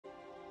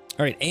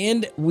All right,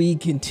 and we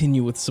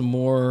continue with some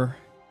more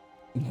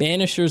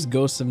Banishers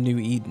Ghosts of New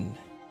Eden.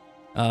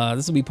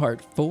 This will be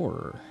part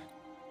 4.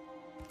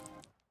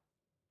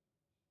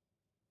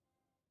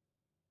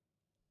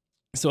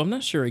 So I'm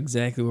not sure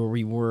exactly where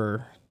we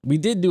were. We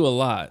did do a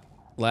lot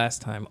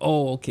last time.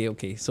 Oh,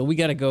 okay. So we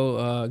got to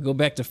go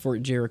back to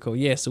Fort Jericho.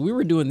 Yeah, so we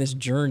were doing this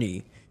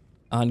journey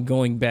on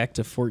going back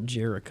to Fort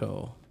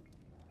Jericho.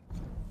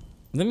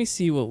 Let me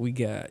see what we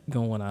got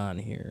going on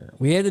here.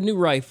 We had the new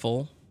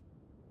rifle.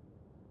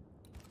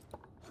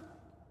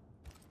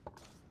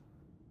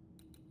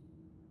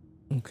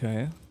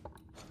 Okay.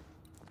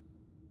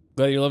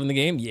 Glad you're loving the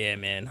game? Yeah,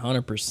 man,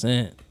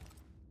 100%.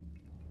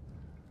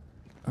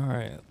 All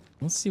right,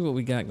 let's see what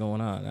we got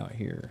going on out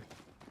here.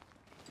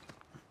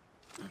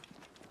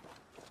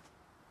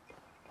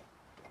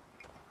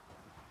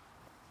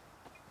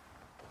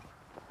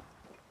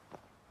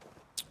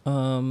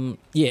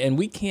 Yeah, and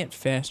we can't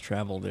fast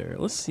travel there.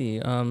 Let's see,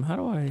 how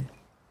do I...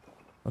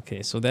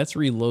 Okay, so that's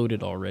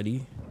reloaded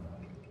already.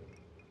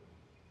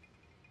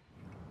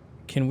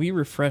 Can we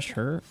refresh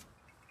her?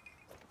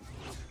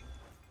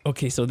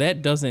 Okay, so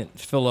that doesn't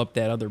fill up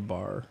that other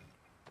bar.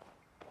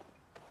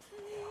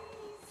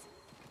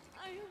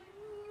 I am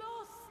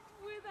lost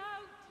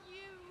without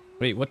you.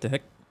 Wait, what the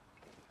heck?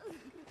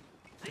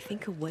 I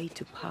think a way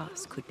to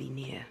pass could be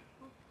near.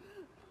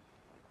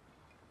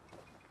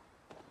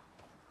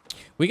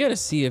 We gotta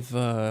see if,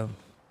 oh,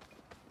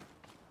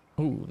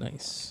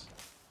 nice.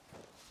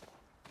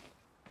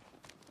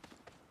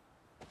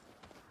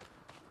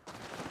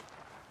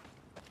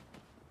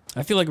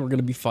 I feel like we're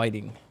gonna be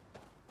fighting.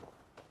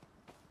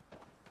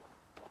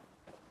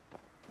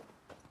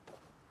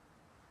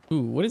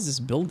 Ooh, what is this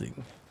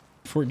building?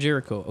 Fort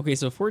Jericho. Okay,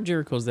 so Fort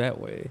Jericho's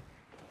that way.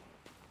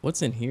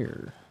 What's in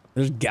here?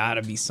 There's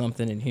gotta be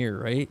something in here,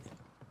 right?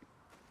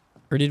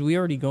 Or did we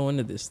already go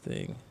into this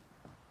thing?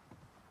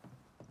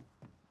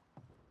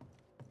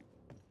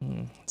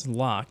 It's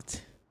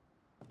locked.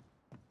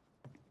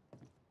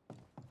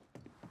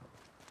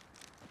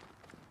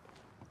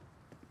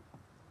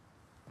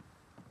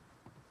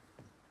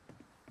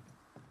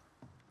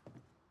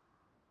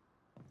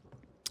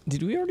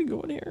 Did we already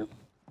go in here?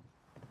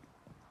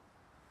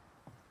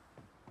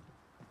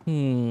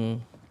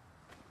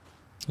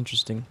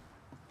 Interesting.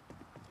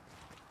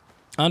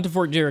 On to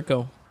Fort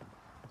Jericho.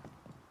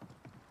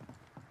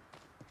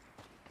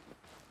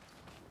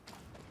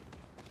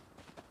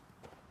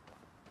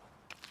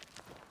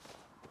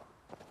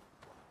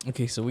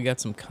 Okay, so we got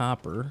some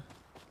copper.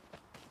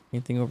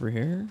 Anything over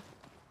here?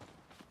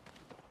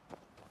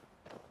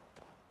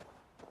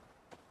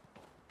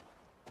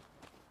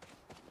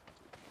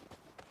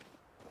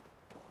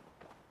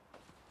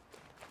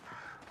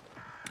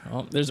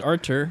 Oh, there's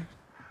Arthur.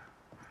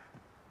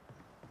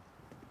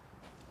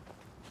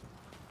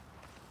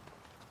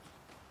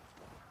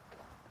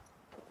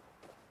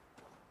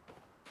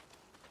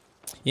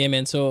 Yeah,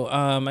 man, so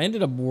I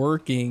ended up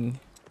working.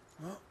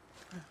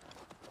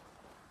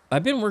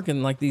 I've been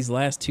working like these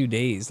last 2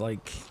 days,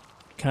 like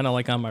kind of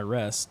like on my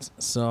rest.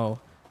 So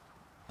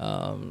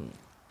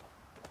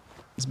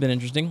it's been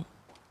interesting.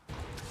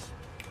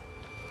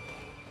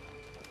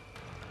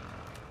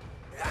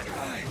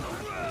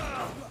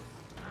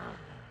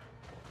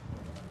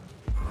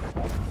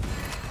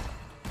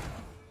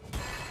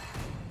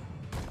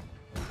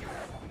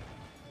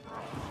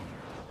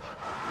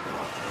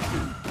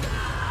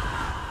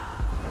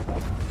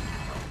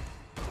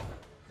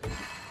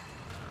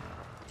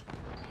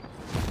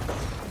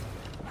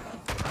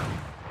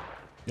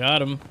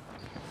 Got him.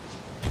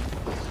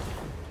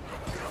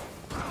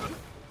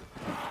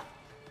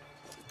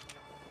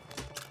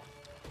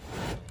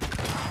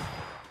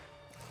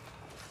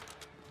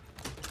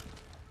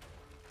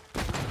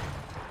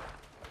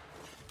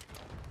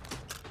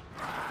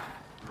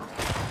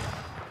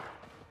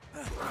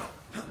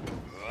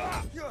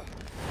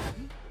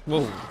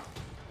 Whoa.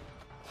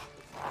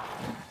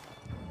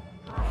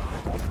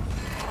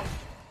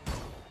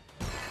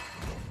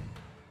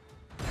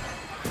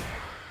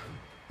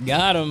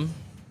 Got him.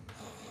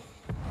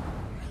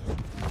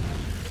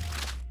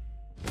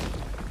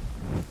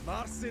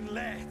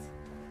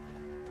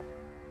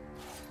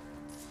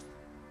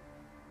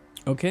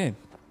 Okay.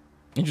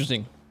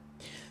 Interesting.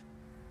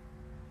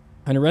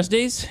 On your rest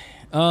days?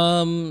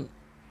 No.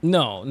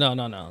 Not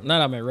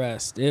on my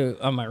rest.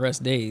 On my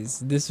rest days.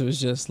 This was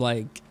just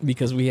like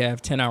because we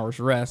have 10 hours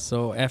rest,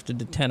 so after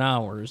the 10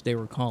 hours they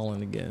were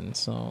calling again.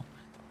 So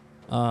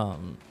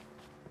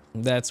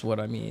that's what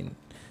I mean.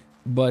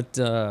 But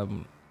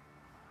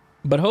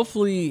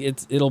hopefully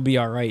it'll be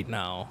all right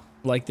now.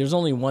 Like there's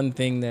only one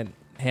thing that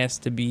has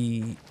to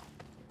be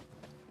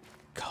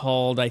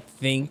called, I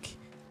think,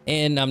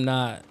 and I'm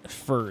not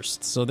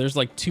first, so there's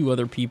like 2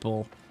 other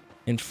people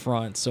in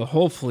front, so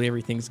hopefully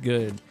everything's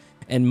good.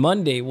 And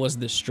Monday was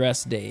the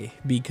stress day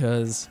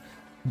because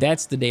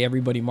that's the day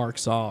everybody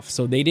marks off,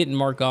 so they didn't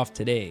mark off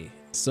today,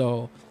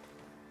 so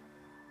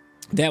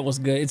that was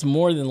good. It's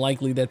more than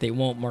likely that they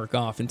won't mark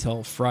off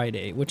until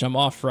Friday, which I'm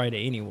off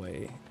Friday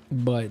anyway.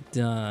 But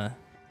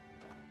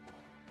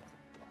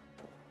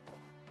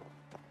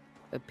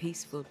A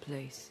peaceful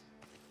place.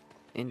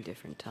 In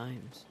different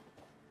times.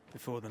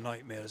 Before the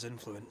nightmare's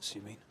influence,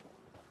 you mean?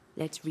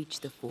 Let's reach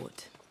the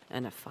fort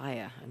and a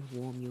fire and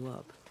warm you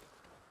up.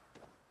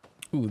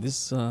 Ooh,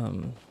 this I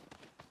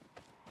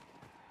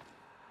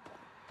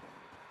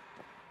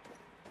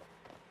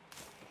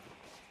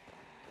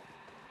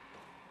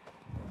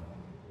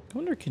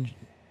wonder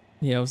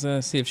yeah, I was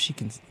gonna see if she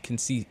can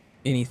see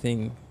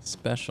anything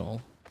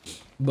special.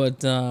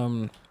 But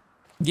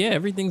yeah,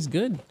 everything's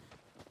good.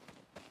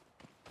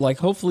 Like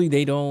hopefully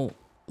they don't,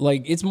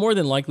 like it's more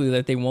than likely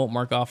that they won't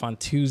mark off on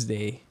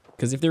Tuesday,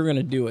 because if they were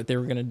gonna do it, they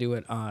were gonna do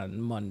it on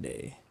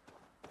Monday.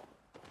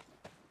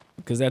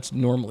 Because that's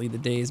normally the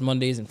days,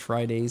 Mondays and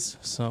Fridays,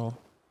 so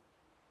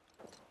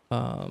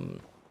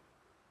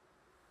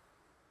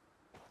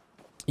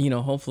you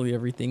know, hopefully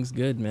everything's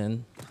good,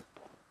 man.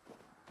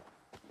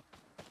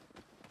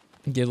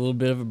 Get a little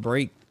bit of a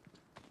break.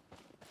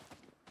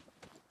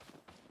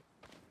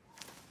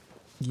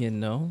 You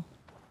know?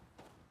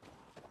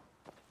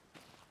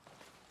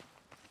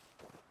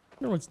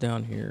 I wonder what's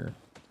down here.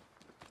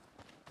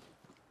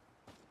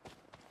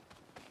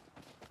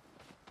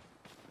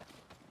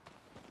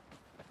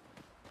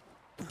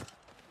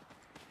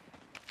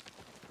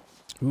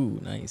 Ooh,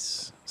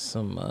 nice.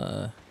 Some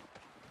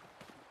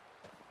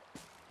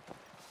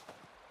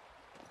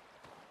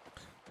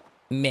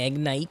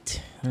Magnite.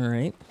 All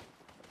right.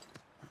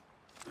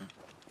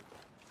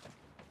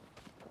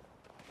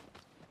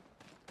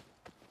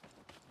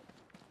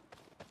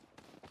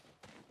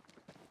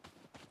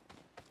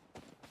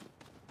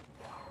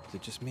 Is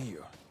it just me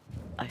or?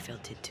 I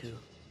felt it too.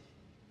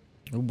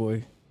 Oh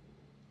boy.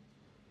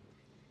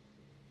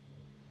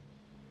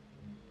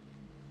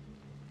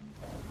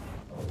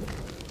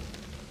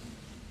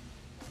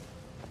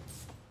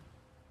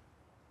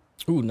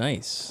 Ooh,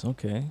 nice.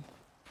 Okay.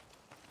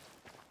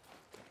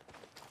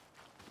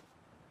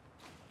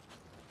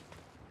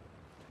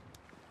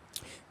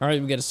 All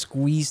right, we got to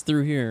squeeze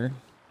through here.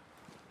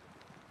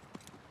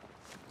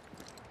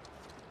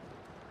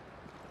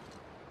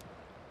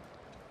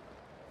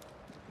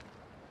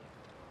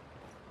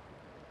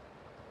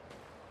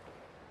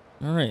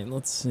 All right,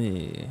 let's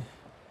see.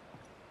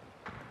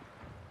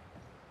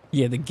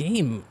 Yeah, the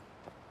game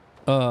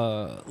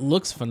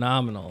looks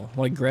phenomenal.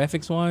 Like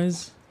graphics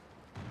wise.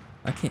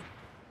 I can't.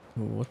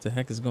 Ooh, what the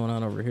heck is going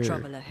on over here?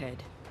 Trouble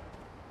ahead.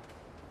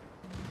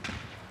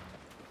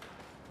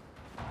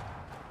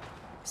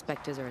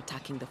 Spectres are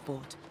attacking the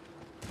fort.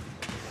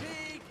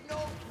 Seek no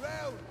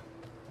ground.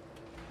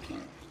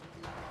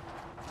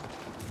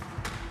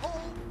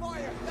 Hold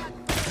fire. That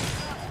is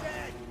not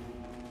dead.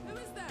 Who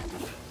is that?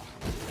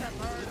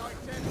 Shepherd, I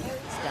said hold.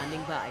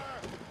 Standing by.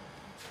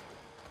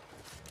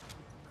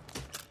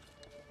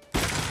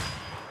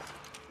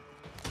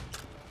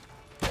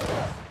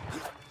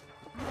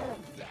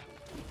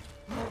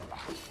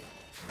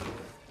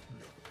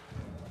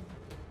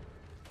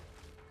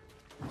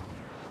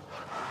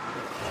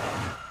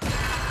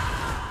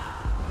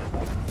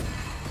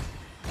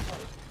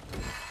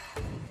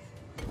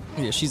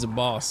 Yeah, she's a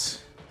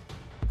boss.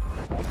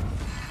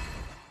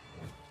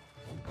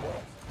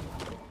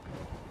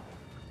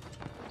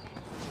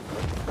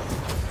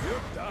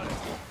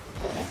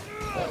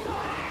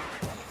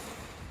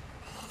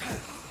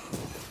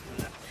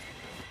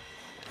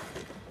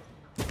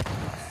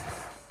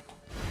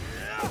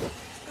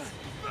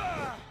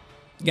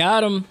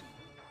 Got him.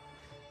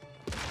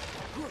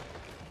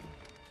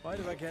 Why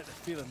do I get the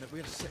feeling that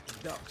we're sitting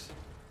ducks?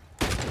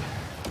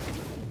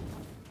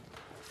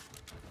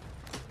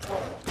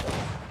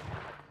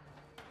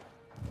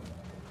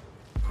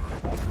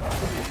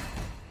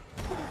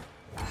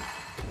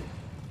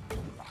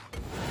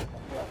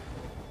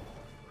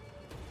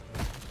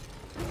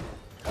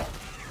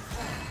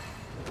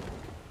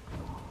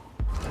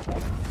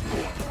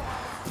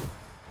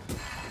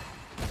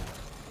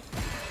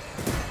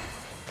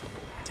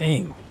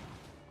 Dang.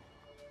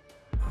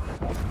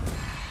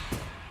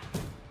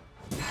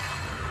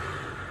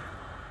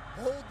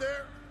 Hold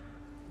there.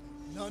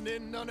 None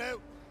in, none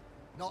out.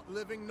 Not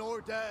living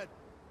nor dead.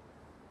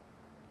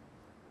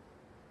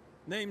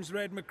 Name's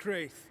Red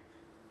McRaith.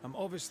 I'm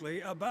obviously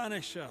a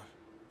banisher.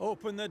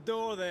 Open the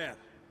door there.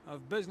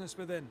 I've business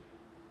within.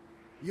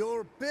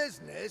 Your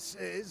business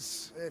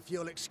is, if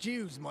you'll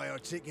excuse my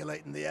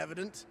articulating the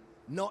evident,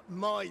 not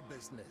my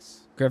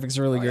business. Graphics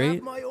are really I great.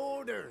 have my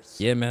orders.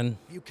 Yeah, man.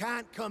 You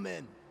can't come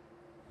in.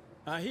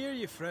 I hear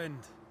you, friend.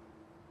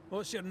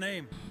 What's your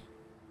name?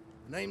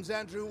 My name's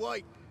Andrew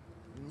White.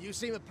 And you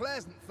seem a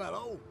pleasant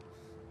fellow.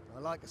 I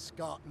like a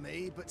Scot,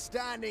 me, but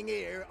standing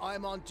here,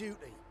 I'm on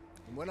duty.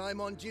 And when I'm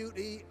on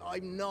duty,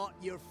 I'm not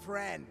your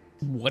friend.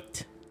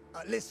 What?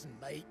 Listen,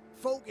 mate.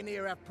 Folk in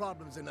here have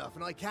problems enough,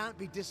 and I can't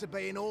be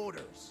disobeying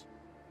orders.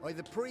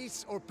 Either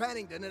priests or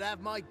Pennington would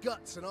have my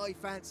guts, and I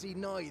fancy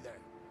neither.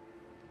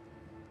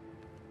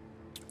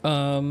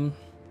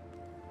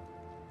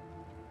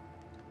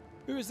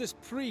 Who is this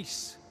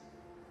priest?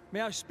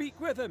 May I speak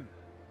with him?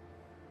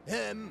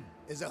 Him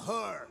is a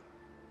her.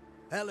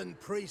 Helen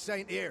Priest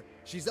ain't here.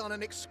 She's on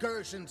an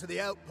excursion to the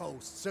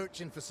outpost,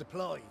 searching for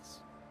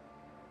supplies.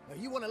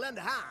 Now, you want to lend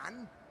a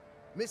hand?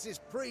 Mrs.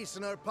 Priest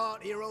and her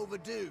party are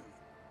overdue.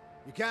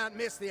 You can't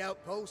miss the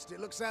outpost. It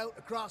looks out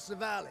across the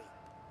valley.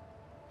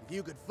 If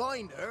you could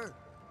find her,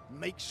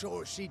 make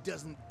sure she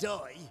doesn't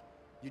die,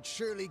 you'd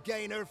surely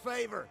gain her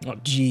favor. Oh,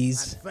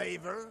 jeez. And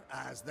favor,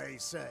 as they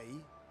say,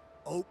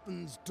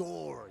 opens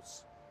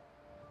doors.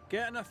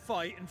 Get in a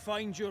fight and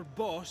find your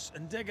boss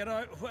and dig her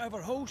out of whatever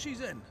hole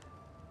she's in.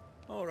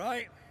 All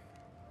right.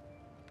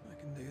 I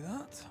can do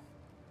that.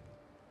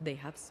 They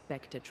have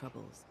Spectre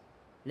troubles.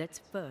 Let's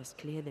first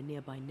clear the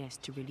nearby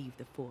nest to relieve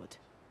the fort,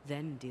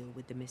 then deal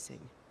with the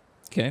missing.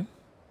 Okay.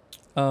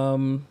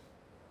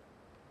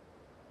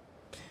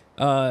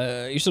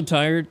 You're so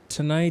tired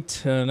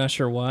tonight. Not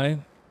sure why.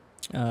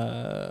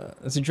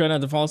 As you try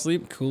not to fall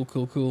asleep. Cool,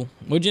 cool, cool.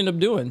 What'd you end up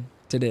doing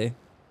today?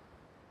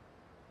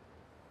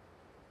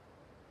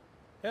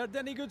 Heard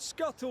any good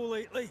scuttle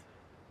lately?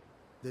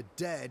 The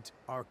dead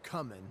are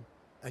coming,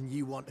 and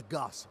you want to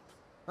gossip.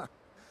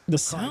 The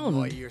Sound.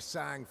 Why sound. you're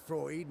sang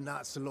Freud, and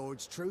that's the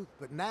Lord's truth.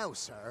 But now,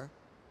 sir,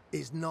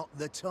 is not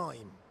the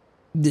time.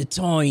 The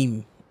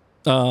time.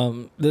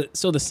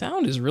 So the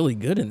sound is really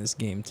good in this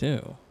game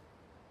too.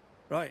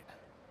 Right.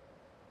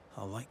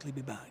 I'll likely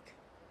be back.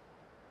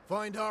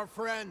 Find our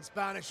friends,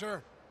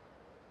 Banisher.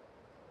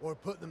 Or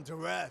put them to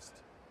rest.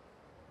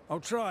 I'll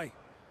try.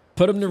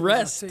 Put him to As soon as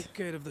rest. I take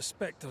care of the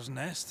Spectre's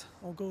nest,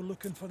 I'll go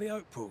looking for the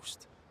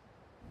outpost.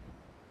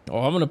 Oh,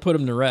 I'm gonna put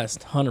him to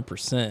rest,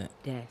 100%.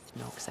 Death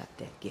knocks at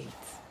their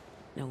gates.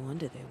 No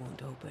wonder they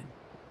won't open.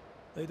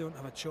 They don't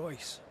have a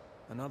choice.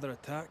 Another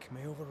attack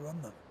may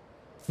overrun them.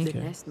 The Okay.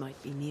 nest might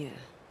be near.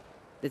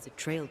 There's a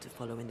trail to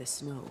follow in the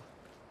snow.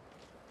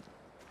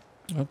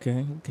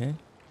 Okay, okay.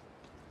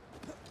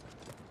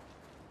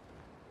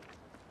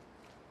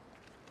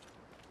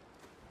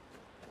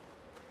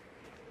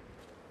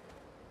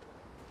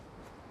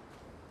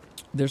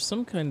 There's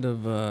some kind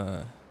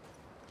of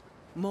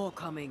More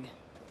coming.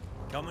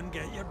 Come and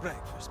get your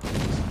breakfast.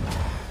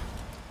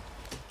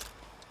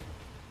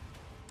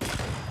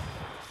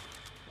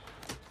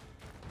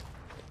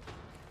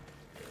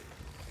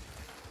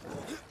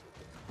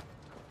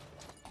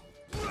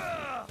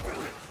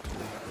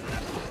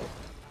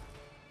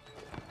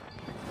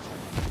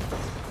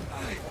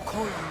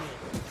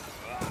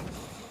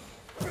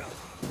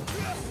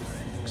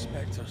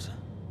 Spectres.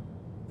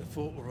 The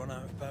fort will run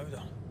out of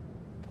powder.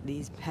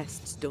 These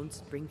pests don't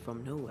spring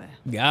from nowhere.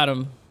 got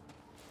him.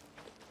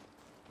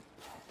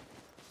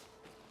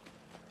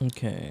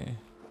 Okay.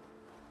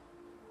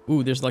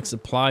 Ooh, there's like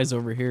supplies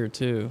over here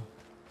too.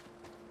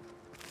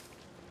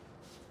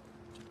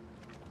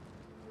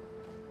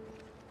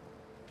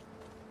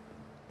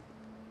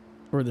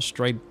 Or the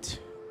striped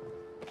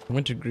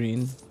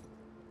wintergreen.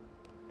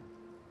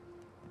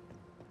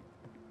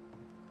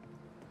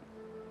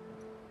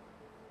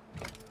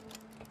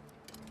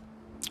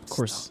 Of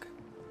course. Stuck.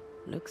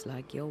 Looks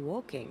like you're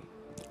walking.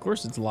 Of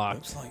course it's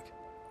locked. Looks like.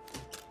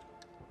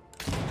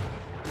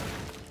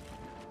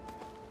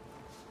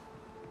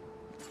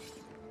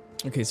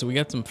 Okay, so we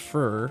got some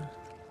fur.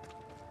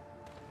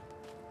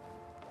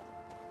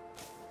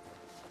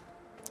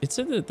 It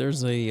said that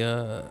there's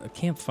a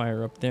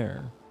campfire up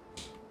there.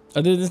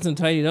 Other than some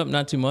tidied up,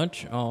 not too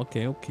much. Oh,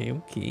 okay, okay,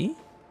 okay.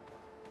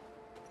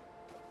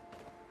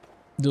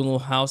 Doing little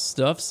house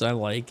stuffs. I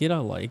like it. I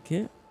like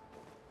it.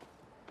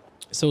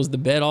 So is the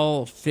bed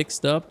all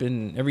fixed up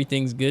and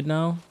everything's good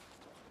now?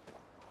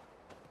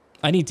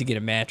 I need to get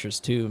a mattress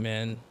too,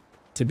 man.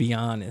 To be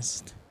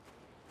honest.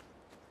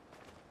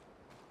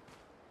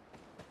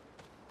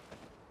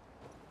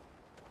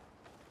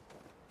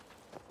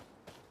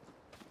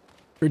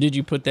 Or did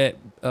you put that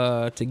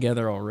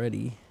together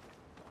already?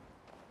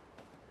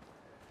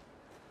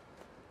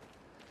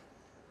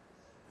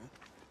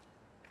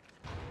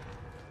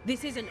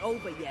 This isn't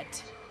over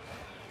yet.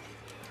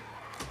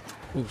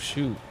 Oh,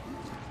 shoot.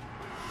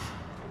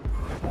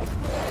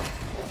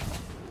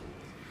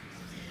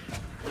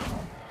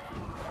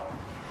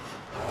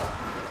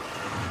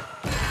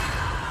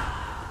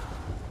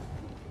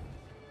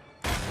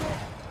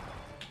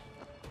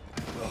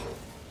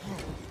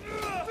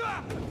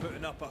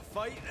 Putting up a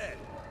fight then.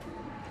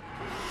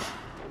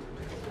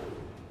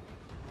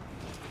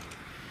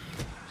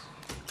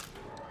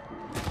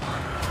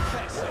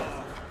 Piss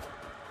off.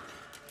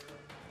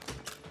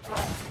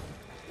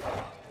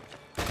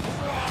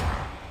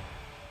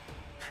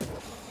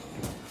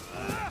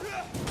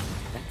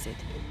 That's it.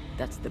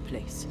 That's the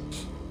place.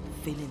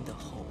 Fill in the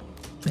hole.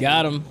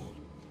 Got him.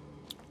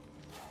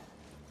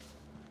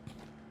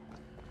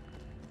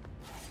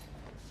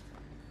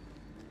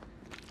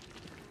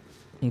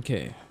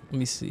 Okay, let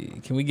me see.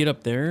 Can we get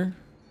up there?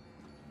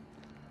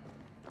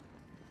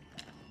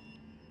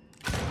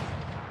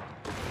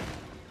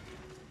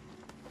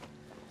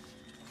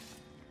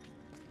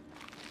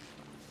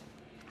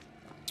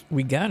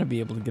 We gotta be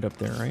able to get up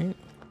there, right?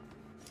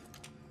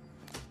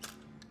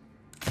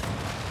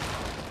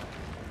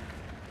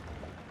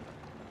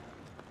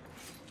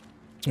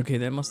 Okay,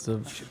 that must I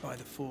have... should buy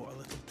the fort a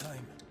little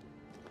time.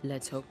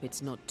 Let's hope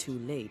it's not too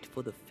late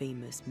for the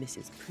famous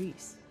Mrs.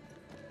 Priest.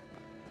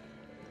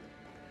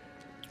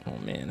 Oh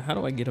man, how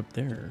do I get up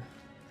there?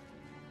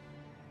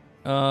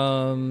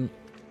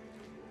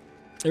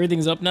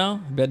 Everything's up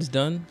now? Bed's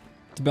done?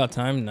 It's about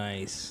time?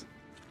 Nice.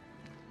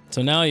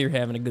 So now you're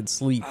having a good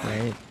sleep,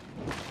 right?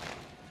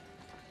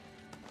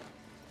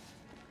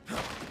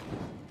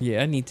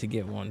 Yeah, I need to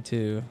get one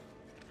too.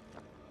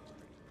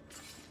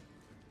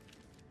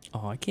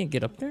 Oh, I can't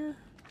get up there?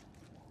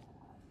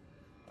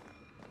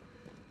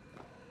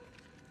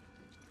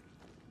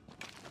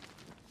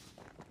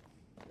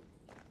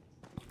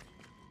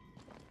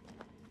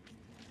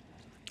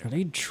 Are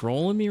they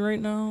trolling me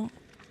right now?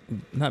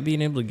 Not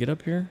being able to get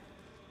up here?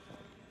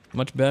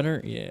 Much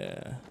better?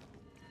 Yeah.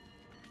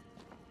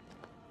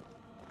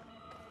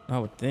 I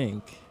would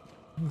think.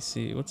 Let me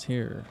see, what's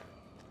here?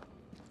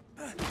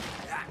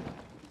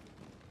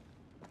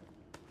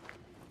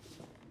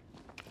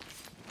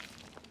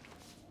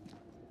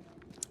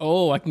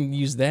 Oh, I can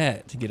use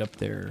that to get up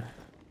there.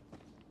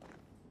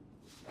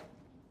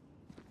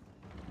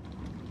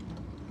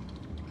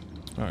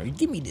 Alright,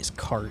 give me this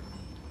cart.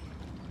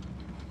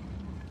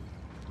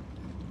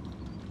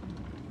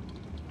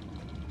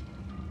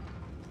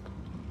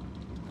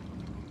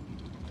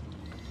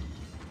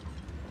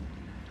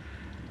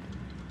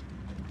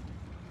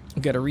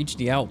 We gotta reach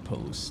the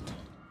outpost.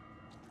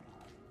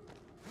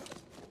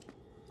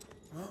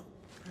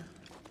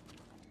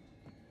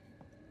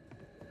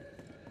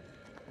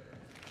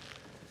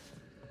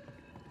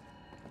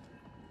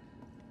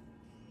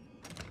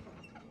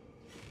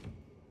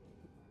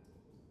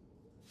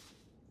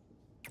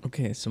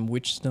 Okay, some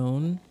witch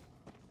stone.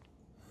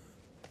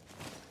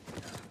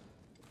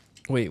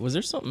 Wait, was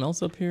there something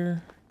else up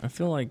here? I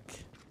feel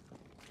like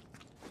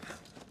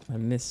I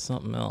missed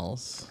something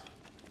else.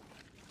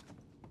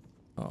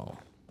 Oh.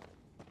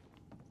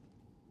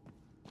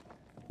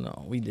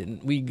 No, we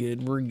didn't. We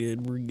good. We're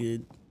good. We're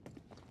good.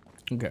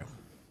 Okay.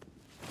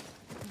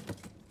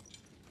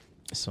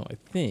 So I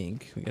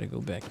think we gotta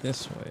go back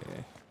this way.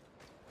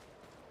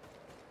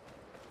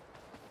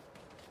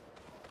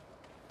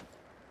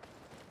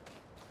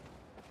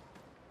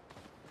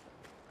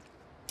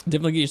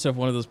 Definitely get yourself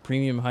one of those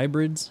premium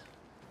hybrids.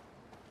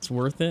 It's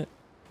worth it.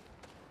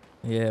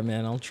 Yeah,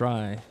 man, I'll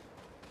try.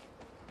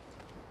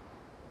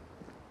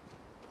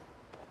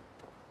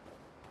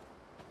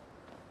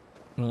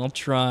 I'll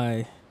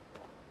try.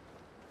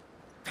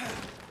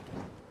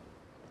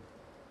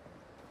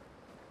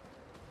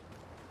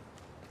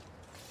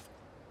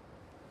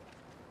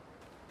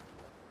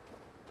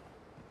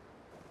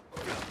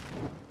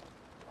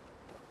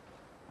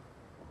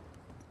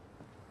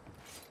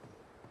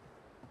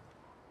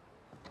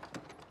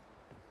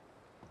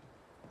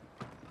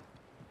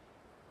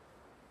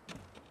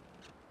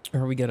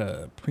 Or we got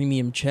a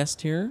premium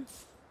chest here.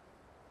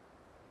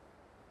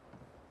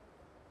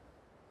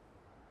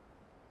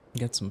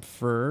 Got some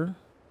fur.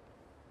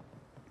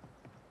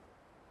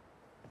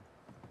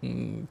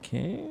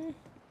 Okay.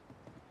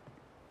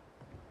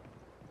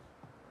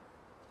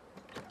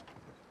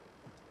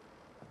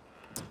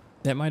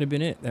 That might have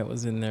been it that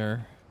was in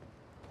there.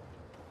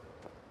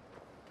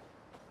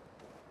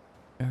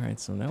 All right,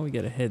 so now we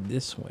got to head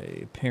this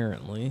way,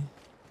 apparently.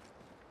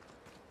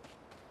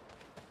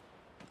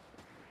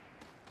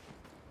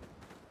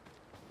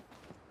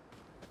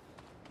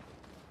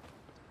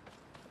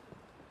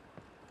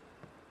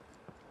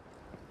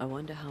 I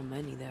wonder how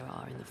many there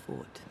are in the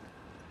fort.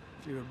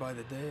 Fewer by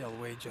the day, I'll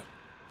wager.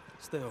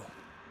 Still,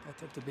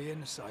 better to be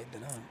inside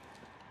than out.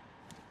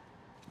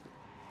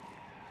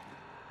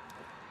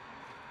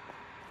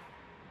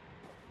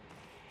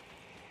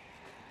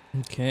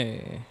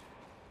 Okay.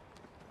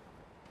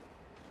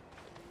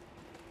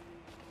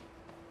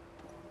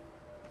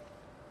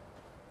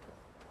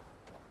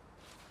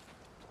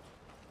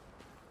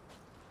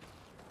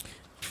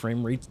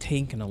 Frame rate's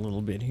tanking a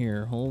little bit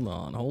here. Hold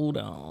on, hold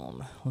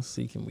on. Let's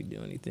see, can we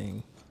do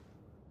anything?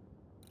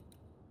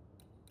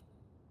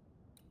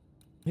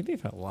 Maybe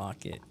if I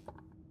lock it.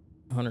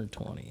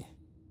 120.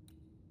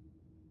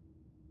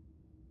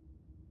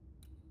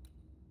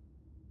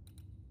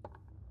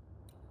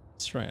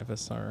 Let's try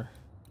FSR.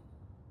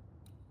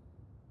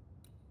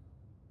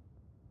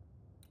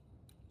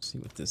 See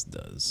what this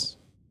does.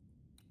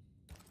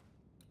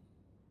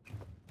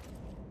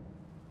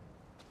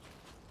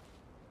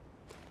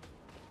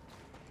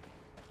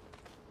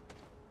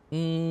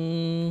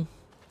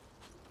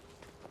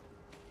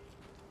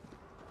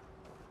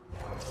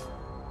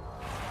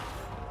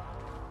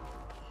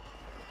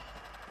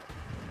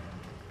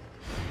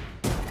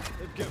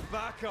 Get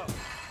back up!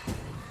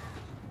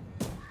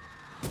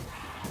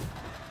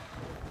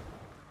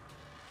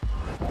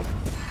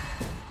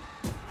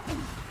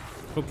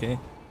 Okay.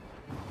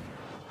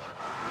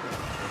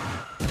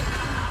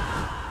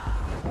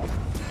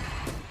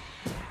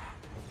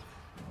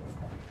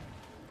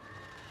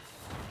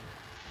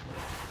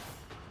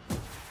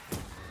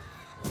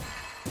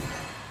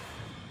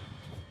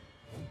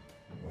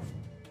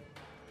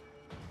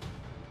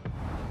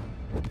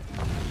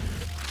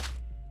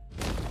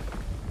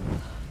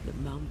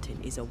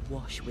 Is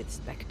awash with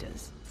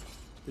specters.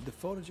 Did the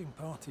foraging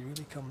party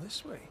really come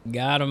this way?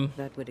 Got him.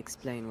 That would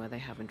explain why they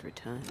haven't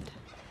returned.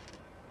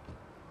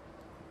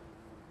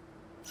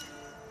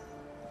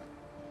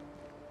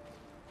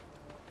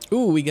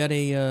 Ooh, we got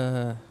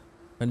a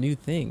new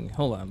thing.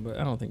 Hold on, but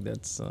I don't think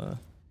that's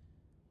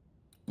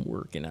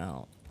working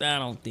out. I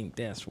don't think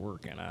that's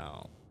working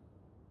out.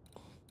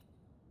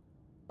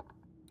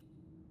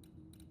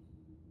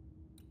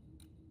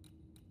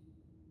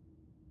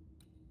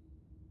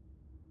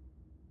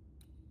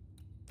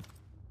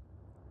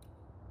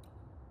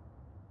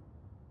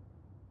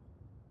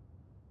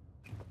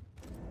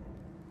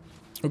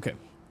 Okay.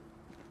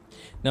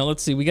 Now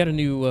let's see. We got a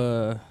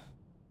new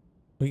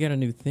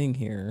thing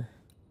here.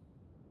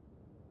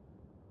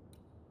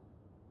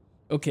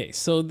 Okay,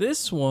 so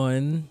this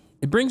one,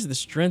 it brings the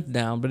strength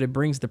down, but it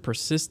brings the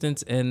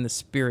persistence and the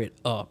spirit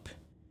up.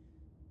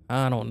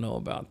 I don't know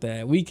about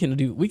that. We can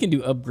do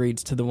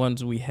upgrades to the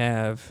ones we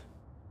have.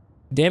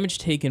 Damage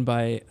taken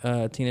by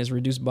Tina is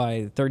reduced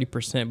by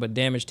 30%, but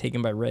damage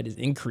taken by red is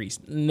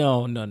increased.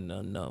 No.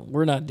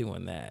 We're not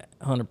doing that.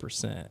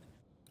 100%.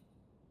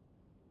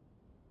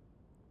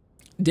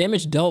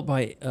 Damage dealt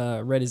by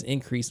red is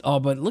increased. Oh,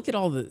 but look at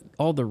all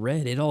the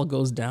red. It all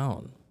goes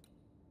down.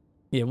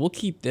 Yeah, we'll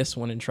keep this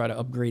one and try to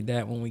upgrade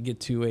that when we get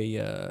to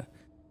a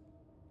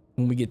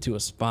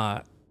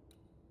spot.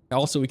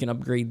 Also, we can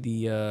upgrade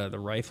the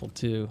rifle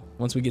too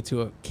once we get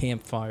to a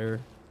campfire.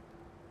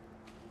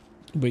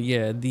 But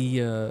yeah,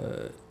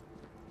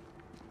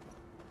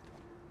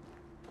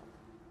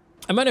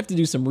 I might have to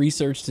do some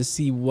research to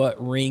see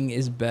what ring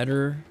is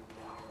better.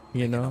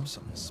 You know,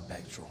 something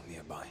spectral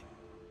nearby.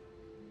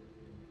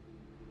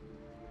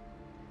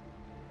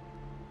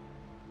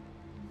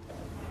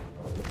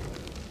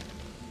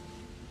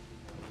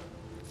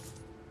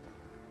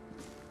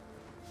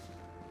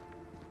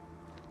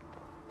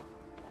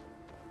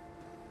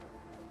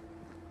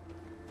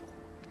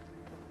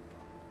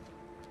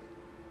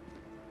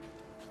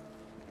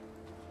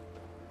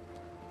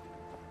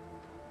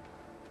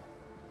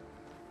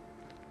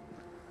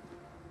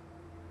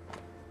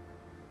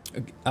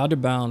 Out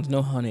of bounds,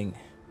 no hunting.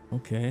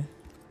 Okay.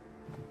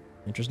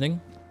 Interesting.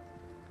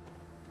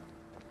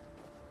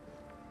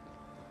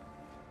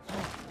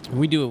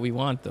 We do what we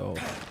want, though.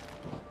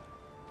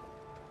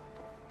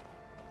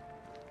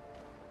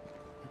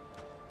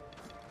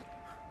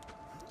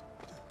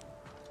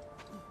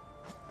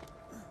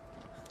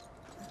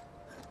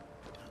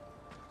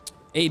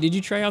 Hey, did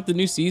you try out the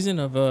new season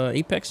of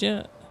Apex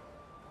yet?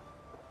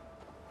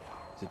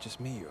 Is it just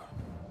me or?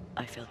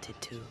 I felt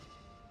it too.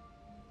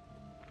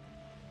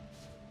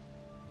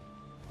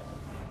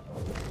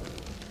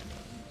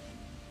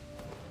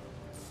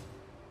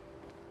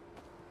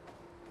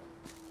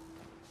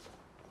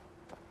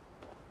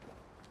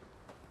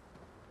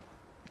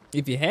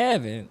 If you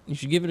haven't, you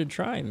should give it a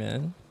try,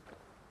 man.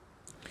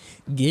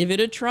 Give it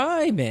a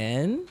try,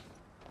 man.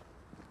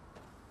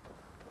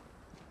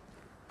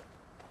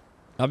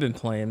 I've been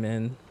playing,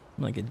 man.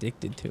 I'm like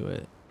addicted to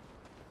it.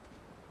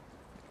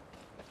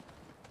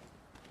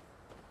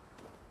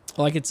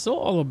 Like, it's so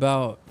all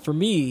about, for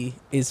me,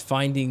 is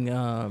finding,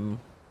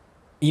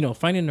 you know,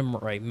 finding them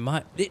right.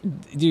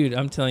 Dude,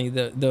 I'm telling you,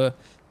 the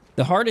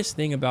hardest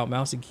thing about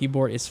mouse and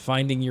keyboard is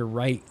finding your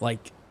right,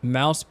 like,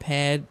 mouse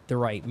pad, the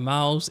right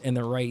mouse, and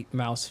the right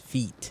mouse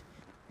feet,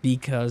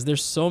 because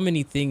there's so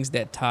many things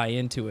that tie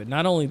into it.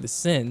 Not only the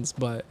sins,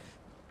 but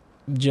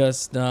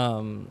just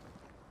you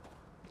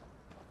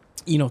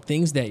know,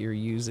 things that you're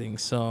using.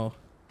 So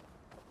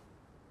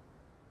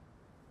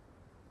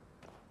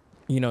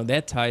you know,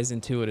 that ties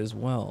into it as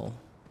well.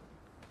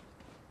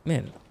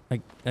 Man,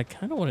 I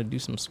kind of want to do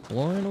some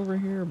exploring over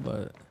here,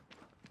 but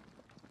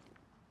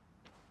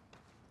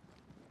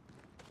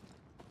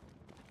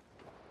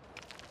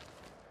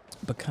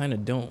kind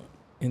of don't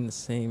in the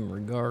same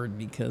regard,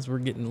 because we're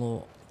getting a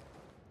little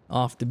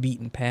off the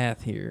beaten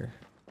path here.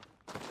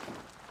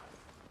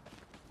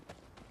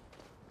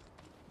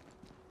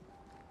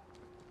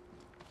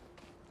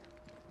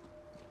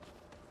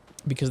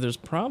 Because there's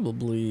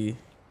probably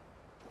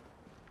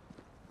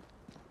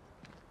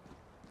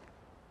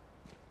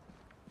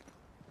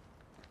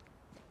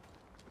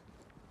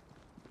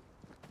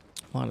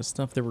a lot of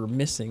stuff that we're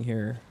missing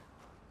here.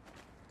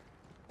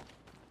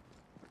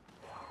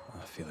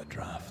 I feel a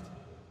draft.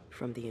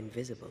 From the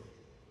invisible.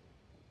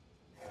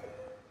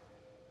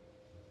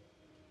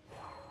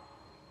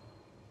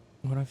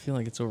 What, I feel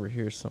like it's over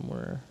here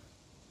somewhere.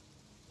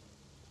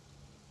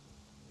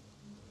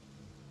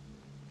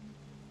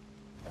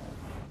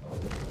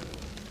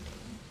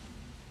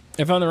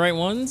 I found the right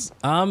ones.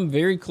 I'm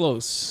very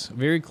close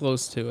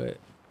to it.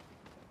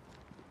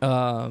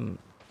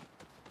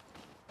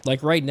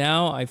 Like right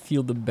now, I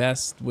feel the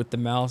best with the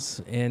mouse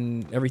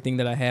and everything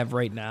that I have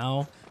right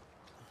now.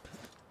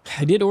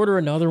 I did order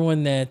another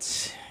one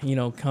that's, you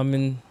know,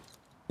 coming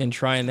and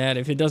trying that.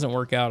 If it doesn't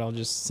work out, I'll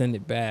just send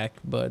it back.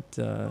 But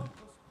Please,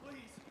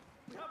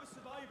 we have a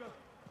survivor.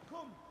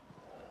 Come.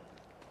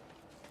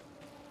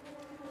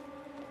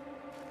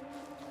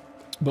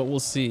 but we'll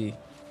see.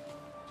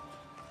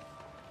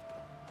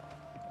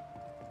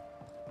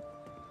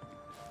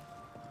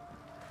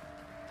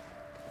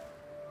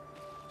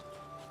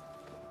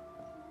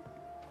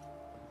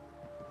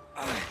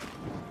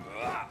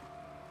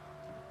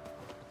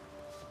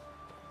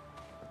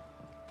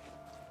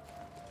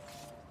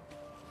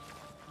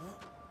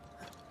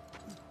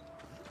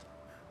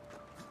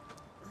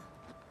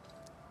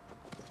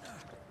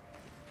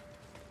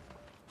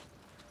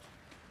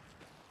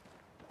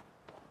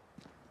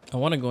 I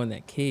want to go in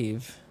that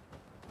cave.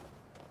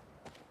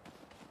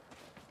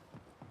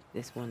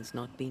 This one's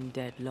not been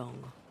dead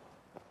long.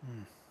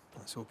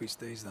 Let's hope he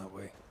stays that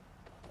way.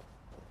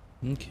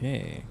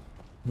 Okay.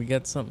 We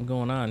got something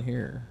going on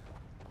here.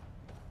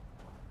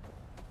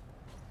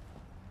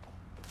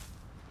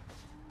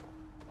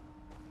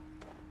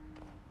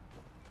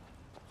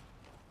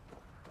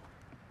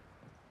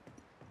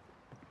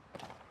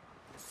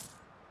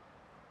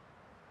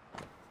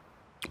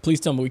 Please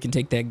tell me we can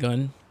take that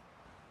gun.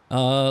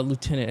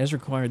 Lieutenant, as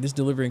required, this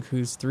delivery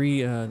includes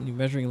 3 new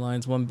measuring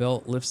lines, 1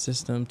 belt lift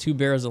system, 2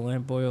 barrels of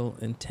lamp oil,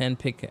 and 10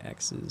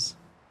 pickaxes.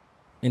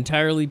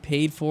 Entirely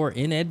paid for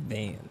in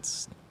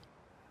advance.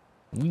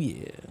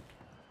 Yeah.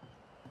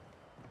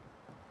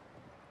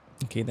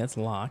 Okay, that's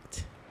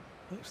locked.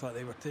 Looks like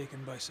they were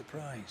taken by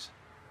surprise.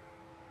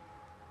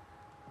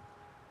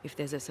 If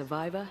there's a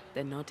survivor,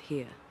 they're not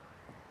here.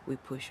 We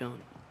push on.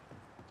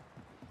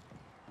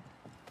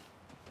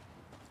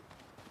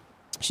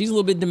 She's a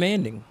little bit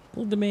demanding. A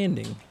little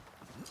demanding.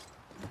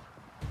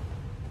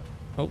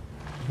 Oh,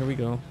 here we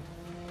go.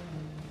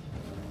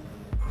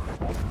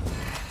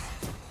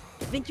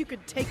 Think you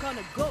could take on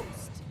a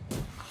ghost?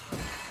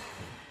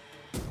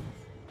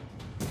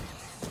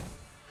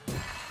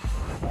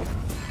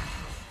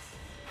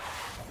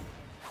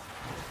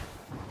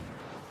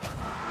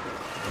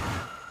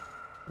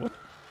 What?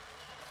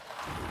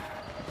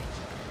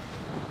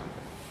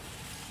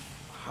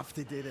 I have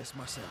to do this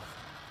myself.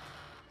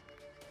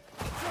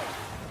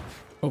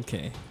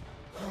 Okay.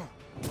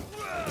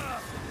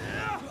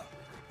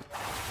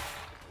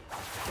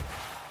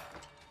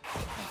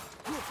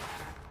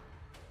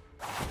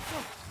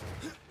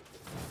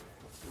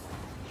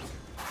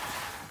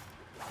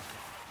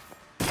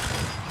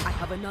 I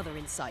have another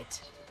in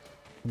sight.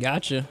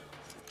 Gotcha.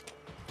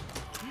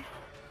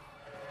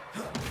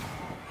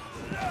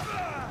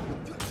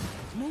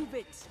 Move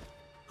it.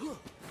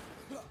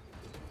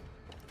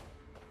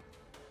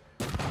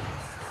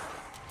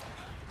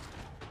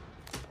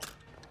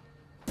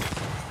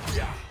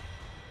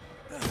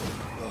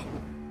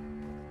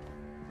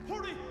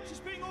 Hurry! She's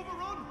being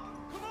overrun!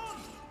 Come on!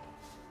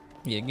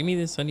 Yeah, give me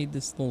this. I need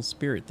this little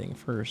spirit thing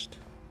first.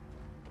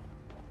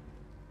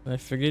 Did I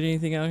forget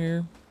anything out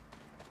here?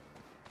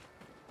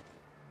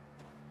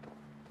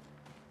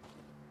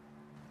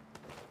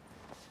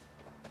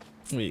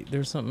 Wait,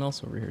 there's something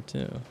else over here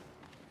too.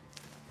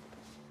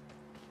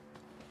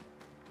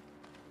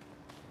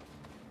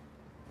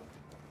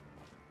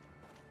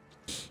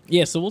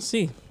 Yeah, so we'll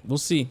see. We'll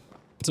see.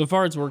 So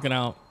far it's working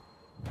out.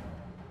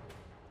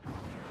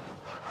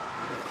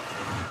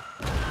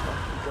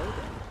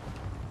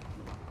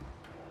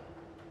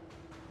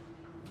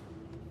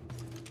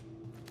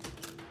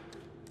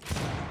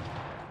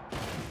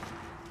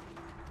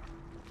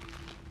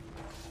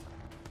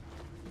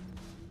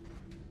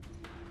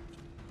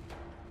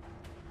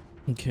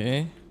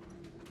 Okay.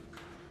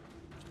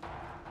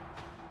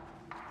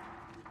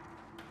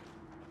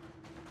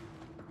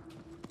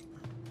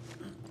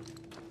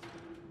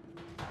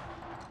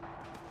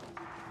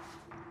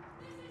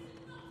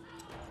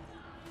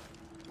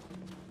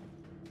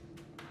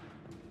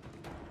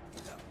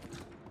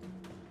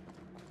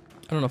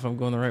 I don't know if I'm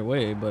going the right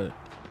way, but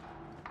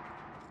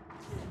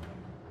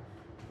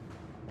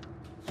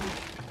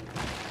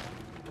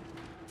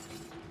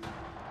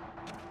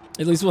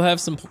at least we'll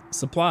have some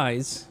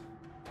supplies.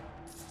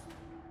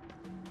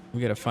 We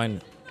gotta find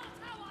it.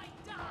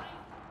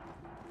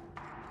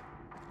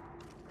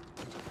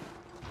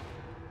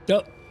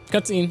 Oh,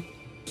 cutscene.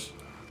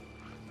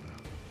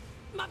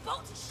 My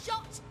bolt is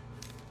shot!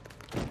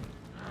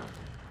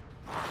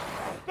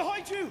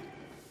 Behind you!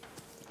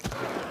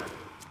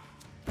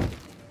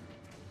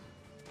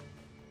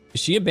 Is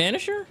she a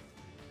banisher?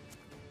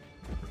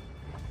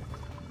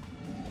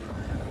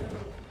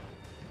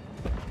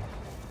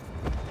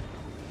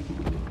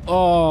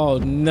 Oh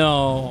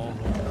no.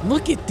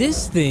 Look at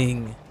this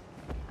thing.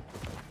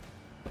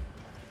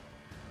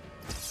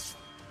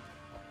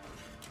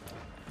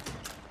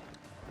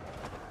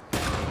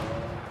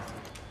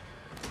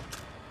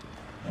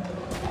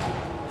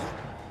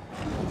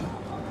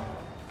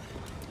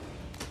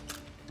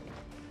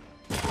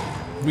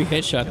 We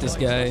headshot this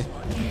guy. They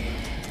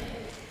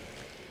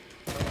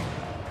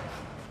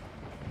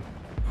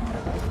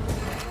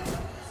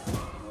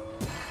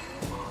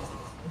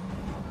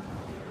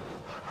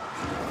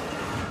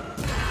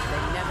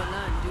never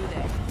learn, do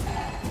they?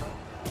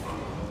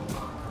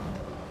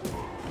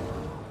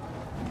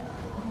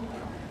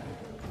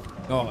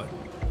 Oh.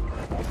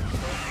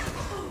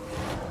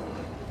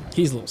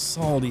 He's a little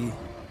salty.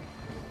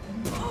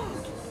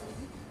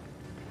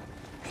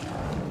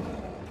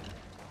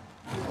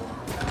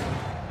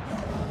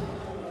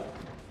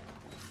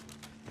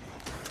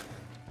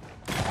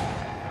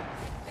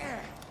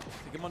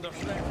 Take him under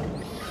threat.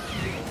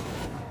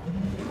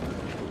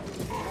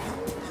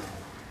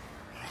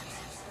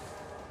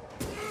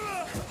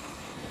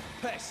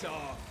 Piss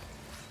off!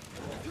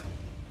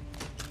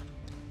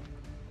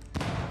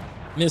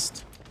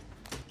 Missed.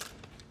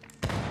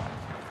 I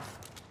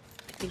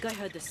think I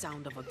heard the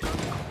sound of a gun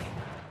cocking.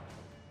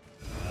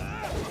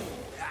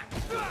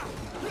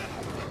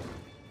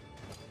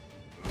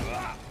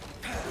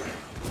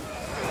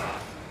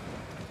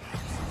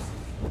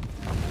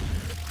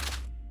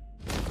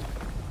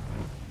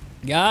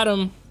 Got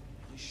him.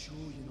 You sure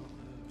you're not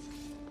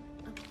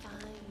hurt? I'm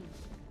fine.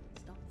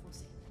 Stop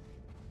fussing.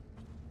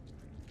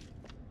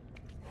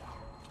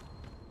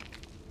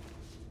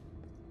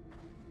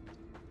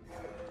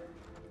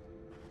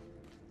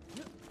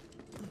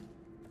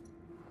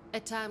 A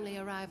timely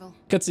arrival.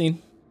 Cutscene.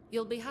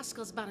 You'll be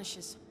Haskell's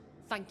Banishers.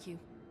 Thank you.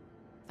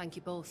 Thank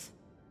you both.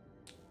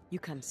 You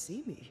can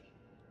see me.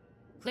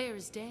 Clear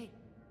as day,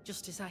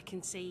 just as I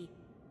can see.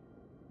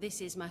 This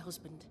is my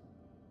husband.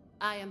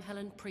 I am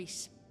Helen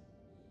Priest.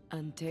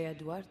 Antea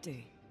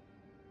Duarte.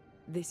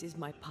 This is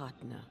my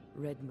partner,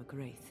 Red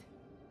McRaith.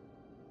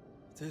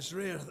 It is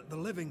rare that the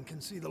living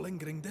can see the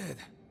lingering dead.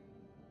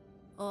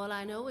 All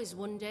I know is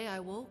one day I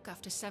woke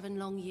after 7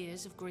 long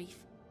years of grief,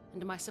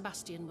 and my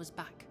Sebastian was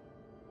back.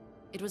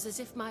 It was as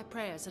if my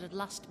prayers had at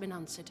last been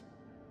answered.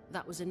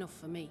 That was enough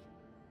for me.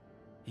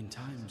 In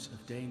times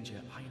of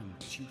danger, I am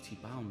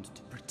duty-bound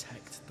to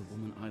protect the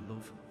woman I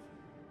love.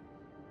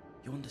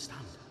 You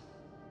understand?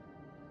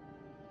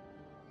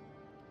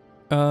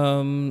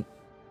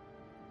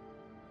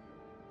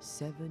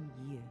 7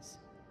 years.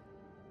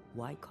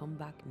 Why come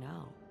back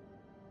now?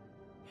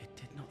 It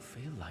did not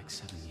feel like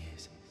 7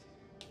 years.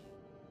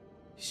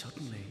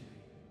 Suddenly,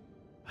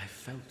 I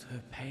felt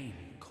her pain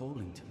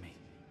calling to me.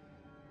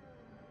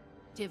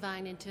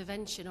 Divine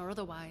intervention or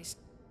otherwise,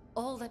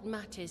 all that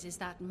matters is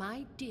that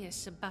my dear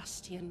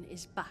Sebastian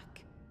is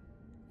back.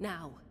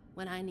 Now,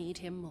 when I need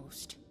him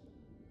most.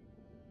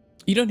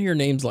 You don't hear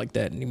names like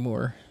that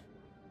anymore.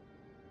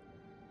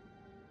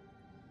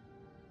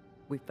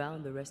 We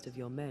found the rest of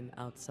your men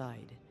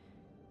outside.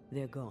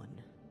 They're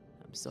gone.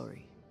 I'm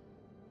sorry.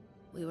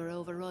 We were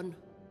overrun.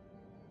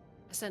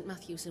 I sent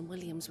Matthews and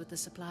Williams with the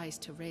supplies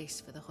to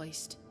Raith for the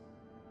hoist.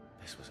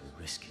 This was a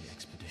risky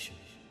expedition.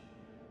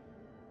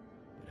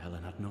 But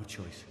Helen had no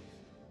choice.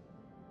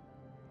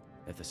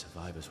 If the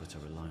survivors were to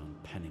rely on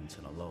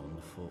Pennington alone,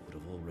 the fort would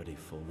have already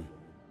fallen.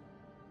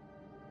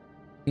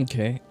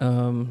 Okay,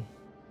 I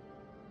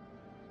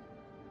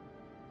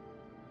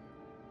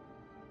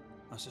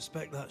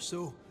suspect that's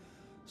so.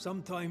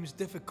 Sometimes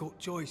difficult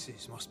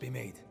choices must be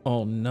made.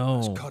 oh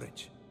no. That's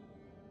courage.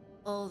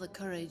 All the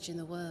courage in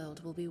the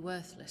world will be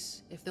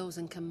worthless if those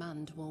in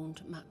command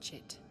won't match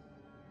it.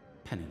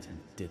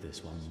 Pennington did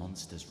this while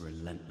monsters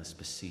relentless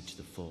besieged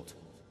the fort.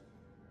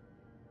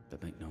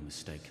 But make no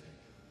mistake,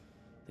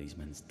 these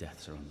men's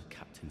deaths are on the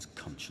captain's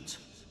conscience.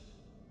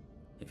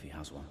 If he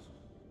has one.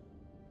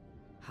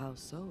 How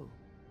so?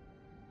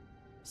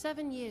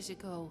 7 years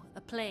ago, a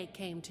plague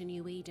came to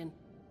New Eden.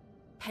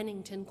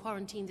 Pennington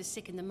quarantined the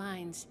sick in the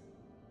mines,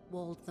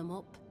 walled them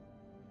up.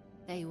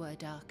 They were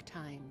dark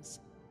times.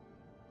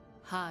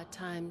 Hard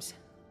times.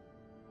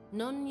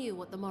 None knew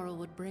what the morrow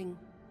would bring.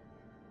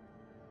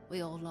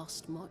 We all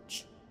lost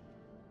much.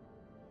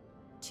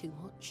 Too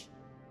much.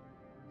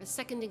 As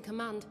second in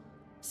command,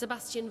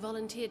 Sebastian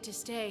volunteered to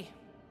stay.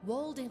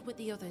 Walled in with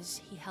the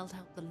others, he held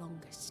out the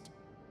longest.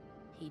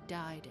 He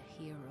died a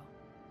hero.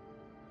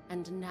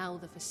 And now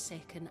the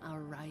Forsaken are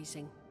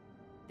rising.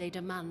 They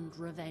demand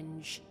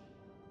revenge.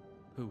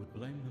 Who would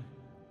blame them?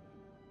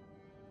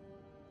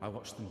 I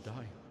watched them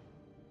die.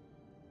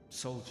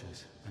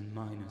 Soldiers and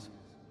miners,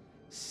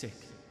 sick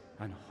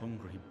and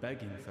hungry,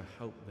 begging for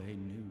help they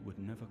knew would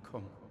never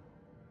come.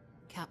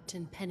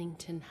 Captain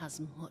Pennington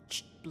has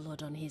much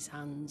blood on his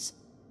hands.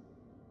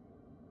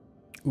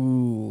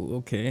 Ooh,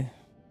 okay.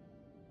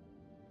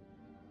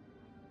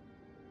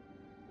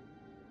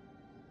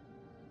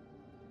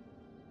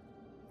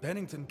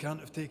 Pennington can't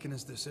have taken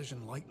his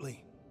decision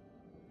lightly.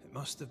 It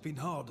must have been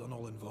hard on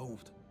all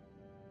involved.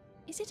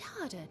 Is it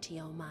harder, to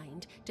your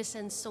mind, to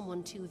send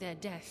someone to their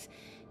death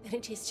than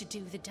it is to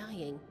do the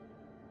dying?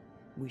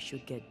 We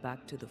should get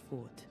back to the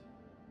fort.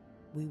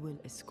 We will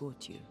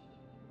escort you.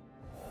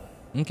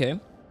 Okay.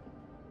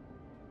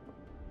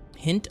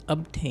 Hint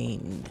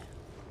obtained.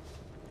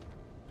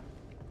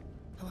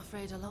 I'm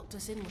afraid I locked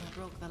us in when I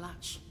broke the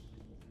latch.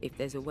 If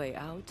there's a way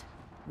out,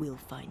 we'll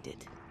find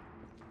it.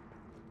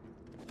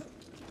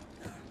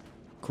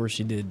 Of course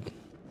you did.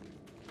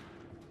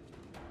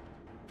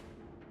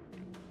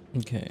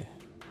 Okay.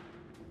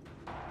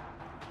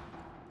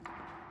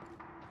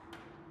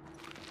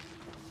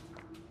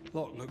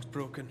 Lock looks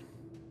broken.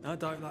 I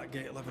doubt that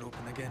gate will ever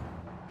open again.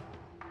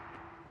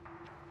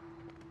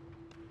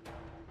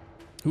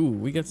 Ooh,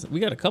 we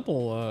got a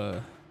couple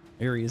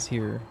areas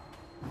here.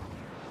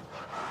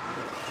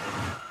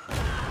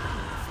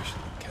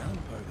 Officially cannon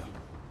powder.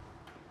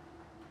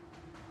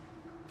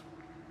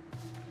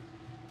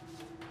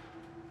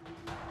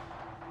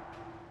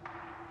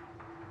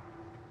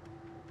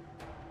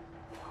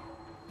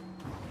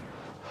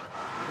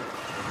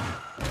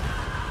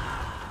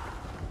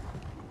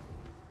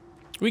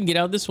 We can get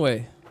out this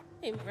way.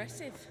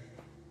 Impressive.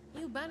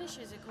 You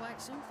Banishers are quite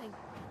something.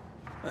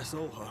 That's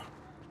all her.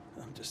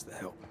 I'm just the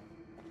help.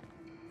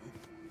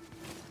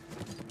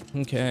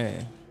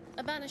 Okay.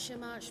 A Banisher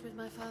marched with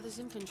my father's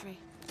infantry.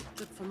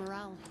 Good for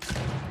morale.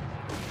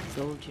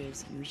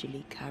 Soldiers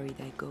usually carry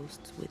their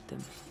ghosts with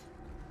them.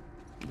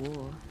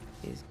 War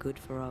is good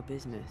for our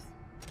business.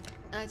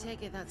 I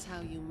take it that's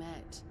how you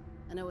met.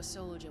 I know a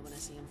soldier when I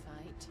see him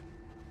fight.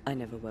 I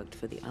never worked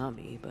for the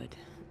army, but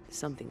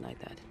something like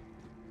that.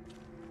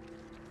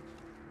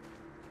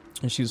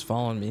 And she was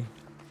following me.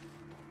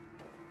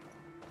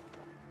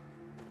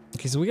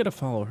 Okay, so we gotta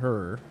follow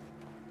her.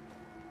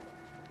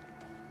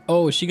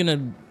 Oh, is she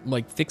gonna,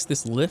 like, fix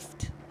this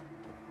lift?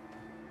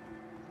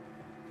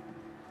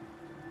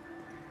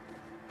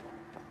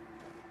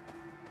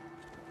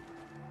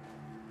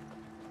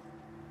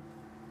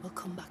 We'll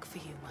come back for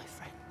you, my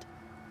friend.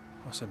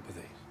 Our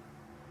sympathies.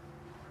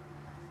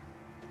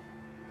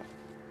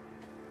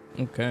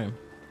 Okay.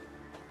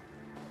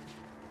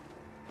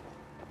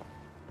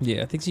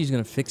 Yeah, I think she's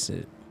gonna fix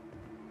it.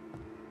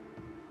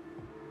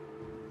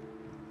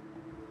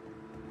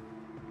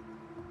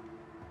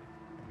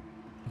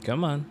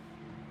 Come on.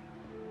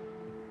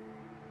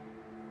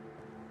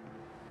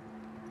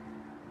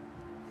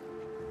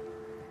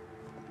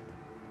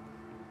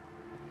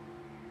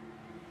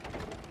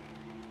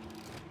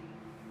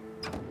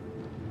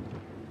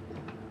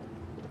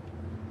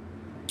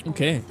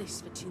 Okay. All of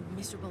this for 2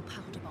 miserable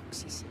powder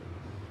boxes.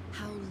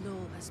 How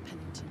low has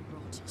Pennington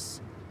brought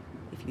us?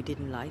 If you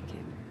didn't like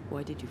him,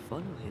 why did you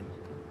follow him?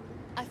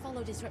 I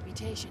followed his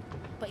reputation,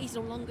 but he's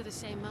no longer the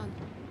same man.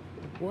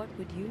 What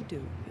would you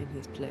do in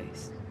his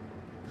place?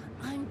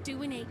 I'm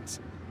doing it.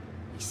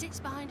 He sits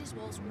behind his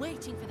walls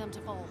waiting for them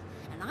to fall,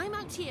 and I'm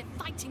out here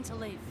fighting to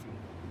live.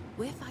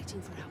 We're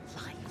fighting for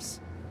our lives.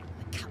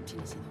 The captain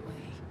is in the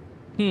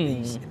way.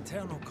 These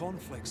internal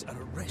conflicts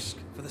are a risk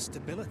for the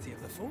stability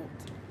of the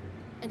fort.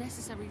 A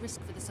necessary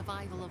risk for the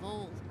survival of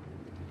all.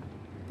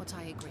 But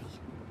I agree.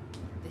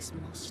 This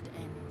must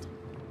end.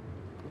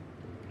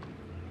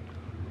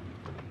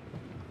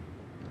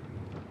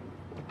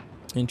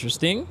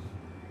 Interesting.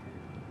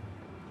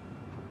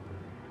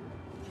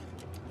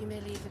 You may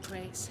leave the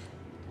crates.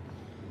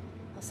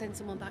 I'll send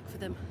someone back for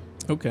them.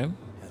 Okay.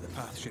 Yeah, the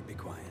path should be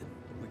quiet.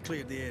 We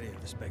cleared the area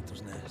of the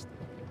Spectre's nest.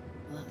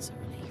 Well, that's a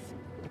relief.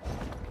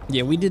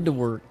 Yeah, we did the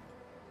work.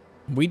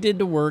 We did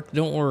the work,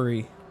 don't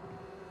worry.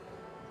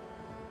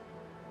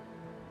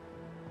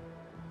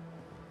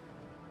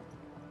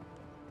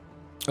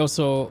 Oh,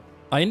 so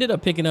I ended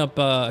up picking up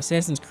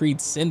Assassin's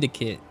Creed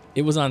Syndicate.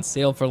 It was on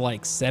sale for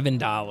like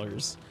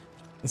 $7.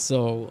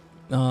 So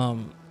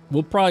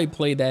we'll probably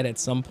play that at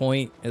some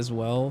point as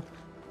well.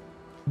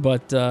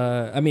 But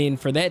I mean,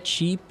 for that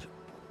cheap,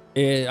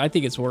 I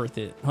think it's worth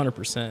it,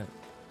 100%.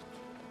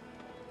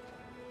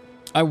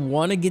 I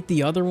want to get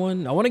the other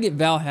one. I want to get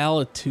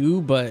Valhalla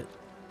too, but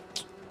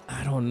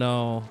I don't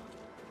know.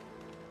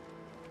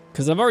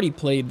 Because I've already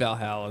played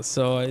Valhalla,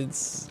 so I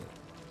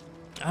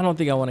don't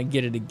think I want to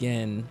get it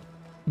again.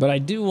 But I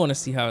do want to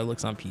see how it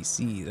looks on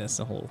PC. That's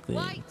the whole thing.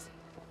 Wait!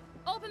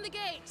 Open the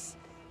gates!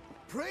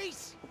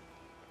 Priest,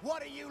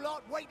 what are you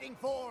lot waiting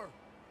for?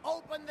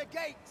 Open the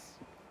gates.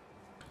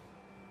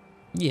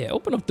 Yeah,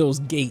 open up those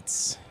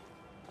gates.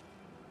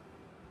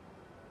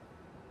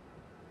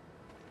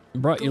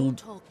 Brought Go you.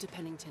 talk to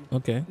Pennington.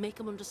 Okay. Make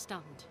him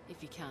understand,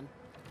 if you can.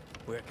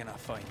 Where can I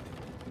find him?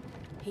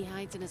 He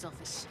hides in his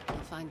office. You'll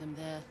find him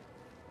there.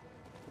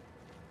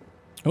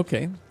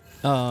 Okay.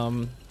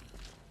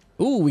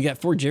 Ooh, we got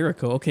Fort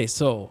Jericho. Okay,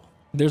 so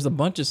there's a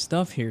bunch of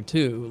stuff here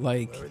too.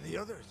 Like, Where are the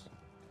others?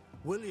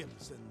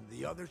 Williams and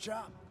the other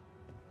chap.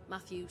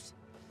 Matthews.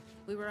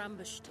 We were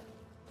ambushed.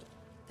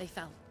 They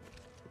fell.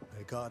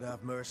 May God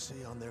have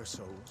mercy on their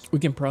souls. we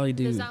can probably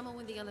do. There's ammo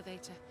in the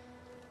elevator.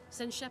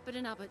 Send Shepard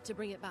and Abbott to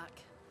bring it back.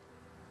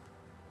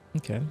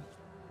 Okay.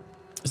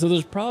 So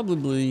there's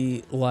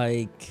probably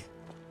like,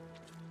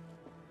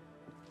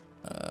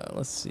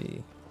 let's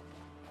see.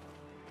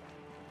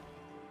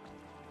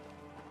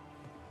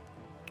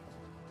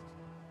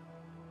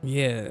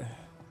 Yeah.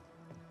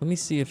 Let me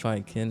see if I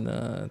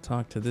can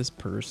talk to this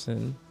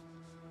person.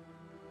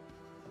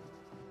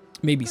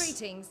 Maybe.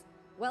 Greetings.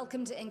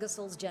 Welcome to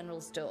Ingersoll's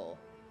General Store.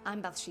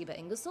 I'm Bathsheba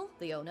Ingersoll,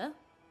 the owner.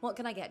 What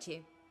can I get you?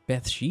 A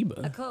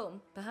Bathsheba.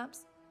 comb,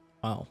 perhaps?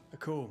 Wow. A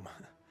comb.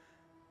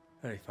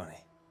 Very funny.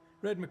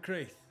 Red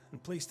McRaith,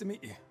 and pleased to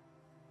meet you.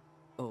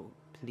 Oh,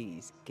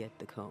 please get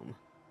the comb.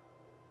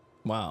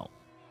 Wow.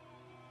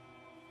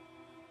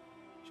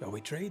 Shall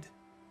we trade?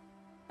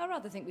 I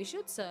rather think we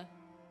should, sir.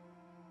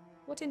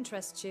 What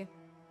interests you?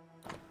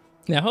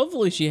 Now,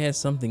 hopefully she has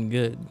something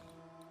good.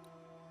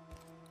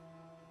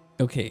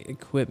 Okay,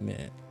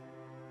 equipment.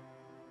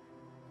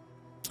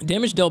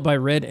 Damage dealt by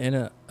red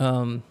and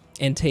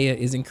Antea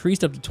is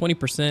increased up to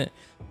 20%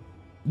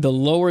 the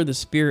lower the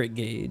spirit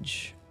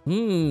gauge.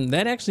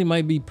 That actually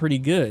might be pretty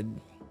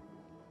good.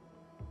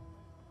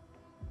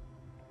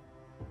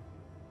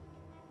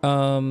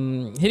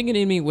 Hitting an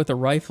enemy with a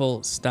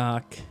rifle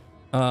stock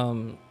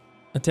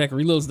attack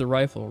reloads the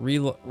rifle.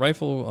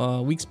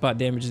 Rifle weak spot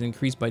damage is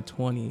increased by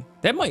 20.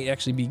 That might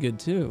actually be good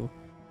too.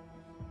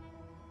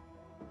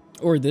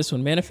 Or this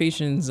one,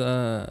 manifestations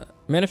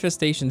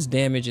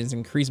damage is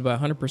increased by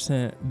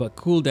 100%, but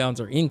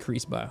cooldowns are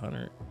increased by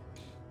 100.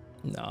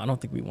 No, I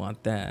don't think we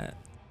want that.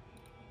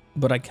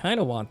 But I kind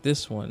of want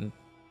this one.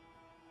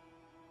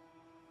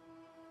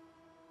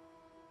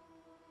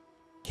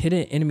 Hit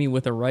an enemy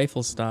with a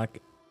rifle stock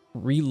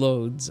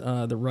reloads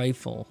the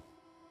rifle.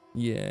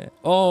 Yeah.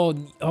 Oh,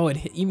 it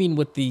hit, you mean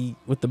with the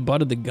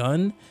butt of the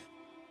gun?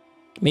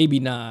 Maybe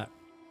not.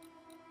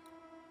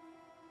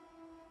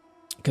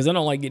 Because I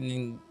don't like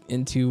getting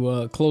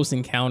into close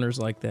encounters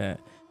like that.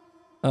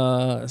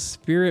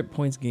 Spirit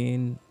points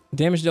gain.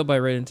 Damage dealt by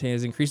red intent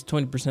is increased to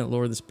 20%,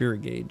 lower the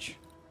spirit gauge.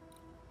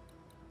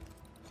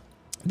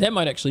 That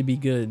might actually be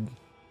good.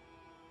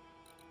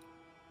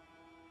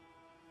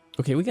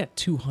 Okay, we got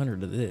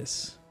 200 of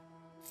this.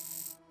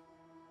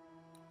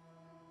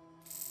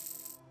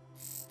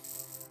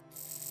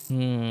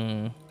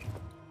 You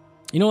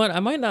know what? I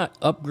might not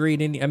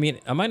upgrade any. I mean,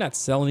 I might not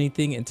sell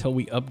anything until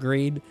we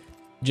upgrade,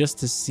 just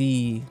to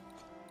see.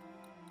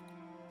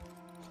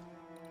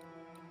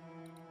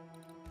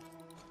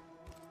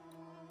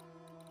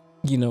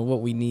 You know what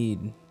we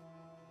need.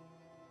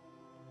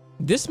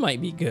 This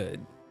might be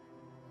good.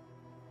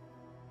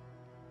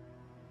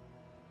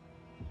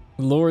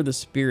 Lower the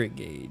spirit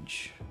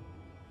gauge.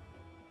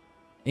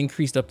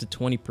 Increased up to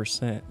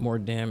 20% more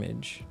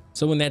damage.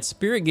 So when that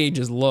spirit gauge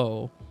is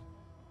low.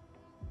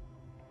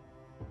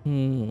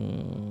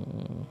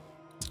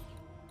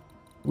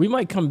 We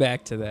might come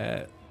back to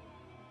that.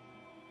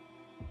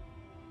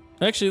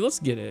 Actually, let's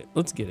get it.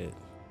 Let's get it.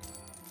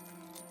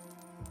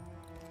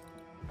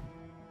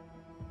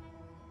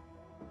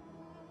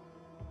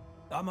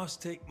 I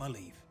must take my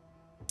leave.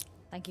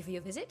 Thank you for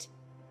your visit.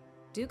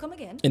 Do come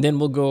again. And then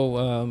we'll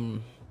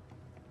go,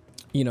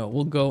 you know,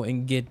 we'll go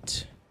and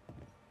get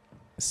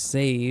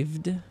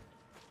saved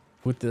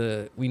with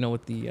the,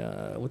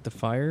 with the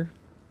fire.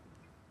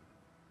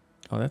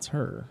 Oh, that's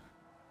her.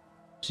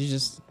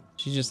 She's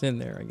just in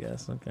there, I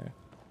guess. Okay.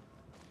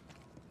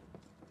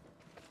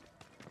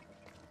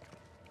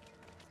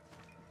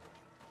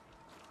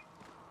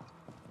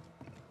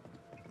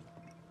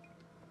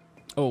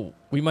 Oh,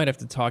 we might have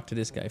to talk to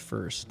this guy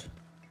first.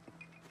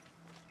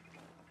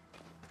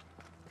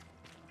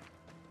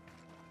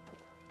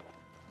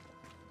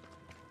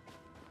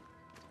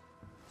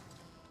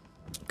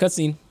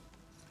 Cutscene.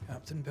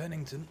 Captain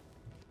Pennington.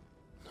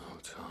 No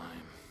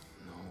time,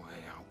 no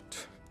way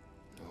out.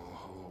 No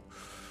hope,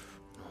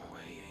 no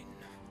way in.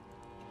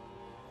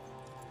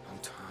 No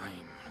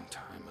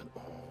time at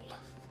all.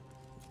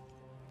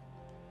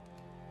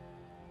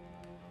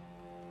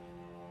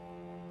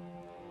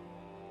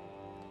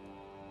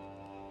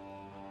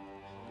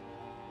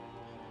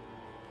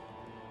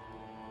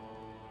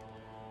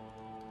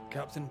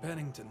 Captain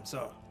Pennington,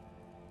 sir.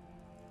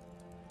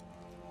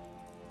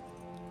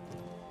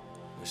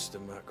 Mr.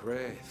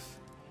 Raith,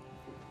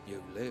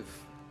 you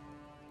live.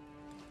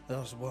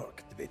 There's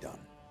work to be done.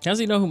 How does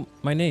he know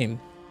my name?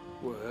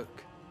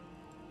 Work.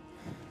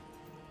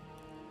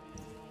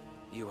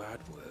 You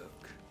had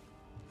work.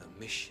 A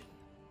mission.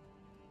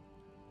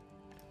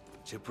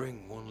 To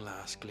bring one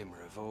last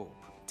glimmer of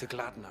hope. To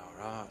gladden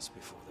our hearts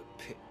before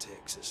the pit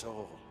takes us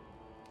all.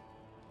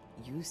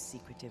 You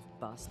secretive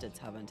bastards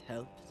haven't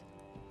helped.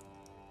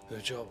 The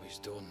job is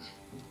done.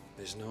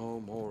 There's no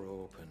more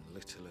hope and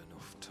little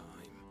enough time.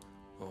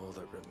 All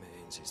that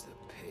remains is the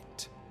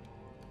pit.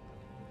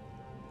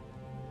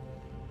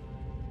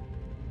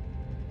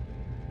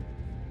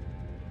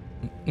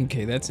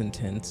 Okay, that's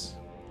intense.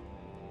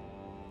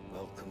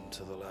 Welcome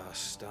to the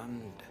last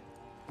stand,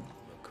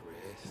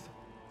 Raith.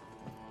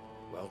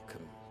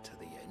 Welcome to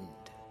the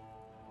end.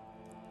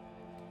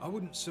 I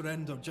wouldn't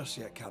surrender just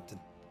yet,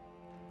 Captain.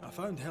 I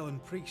found Helen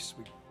Priest.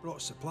 We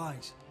brought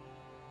supplies.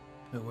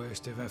 A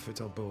waste of effort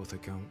on both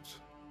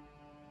accounts.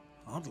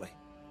 Hardly.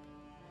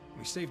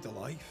 We saved a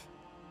life.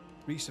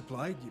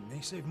 Resupplied, you may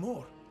save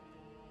more.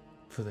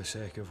 For the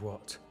sake of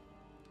what?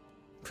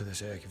 For the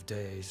sake of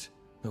days,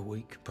 a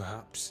week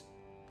perhaps?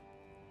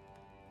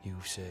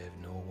 You've saved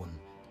no one.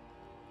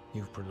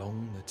 You've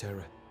prolonged the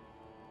terror.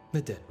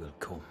 The dead will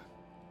come.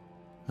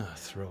 Our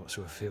throats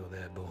will feel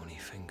their bony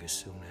fingers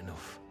soon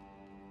enough.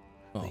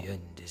 Oh. The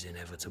end is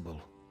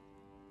inevitable.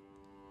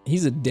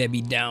 He's a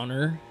Debbie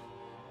Downer.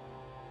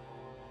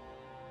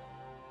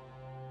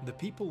 The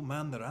people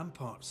man the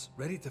ramparts,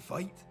 ready to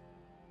fight.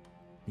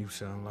 You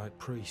sound like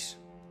Priest.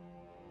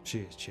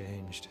 She has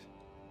changed.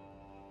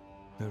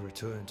 Her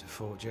return to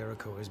Fort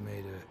Jericho has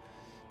made her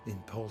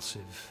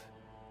impulsive,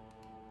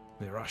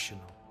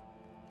 irrational,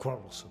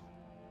 quarrelsome.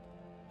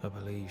 I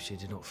believe she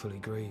did not fully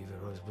grieve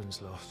her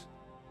husband's loss.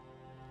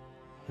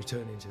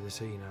 Returning to the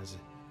scene has,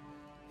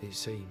 it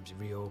seems,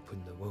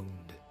 reopened the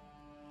wound.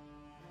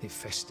 It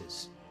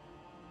festers.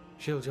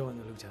 She'll join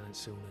the lieutenant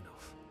soon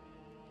enough.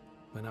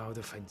 When our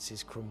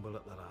defences crumble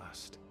at the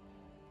last,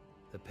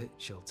 the pit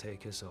shall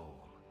take us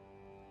all.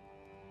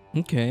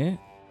 Okay.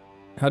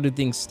 How do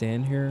things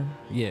stand here?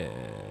 Yeah.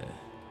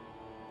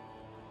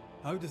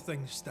 How do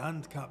things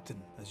stand,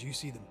 Captain, as you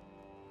see them?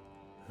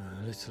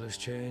 Little has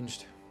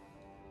changed.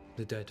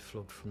 The dead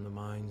flood from the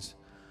mines.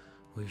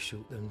 We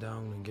shoot them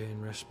down and gain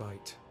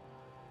respite.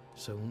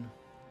 Soon,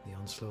 the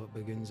onslaught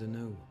begins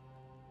anew.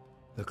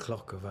 The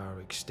clock of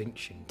our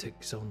extinction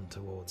ticks on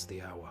towards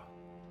the hour.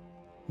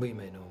 We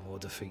may no more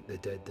defeat the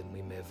dead than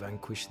we may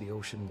vanquish the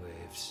ocean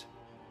waves.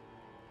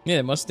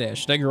 Yeah, mustache.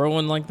 Should I grow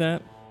one like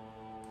that?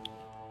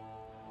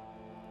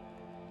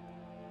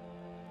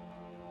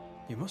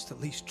 You must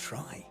at least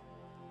try.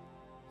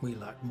 We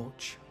lack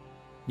much,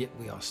 yet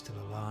we are still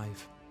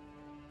alive.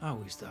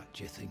 How is that,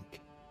 do you think?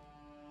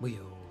 We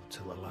hold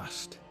till the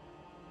last.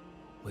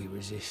 We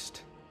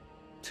resist,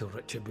 till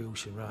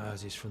retribution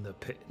rises from the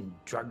pit and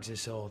drags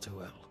us all to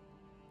hell.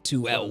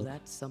 To Well, hell.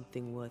 that's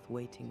something worth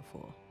waiting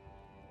for.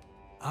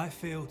 I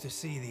fail to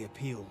see the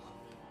appeal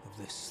of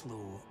this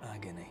slow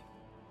agony.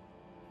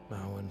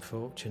 How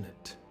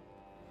unfortunate.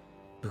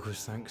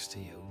 Because thanks to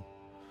you,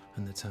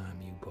 and the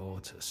time you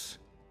bought us,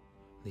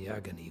 the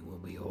agony will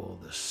be all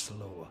the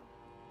slower.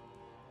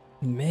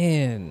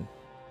 Man.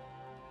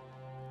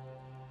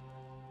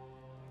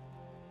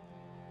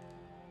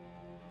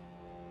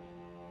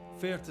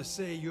 Fair to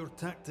say your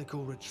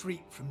tactical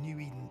retreat from New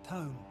Eden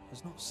Town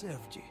has not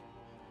served you.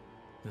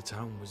 The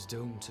town was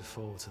doomed to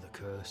fall to the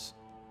curse.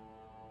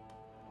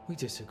 We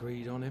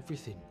disagreed on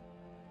everything.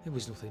 There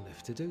was nothing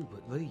left to do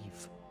but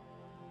leave.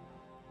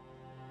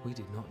 We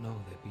did not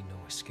know there'd be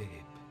no escape.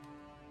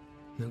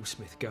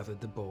 Smith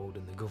gathered the board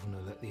and the governor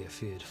let the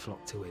affair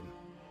flock to him.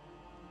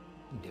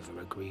 We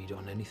never agreed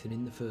on anything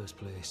in the first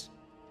place.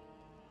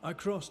 I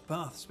crossed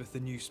paths with the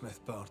new Smith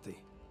party.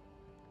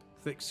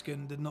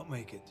 Thick-Skin did not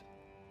make it.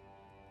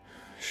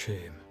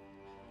 Shame.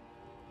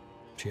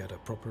 She had a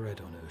proper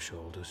head on her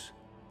shoulders.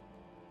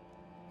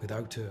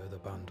 Without her, the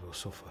band will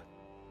suffer.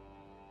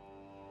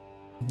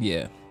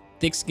 Yeah.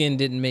 Thick-Skin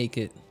didn't make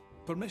it.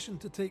 Permission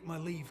to take my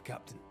leave,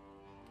 Captain.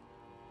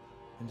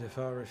 And if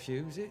I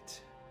refuse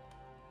it?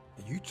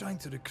 Are you trying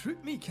to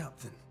recruit me,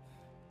 Captain?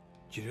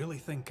 Do you really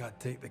think I'd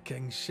take the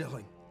King's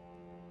shilling?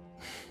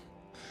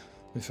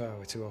 If I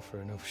were to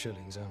offer enough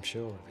shillings, I'm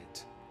sure of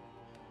it.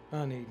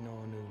 I need no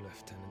new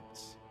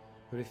lieutenants.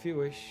 But if you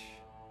wish,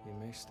 you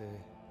may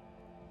stay.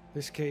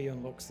 This key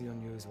unlocks the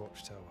unused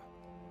watchtower.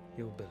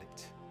 You'll bill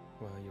it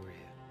while you're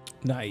here.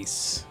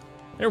 Nice.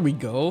 There we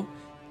go.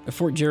 The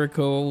Fort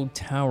Jericho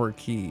tower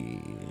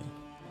key.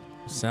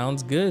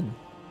 Sounds good.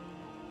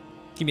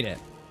 Give me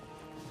that.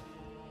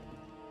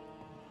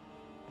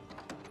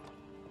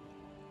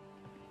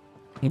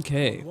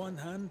 Okay. On one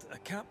hand, a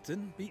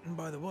captain beaten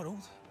by the world.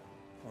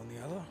 On the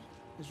other,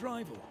 his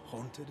rival,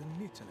 haunted and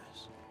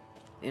mutinous.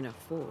 In a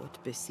fort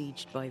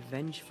besieged by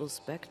vengeful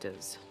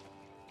specters.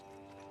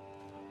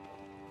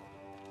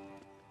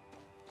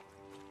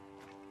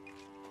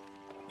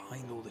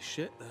 Behind all the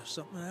shit, there's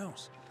something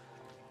else.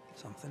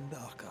 Something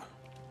darker.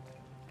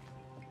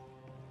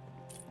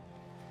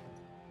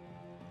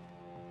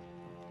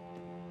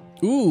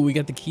 Ooh, we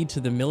got the key to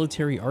the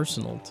military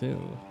arsenal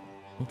too.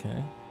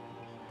 Okay.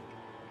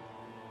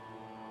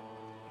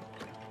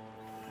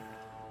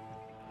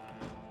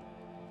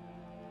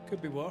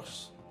 Could be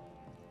worse.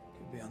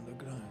 Could be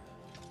underground.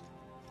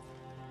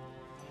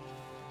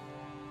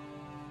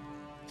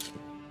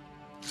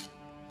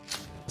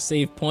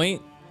 Save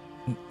point.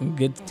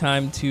 Good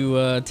time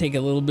to take a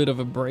little bit of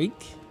a break.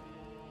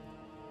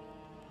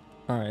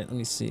 All right, let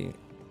me see.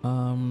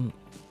 Let me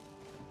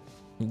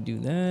do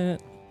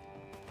that.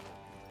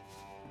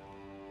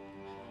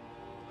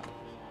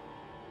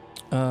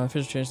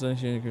 Official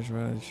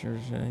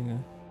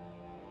translation.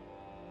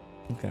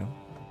 Okay.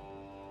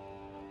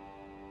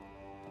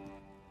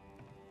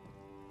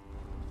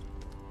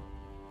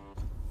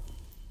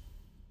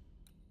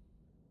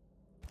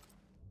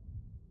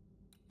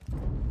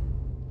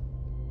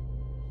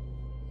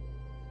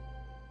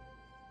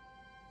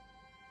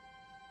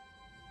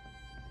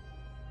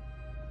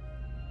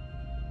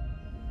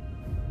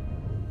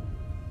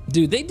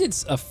 Dude, they did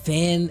a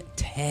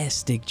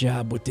fantastic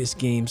job with this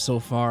game so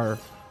far.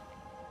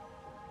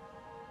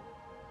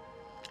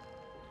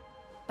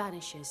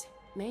 Banishers,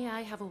 may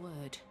I have a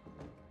word?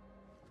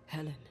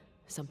 Helen,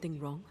 something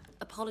wrong?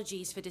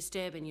 Apologies for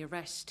disturbing your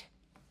rest.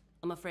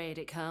 I'm afraid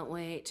it can't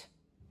wait.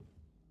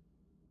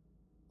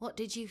 What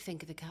did you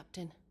think of the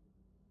captain?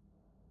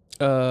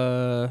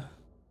 I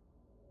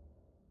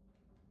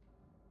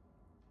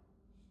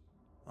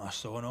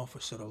saw an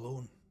officer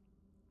alone.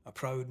 A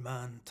proud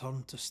man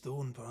turned to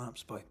stone,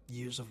 perhaps by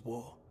years of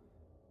war.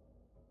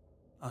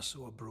 I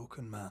saw a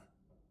broken man.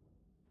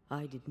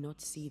 I did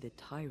not see the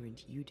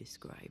tyrant you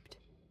described.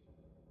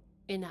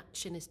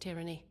 Inaction is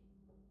tyranny.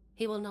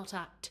 He will not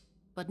act,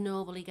 but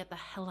nor will he get the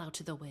hell out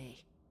of the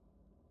way.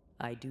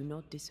 I do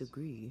not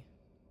disagree,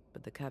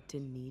 but the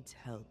captain needs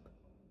help.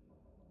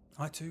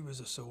 I too was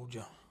a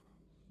soldier,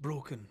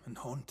 broken and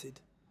haunted.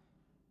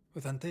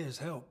 With Antea's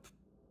help,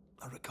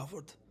 I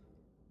recovered.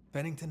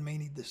 Pennington may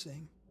need the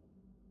same.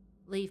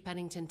 Leave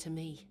Pennington to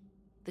me.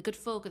 The good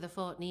folk of the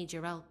fort need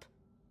your help.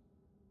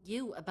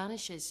 You are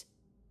Banishers.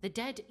 The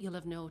dead, you'll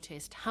have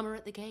noticed, hammer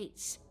at the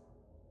gates.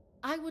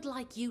 I would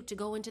like you to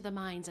go into the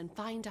mines and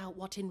find out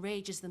what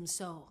enrages them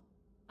so.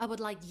 I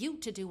would like you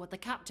to do what the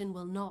captain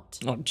will not.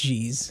 Oh,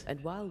 jeez.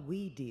 And while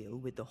we deal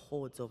with the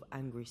hordes of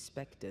angry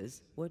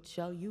specters, what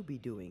shall you be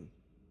doing?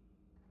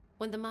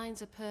 When the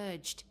mines are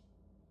purged,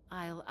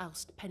 I'll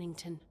oust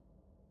Pennington.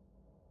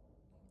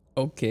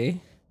 Okay.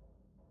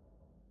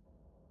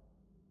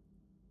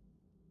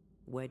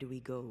 Where do we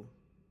go?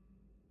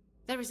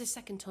 There is a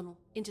second tunnel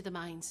into the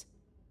mines.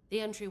 The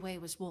entryway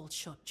was walled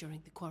shut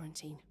during the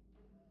quarantine.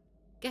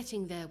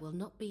 Getting there will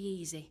not be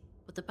easy,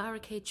 but the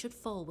barricade should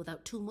fall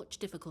without too much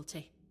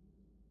difficulty.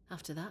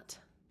 After that,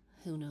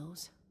 who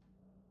knows?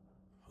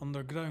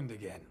 Underground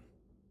again.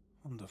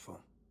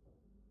 Wonderful.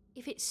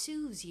 If it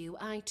soothes you,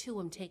 I too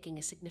am taking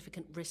a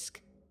significant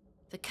risk.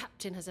 The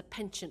captain has a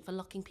penchant for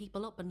locking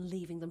people up and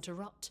leaving them to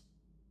rot.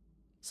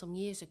 Some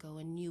years ago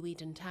in New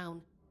Eden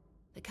Town,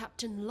 the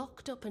captain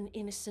locked up an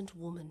innocent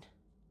woman.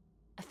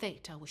 A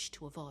fate I wish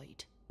to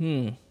avoid.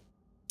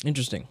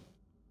 Interesting.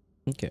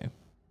 Okay.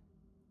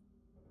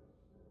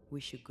 We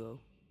should go.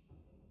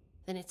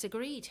 Then it's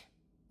agreed.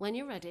 When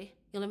you're ready,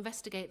 you'll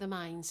investigate the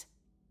mines.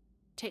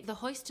 Take the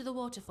hoist to the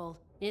waterfall,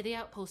 near the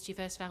outpost you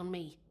first found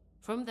me.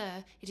 From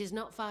there, it is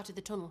not far to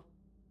the tunnel.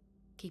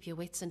 Keep your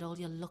wits and all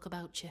your luck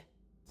about you.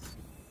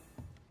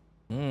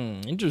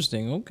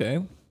 Interesting.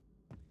 Okay.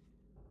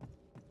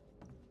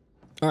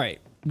 All right.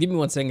 Give me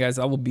 1 second, guys.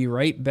 I will be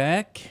right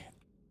back,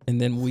 and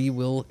then we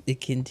will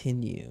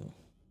continue.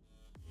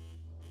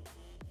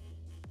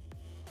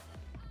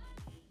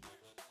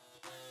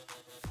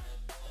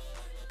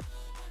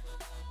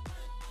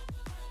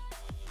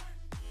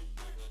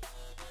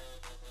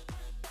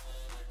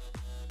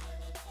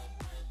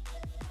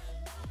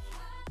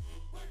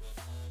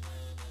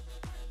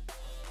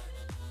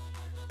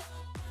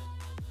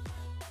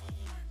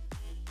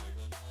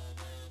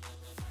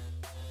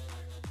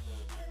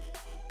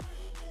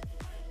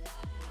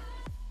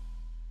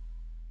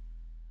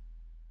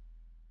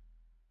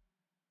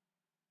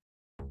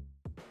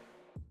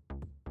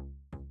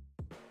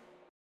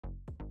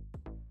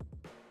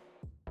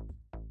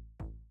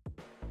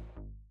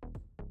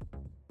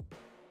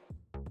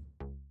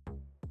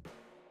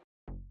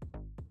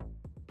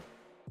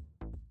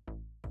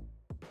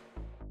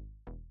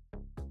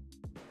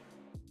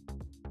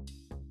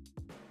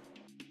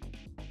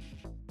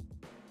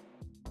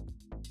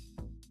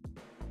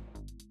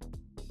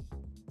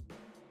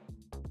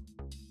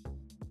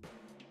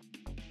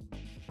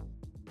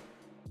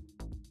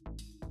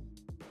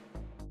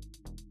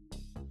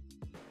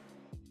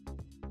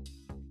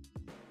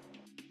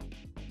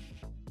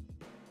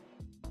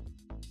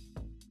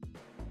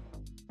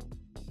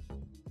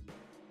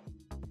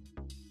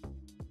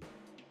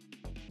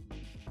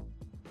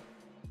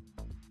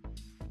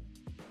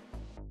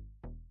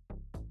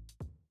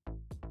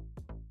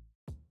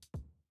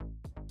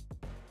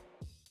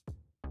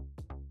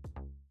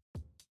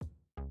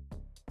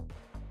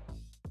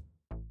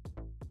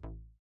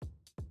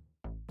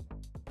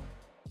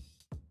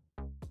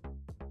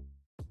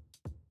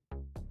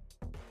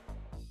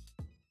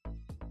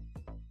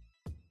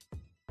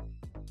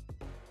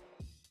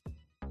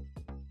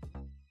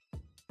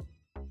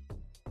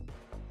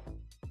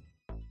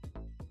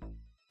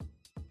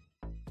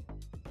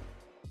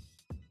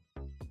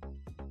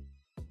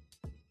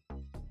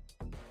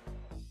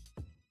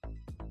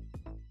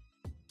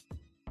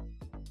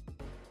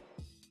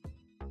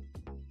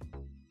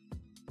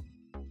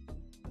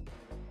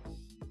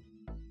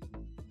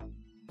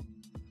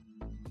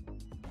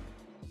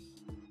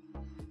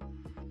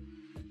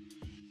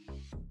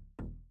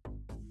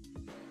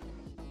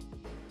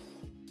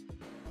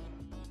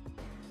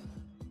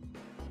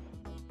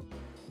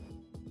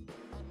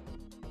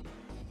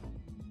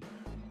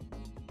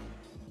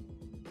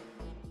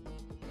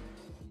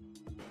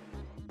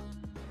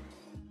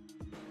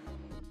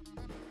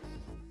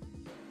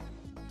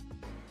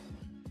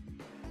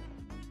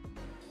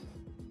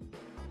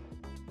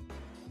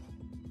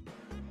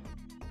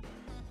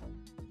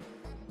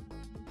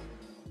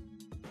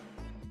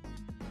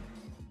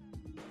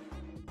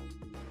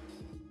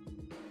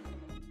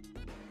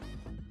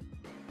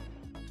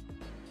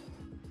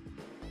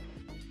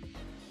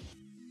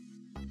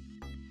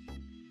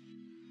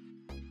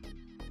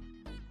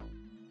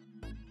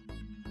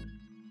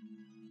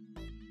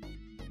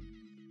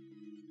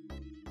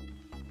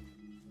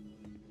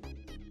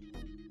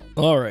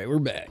 All right, we're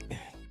back.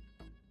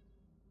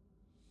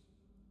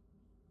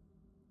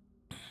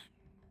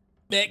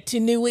 Back to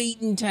New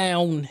Eden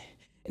Town.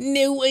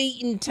 New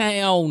Eden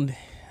Town.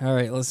 All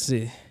right, let's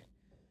see.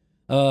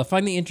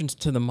 Find the entrance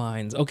to the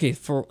mines. Okay,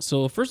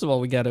 so first of all,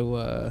 we got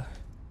to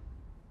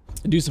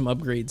do some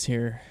upgrades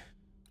here.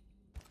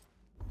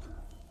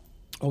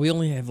 Oh, we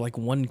only have like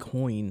 1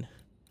 coin.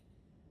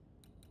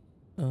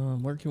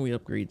 Where can we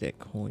upgrade that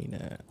coin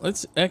at?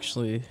 Let's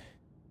actually...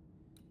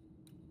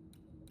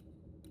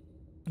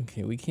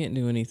 Okay, we can't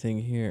do anything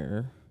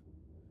here.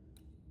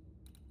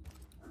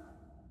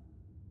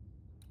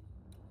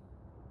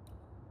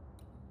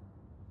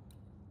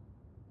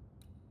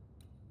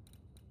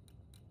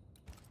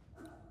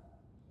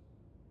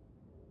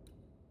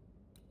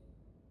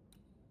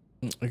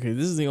 Okay,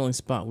 this is the only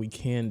spot we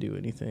can do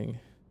anything.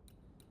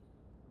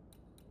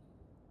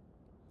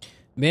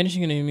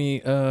 Banishing an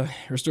enemy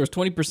restores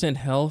 20%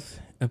 health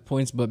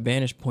points, but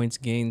banished points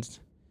gains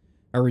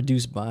are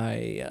reduced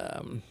by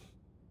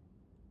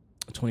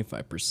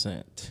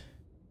 25%.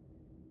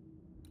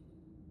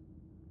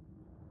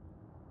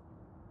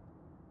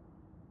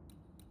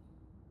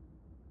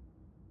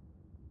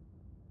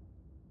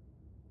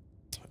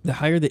 The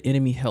higher the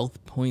enemy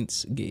health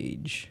points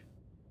gauge.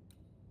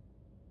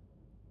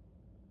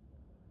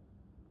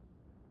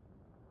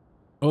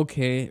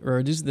 Okay, or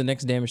reduce the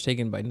next damage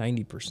taken by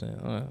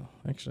 90%. Oh,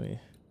 actually,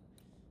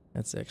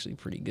 that's actually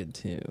pretty good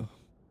too.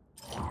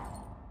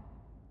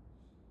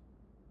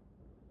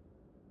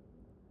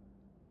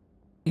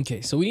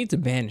 Okay, so we need to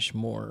banish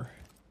more.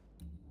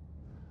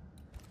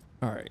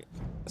 Alright,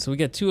 so we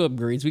got 2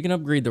 upgrades. We can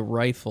upgrade the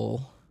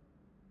rifle.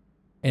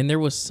 And there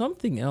was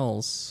something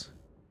else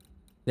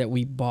that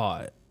we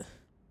bought.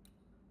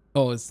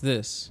 Oh, it's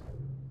this.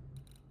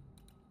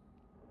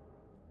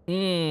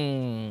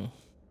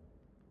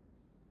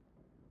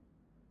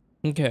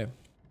 Okay.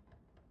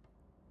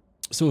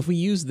 So if we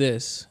use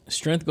this,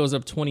 strength goes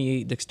up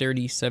 28,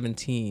 dexterity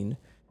 17.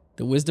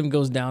 The wisdom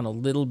goes down a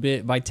little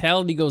bit.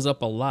 Vitality goes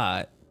up a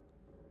lot.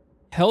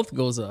 Health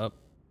goes up.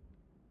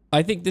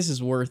 I think this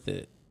is worth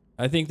it.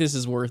 I think this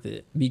is worth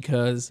it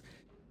because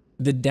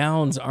the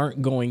downs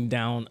aren't going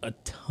down a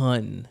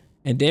ton.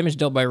 And damage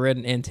dealt by red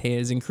and Antea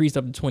is increased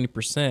up to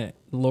 20%.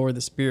 Lower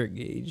the spirit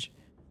gauge.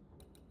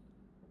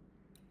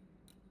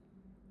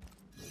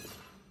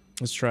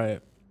 Let's try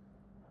it.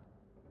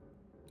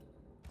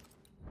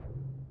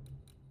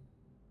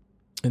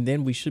 And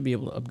then we should be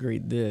able to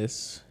upgrade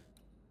this.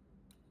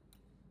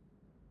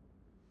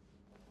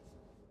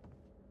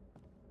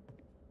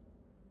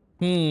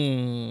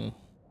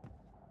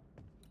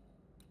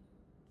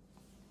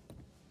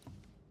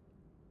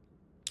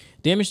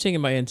 Damage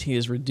taken by NT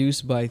is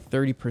reduced by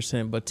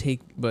 30%,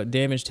 but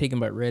damage taken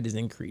by red is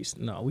increased.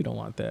 No, we don't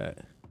want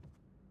that.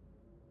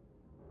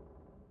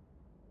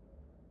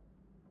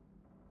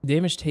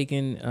 Damage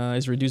taken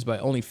is reduced by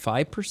only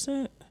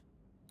 5%?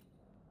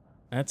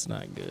 That's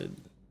not good.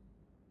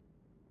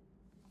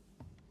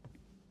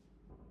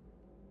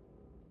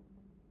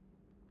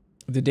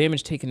 The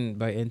damage taken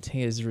by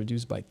Antea is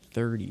reduced by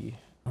 30.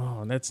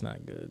 Oh, that's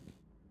not good.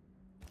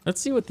 Let's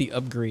see what the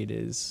upgrade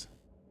is.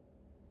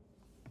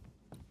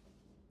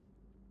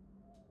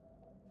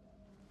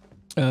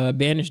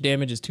 Banished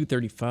damage is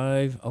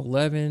 235,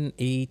 11,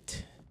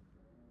 8,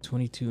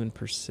 22 in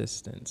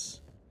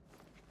persistence.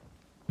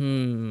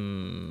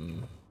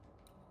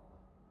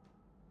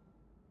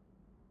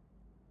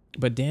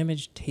 But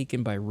damage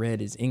taken by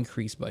red is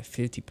increased by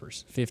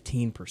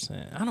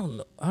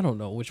 15%. I don't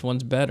know which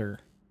one's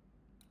better.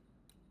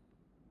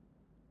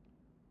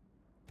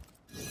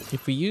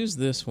 If we use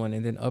this one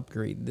and then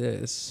upgrade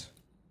this,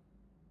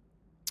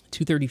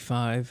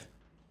 235,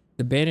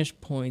 the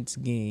banished points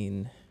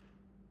gain.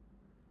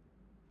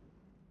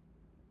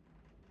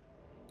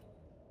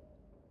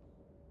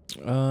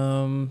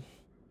 Um,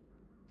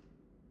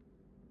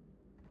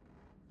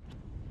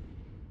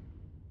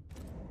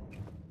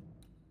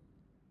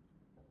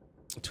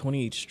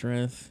 28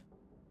 strength.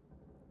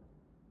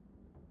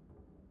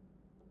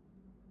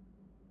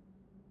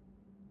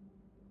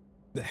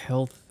 The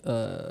health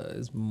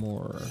is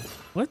more.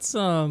 Let's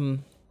I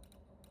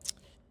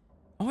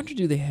wonder,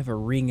 do they have a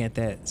ring at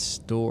that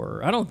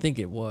store? I don't think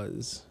it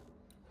was.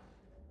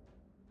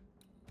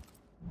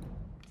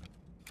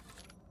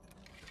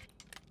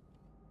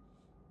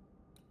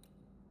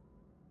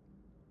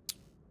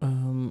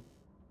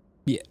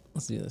 Yeah,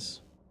 let's do this.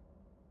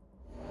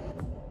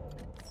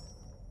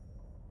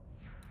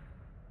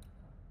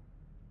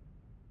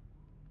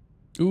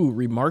 Ooh,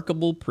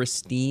 remarkable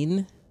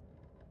pristine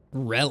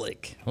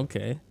relic.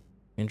 Okay,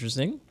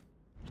 interesting.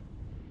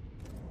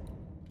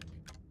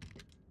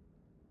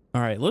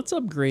 All right, let's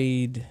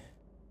upgrade.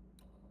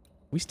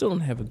 We still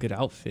don't have a good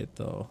outfit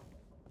though.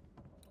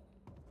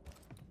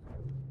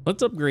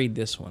 Let's upgrade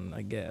this one,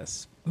 I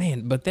guess.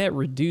 Man, but that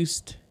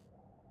reduced.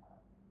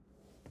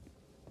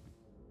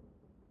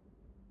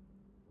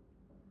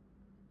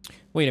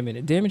 Wait a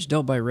minute. Damage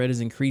dealt by red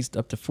is increased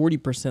up to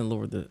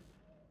 40%.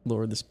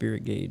 Lower the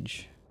spirit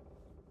gauge.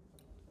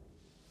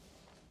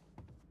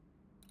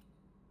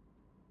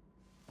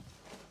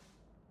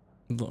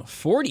 Look,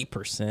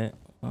 40%.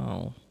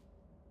 Oh.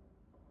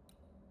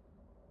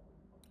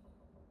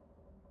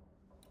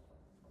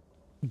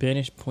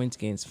 Banished points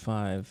gains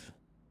 5.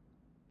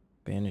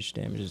 Banished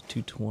damage is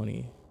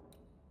 220.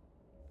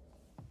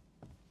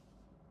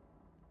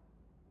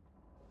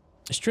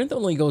 Strength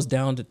only goes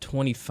down to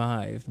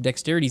 25.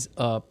 Dexterity's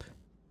up.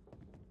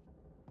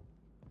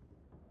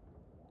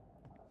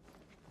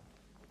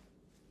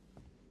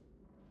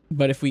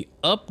 But if we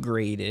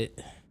upgrade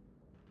it,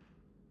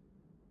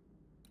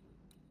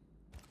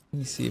 let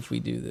me see if we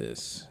do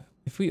this.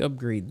 If we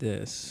upgrade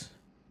this,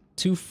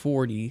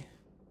 240.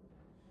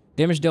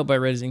 Damage dealt by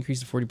red is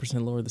increased to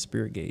 40%. Lower the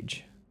spirit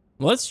gauge.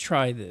 Let's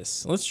try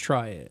this. Let's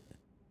try it.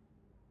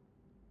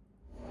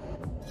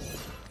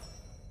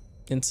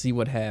 And see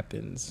what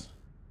happens.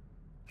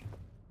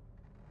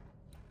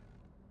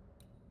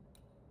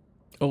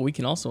 Oh, we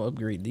can also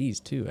upgrade these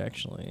too,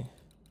 actually.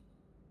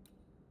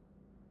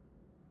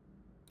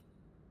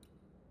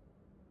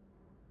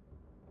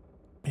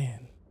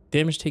 Man,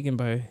 damage taken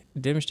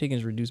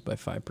is reduced by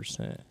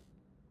 5%.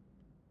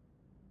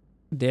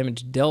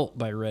 Damage dealt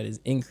by red is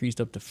increased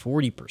up to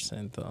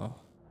 40% though.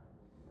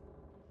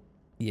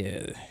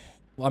 Yeah.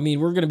 Well, I mean,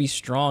 we're gonna be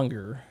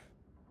stronger.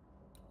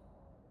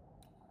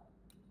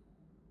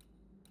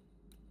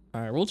 All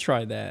right, we'll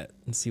try that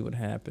and see what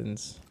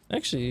happens.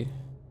 Actually,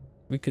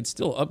 we could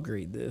still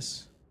upgrade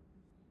this.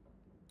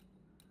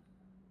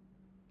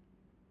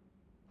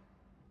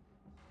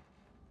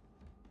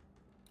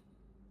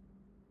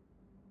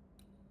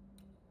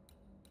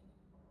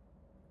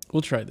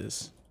 We'll try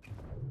this.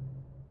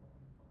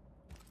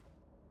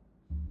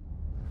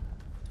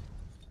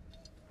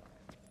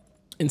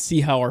 And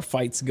see how our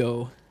fights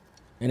go.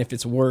 And if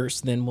it's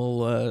worse, then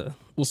we'll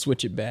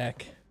switch it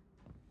back.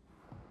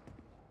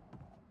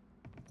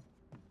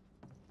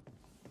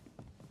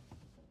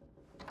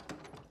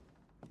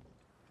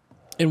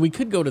 And we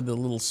could go to the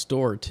little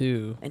store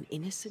too. An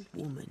innocent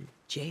woman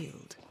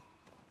jailed.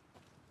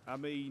 I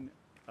mean,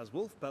 as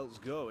wolf pelts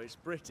go, it's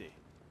pretty.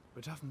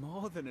 We'd have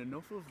more than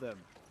enough of them.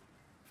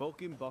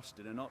 Folk in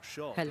Boston are not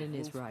short. Helen of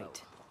is wolf right.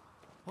 pelt.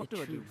 What The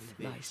do I do truth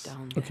with lies this?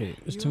 down there. Okay,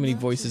 there's too many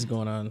voices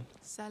going on.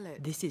 Sell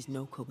it. This is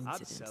no I'd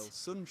coincidence. sell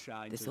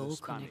sunshine This to all the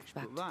Spanish, connects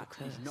back but to the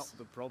that is curse. not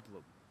the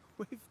problem.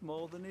 We've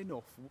more than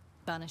enough.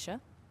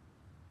 Banisher?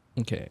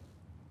 Okay.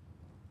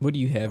 What do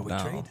you have Shall we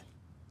now? trade?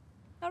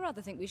 I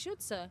rather think we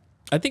should, sir.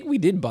 I think we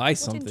did buy What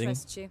something.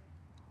 interests you?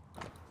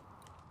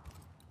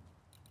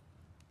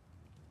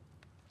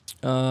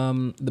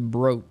 The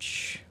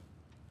brooch.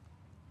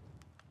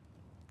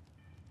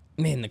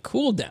 Man, the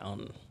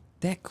cooldown.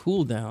 That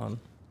cooldown.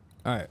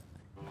 All right.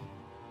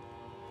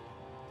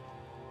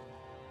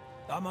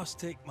 I must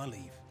take my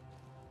leave.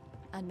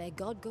 And may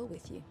God go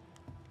with you.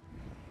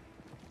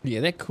 Yeah,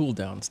 that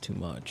cooldown's too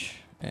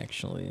much,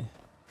 actually.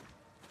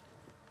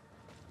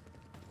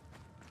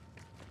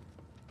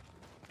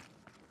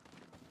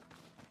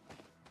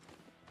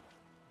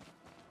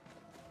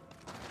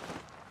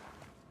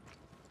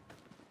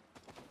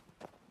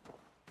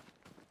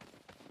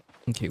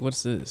 Okay,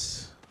 what's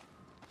this?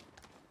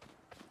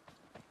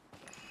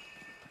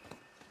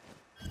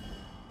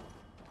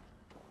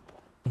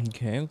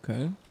 Okay,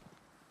 okay.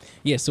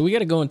 Yeah, so we got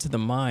to go into the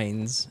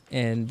mines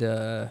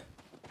and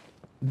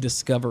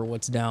discover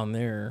what's down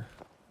there,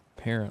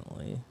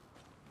 apparently.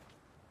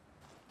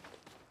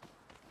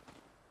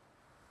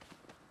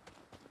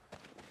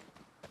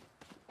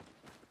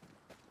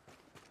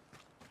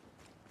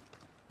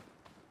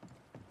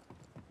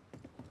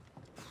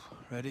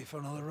 Ready for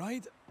another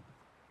ride?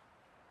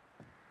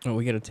 Oh,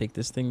 we got to take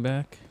this thing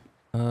back.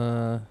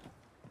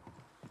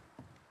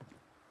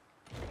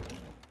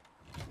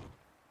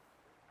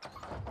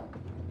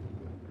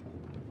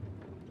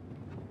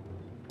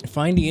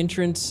 Find the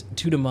entrance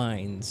to the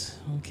mines.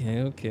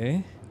 Okay,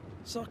 okay.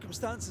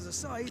 Circumstances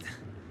aside,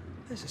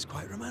 this is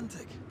quite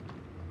romantic.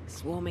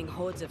 Swarming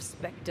hordes of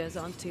spectres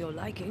aren't to your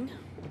liking.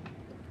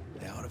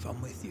 They are if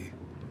I'm with you.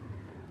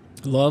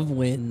 Love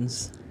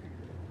wins.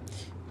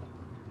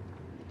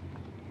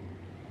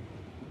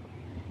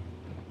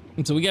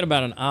 And so we got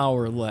about an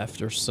hour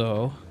left or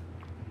so.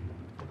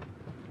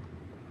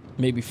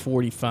 Maybe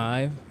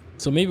 45.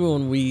 So maybe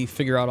when we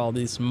figure out all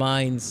this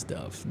mine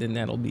stuff, then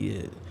that'll be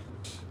it.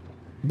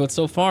 But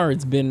so far,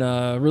 it's been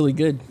really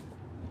good.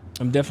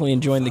 I'm definitely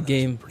enjoying the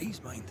game.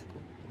 Please mind.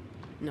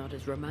 Not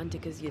as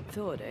romantic as you'd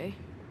thought, eh?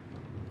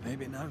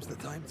 Maybe now's the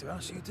time to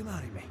ask you to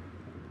marry me.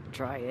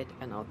 Try it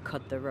and I'll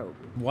cut the rope.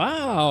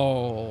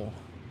 Wow.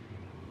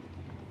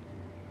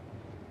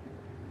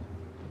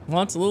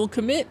 Wants a little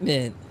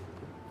commitment.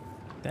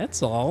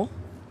 That's all.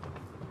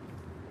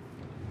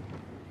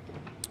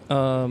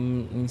 Let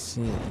me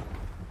see.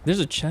 There's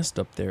a chest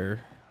up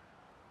there.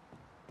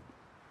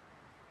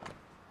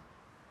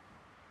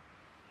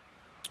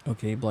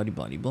 Okay, blah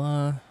blah blah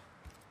blah.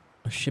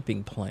 A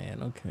shipping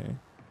plan. Okay.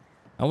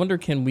 I wonder,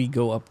 can we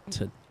go up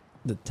to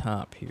the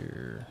top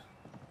here?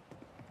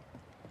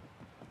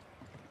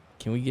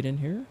 Can we get in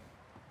here?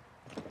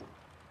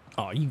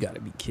 Oh, you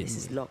gotta be kidding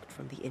This is me. locked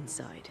from the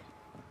inside.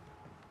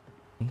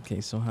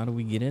 Okay, so how do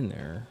we get in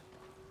there?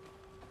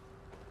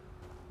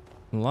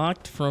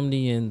 Locked from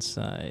the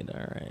inside.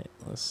 All right,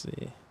 let's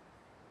see.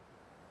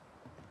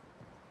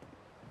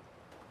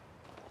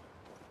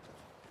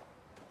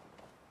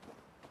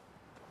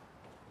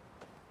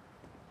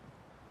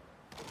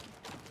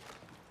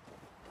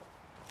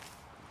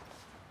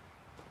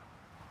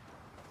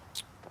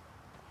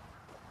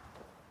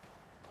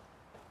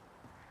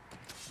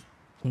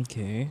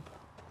 Okay.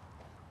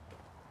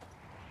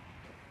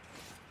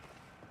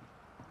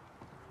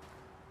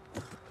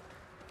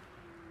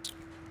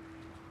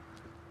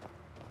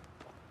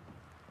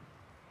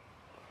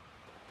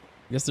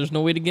 Guess there's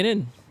no way to get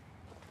in.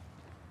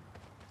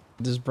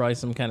 This is probably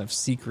some kind of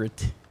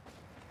secret.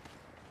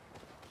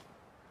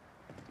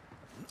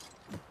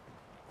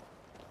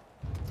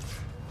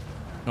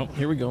 Oh,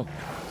 here we go.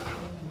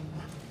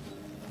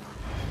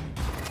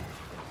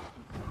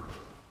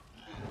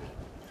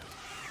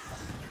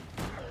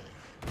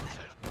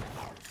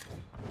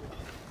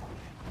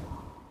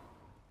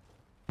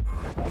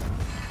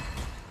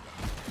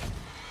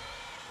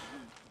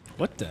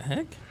 What the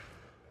heck?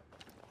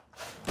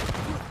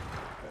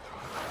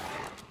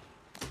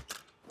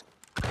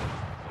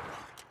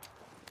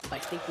 I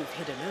think we've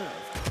hit a nerve.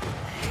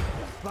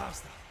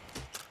 Bastard.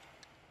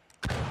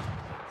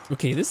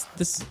 Okay, this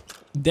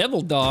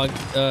devil dog,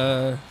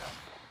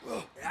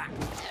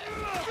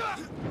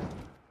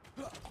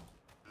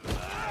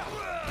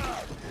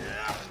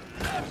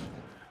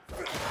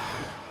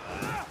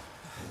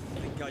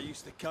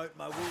 used to count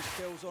my wolf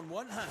kills on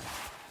one hand.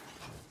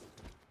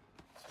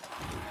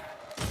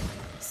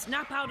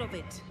 Snap out of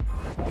it.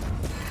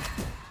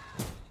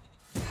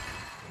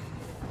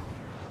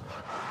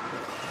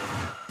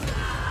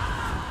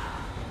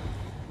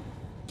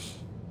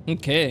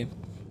 Okay.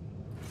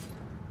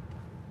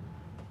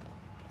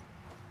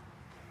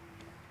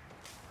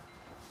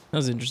 That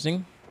was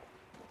interesting.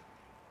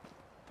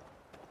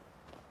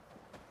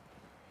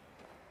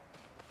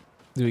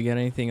 Do we got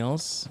anything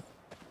else?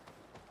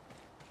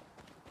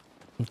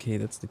 Okay,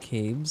 that's the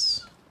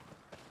caves.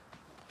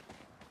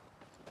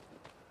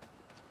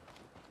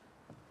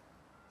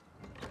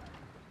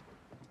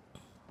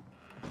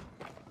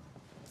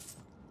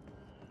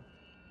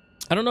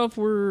 I don't know if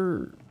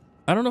we're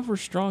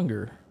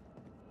stronger.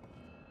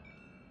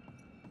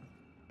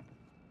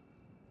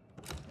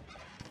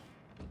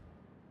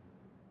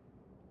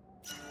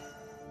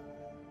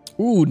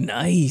 Ooh,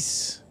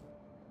 nice.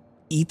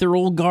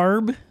 Ethereal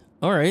garb.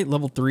 All right,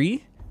 level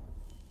 3.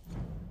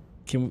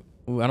 Can we,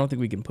 ooh, I don't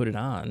think we can put it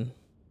on.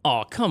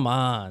 Oh, come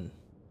on.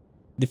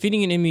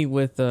 Defeating an enemy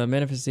with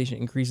manifestation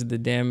increases the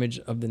damage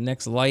of the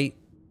next light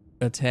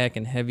attack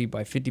and heavy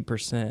by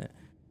 50%.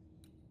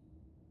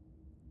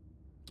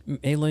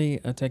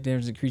 Melee attack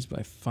damage increased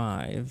by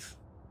 5.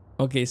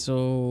 Okay,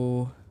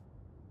 so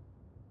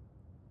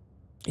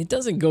it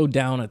doesn't go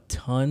down a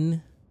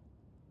ton.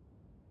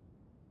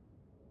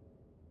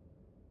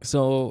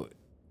 So,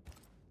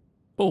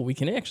 oh, we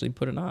can actually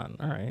put it on.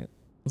 All right,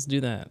 let's do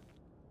that.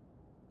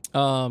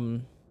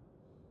 So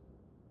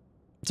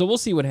we'll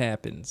see what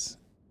happens.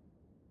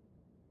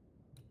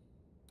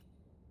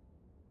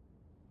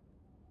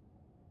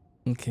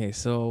 Okay,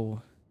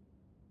 so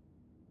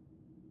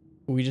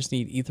we just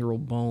need ethereal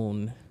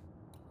bone.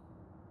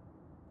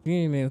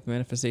 With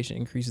manifestation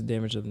increases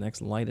damage of the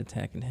next light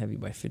attack and heavy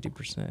by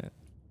 50%.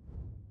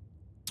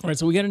 All right,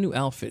 so we got a new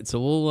outfit. So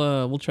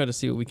we'll try to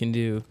see what we can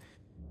do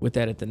with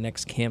that at the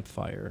next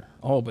campfire.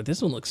 Oh, but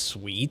this one looks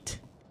sweet.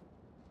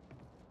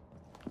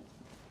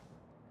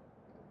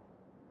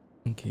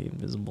 Okay,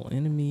 invisible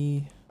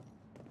enemy.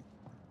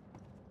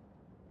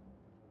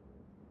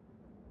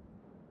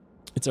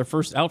 It's our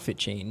first outfit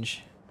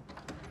change.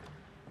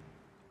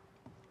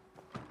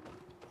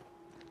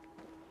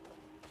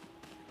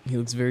 He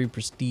looks very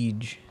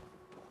prestige.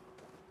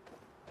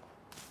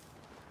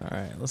 All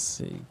right, let's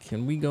see.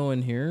 Can we go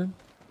in here?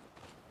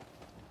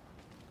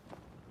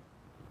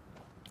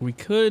 We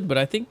could, but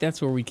I think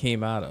that's where we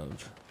came out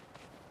of.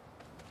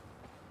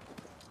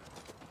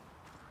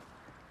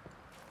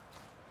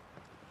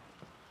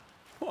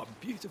 What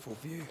a beautiful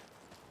view.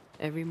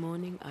 Every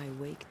morning I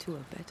wake to a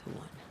better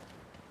one.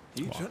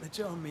 You trying to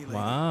charm me, lady?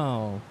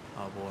 Wow.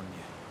 I warn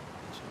you,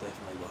 this will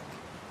definitely work.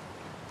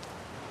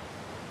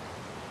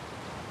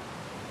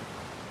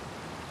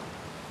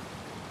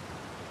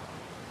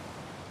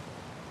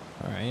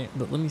 All right,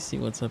 but let me see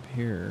what's up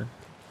here.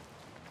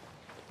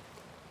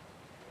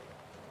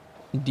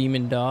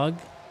 Demon dog.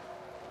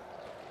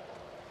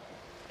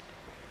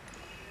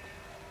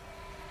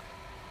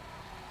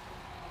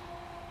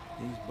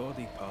 These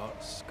body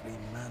parts scream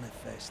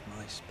manifest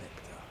my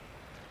spectre.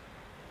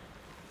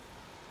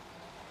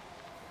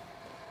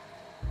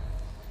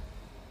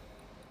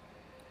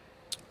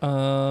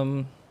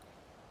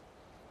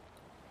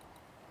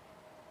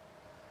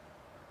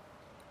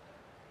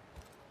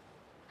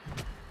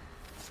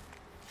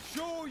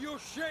 Show your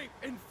shape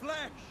in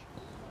flesh!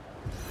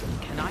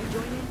 Can I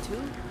join in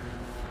too?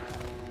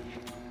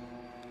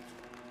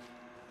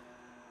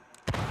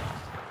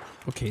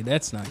 Okay,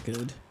 that's not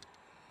good.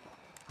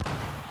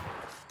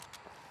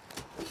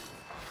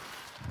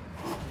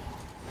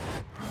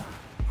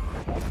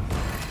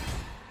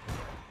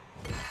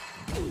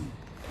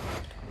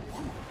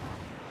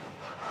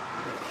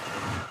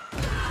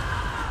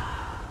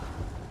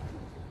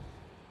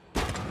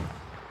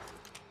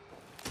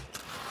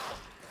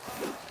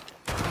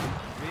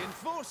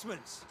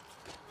 Reinforcements!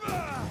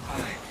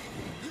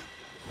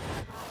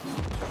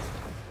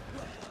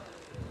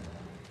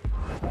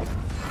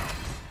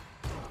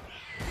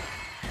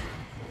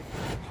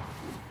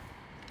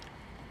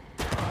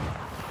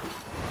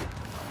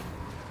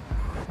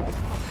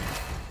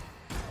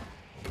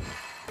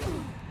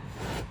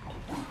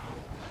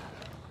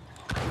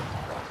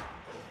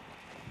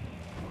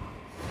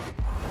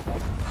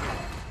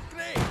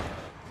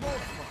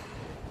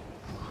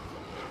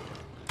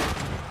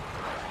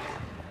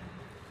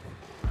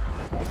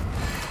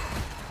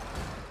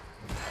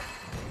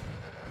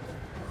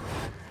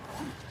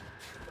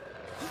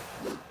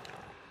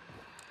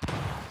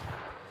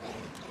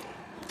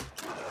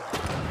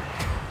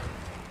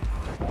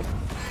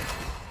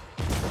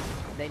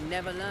 They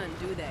never learn,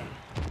 do they?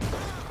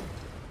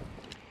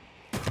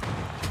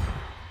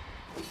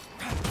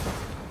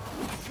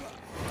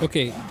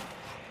 Okay.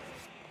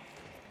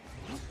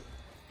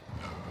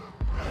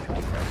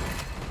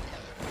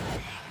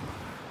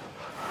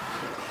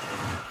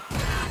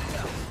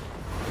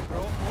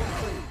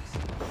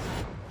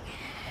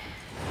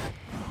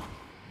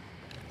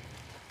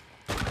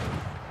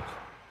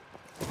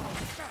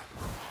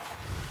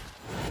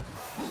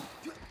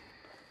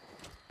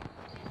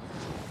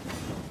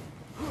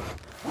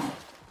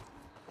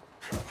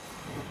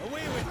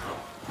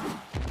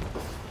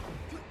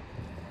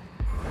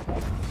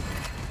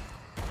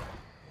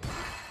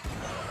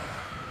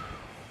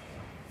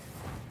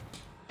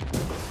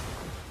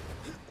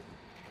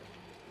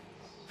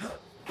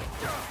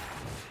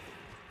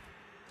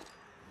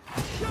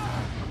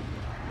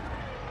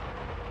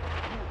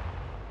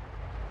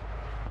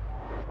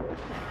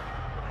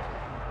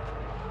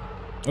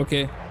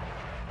 Okay.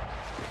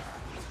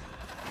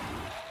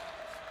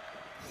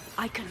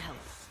 I can help.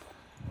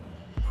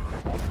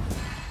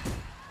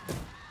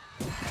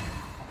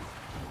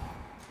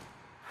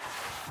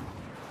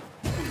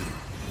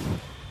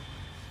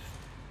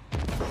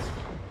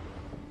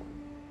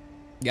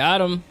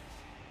 Got him.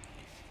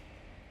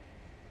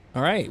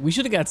 All right, we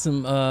should have got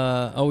some.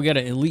 Oh, we got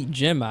an elite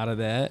gem out of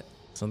that,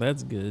 so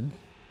that's good.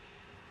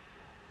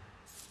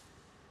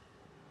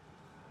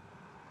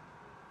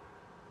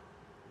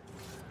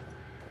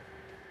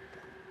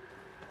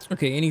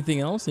 Okay, anything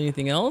else?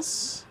 Anything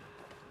else?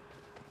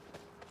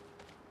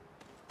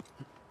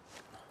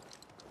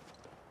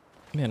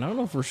 Man, I don't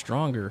know if we're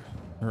stronger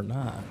or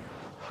not.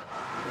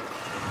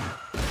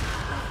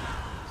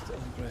 Still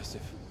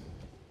impressive.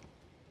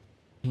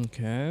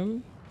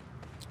 Okay.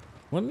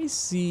 Let me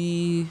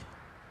see.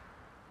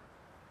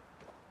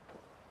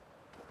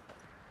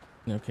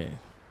 Okay.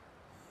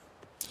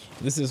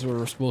 This is where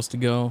we're supposed to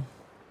go.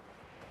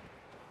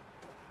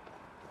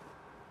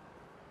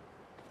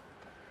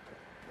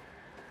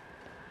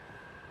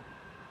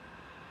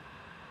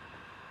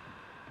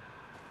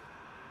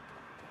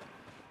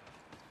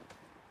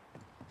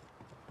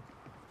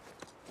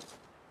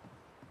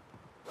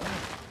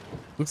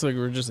 Looks like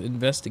we're just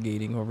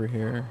investigating over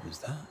here. Who's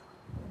that?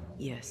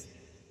 Yes.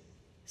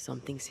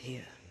 Something's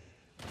here.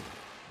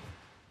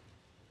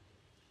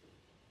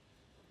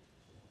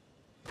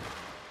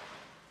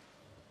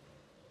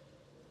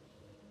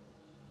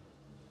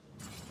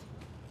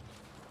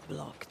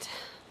 Blocked.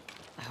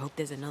 I hope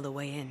there's another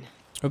way in.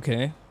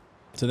 Okay.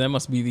 So that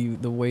must be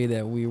the way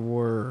that we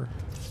were.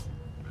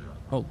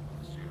 Oh.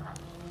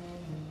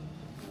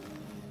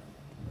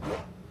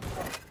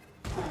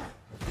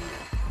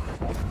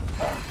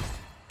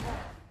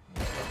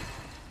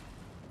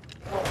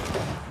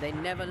 They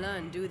never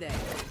learn, do they?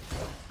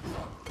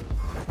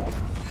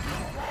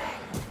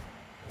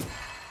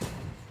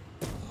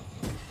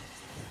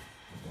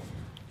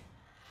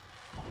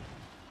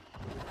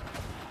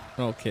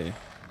 Okay.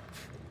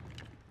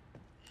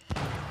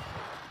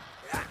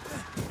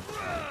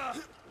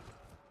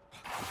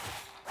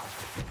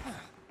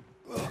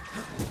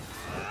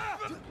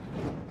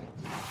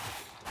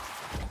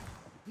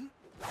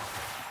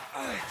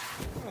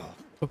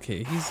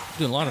 Okay, he's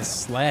doing a lot of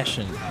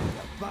slashing.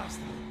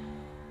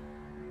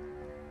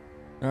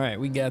 All right,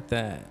 we got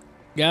that.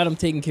 Got him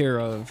taken care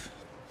of.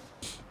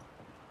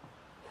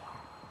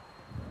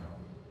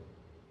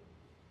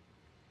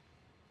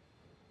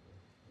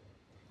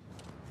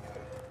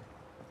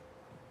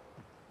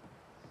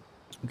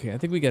 Okay, I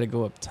think we got to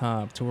go up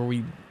top to where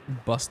we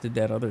busted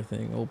that other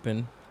thing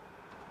open.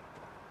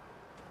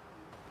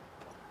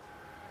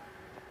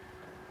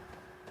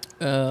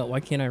 Why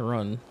can't I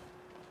run?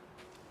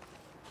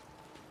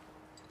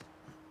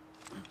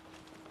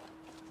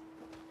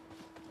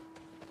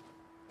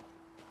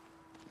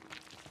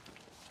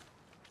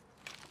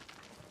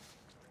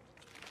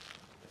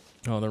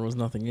 Oh, there was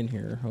nothing in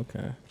here.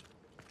 Okay.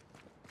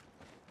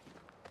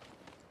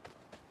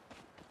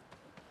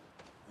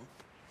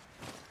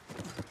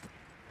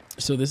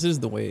 So this is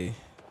the way.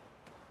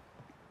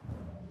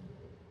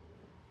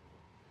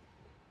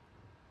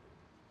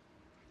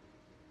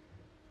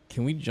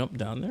 Can we jump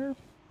down there?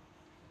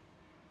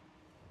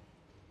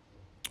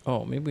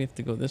 Oh, maybe we have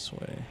to go this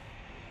way.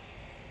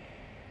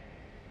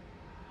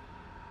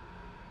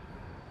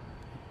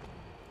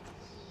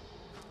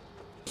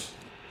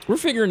 We're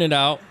figuring it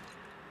out.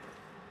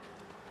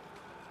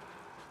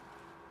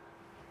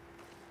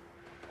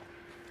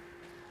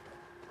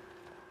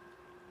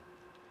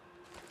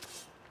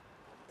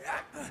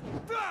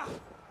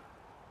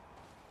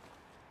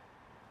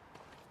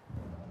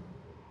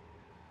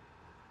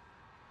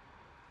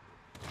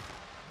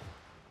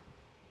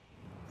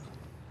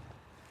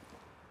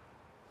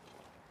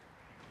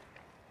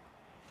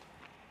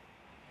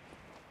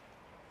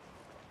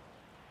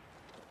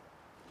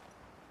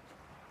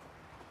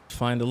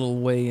 Find a little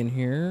way in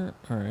here.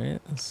 All right,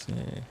 let's see.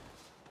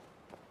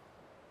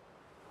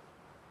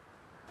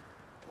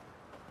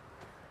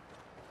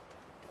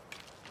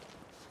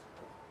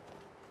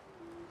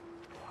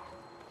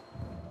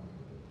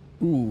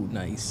 Ooh,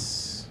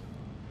 nice.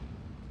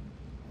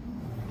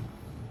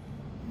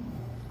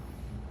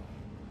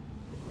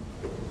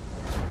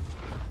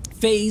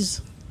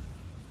 Phase.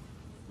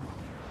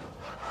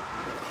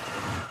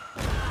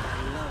 I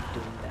love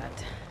doing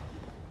that.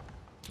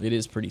 It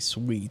is pretty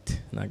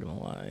sweet, not gonna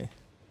lie.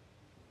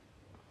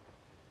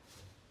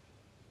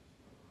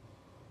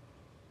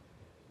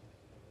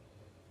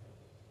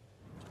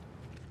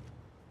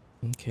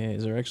 Okay,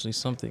 is there actually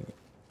something?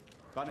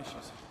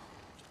 Banishers.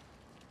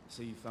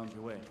 So you found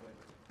your way.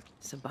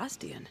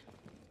 Sebastian,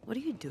 what are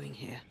you doing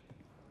here?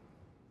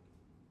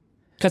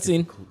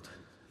 Cutscene. Difficult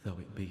though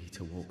it be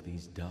to walk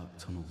these dark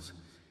tunnels,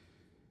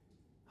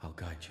 I'll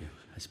guide you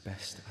as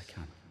best I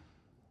can.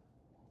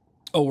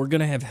 Oh, we're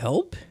gonna have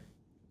help?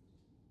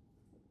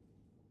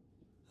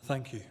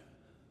 Thank you.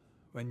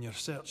 When you're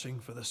searching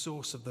for the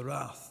source of the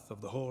wrath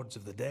of the hordes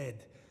of the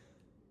dead,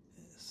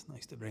 it's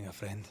nice to bring a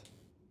friend.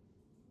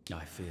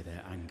 I fear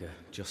their anger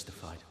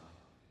justified.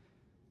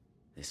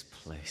 This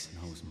place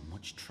knows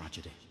much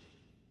tragedy.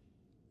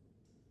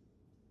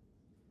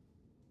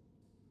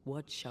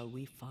 What shall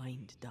we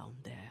find down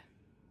there?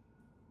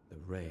 The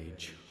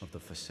rage of the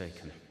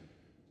Forsaken.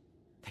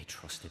 They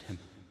trusted him.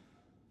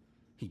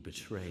 He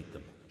betrayed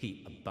them.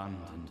 He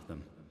abandoned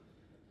them.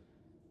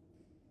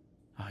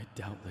 I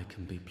doubt they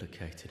can be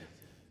placated.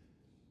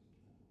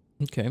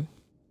 Okay.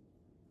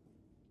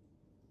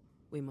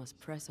 We must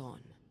press on.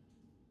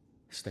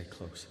 Stay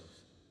close.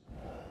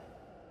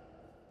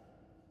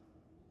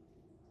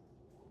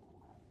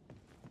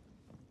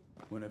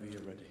 Whenever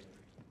you're ready.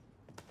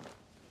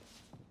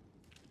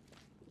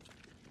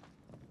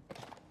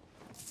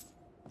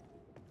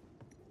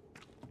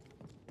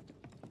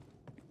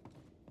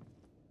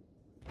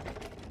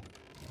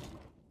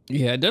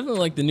 Yeah, I definitely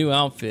like the new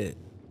outfit.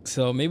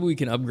 So maybe we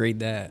can upgrade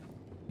that.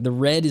 The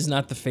red is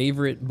not the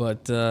favorite,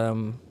 but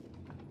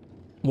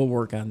we'll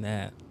work on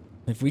that.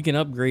 If we can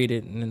upgrade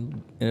it,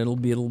 and it'll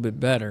be a little bit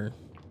better.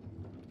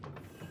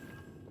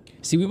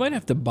 See, we might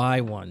have to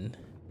buy one.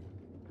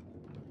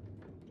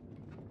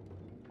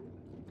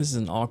 This is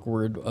an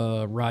awkward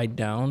ride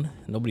down.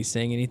 Nobody's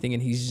saying anything,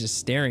 and he's just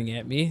staring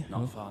at me.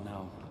 Not far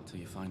now, till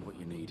you find what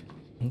you need.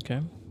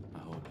 Okay. I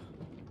hope.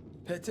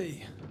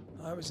 Pity.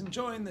 I was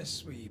enjoying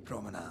this wee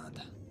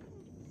promenade.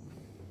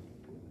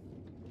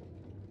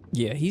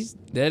 Yeah,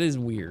 that is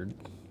weird.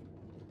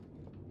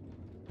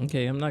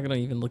 Okay, I'm not gonna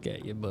even look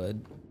at you,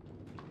 bud.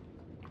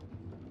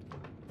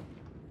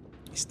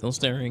 He's still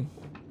staring.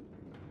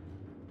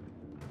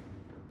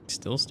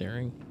 Still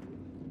staring.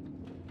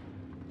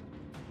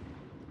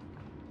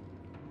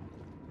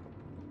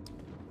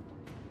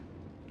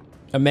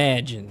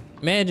 Imagine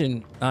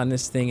on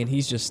this thing and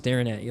he's just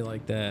staring at you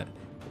like that.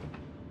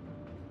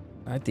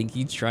 I think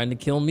he's trying to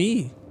kill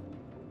me.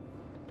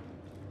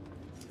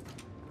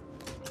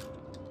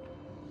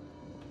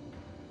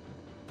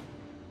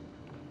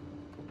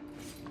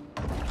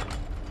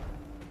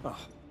 Oh,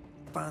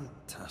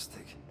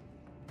 fantastic.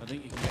 I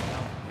think you can get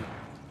down here.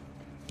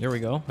 There we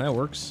go. That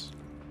works.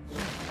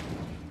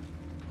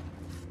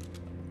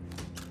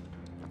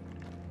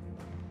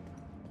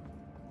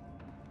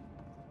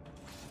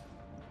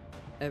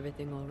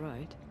 Everything all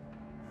right?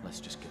 Let's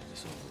just get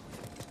this over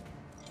with.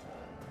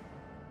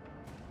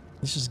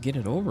 Let's just get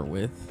it over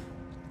with.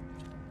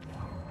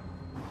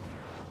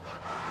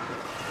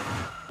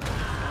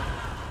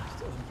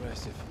 Still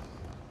impressive.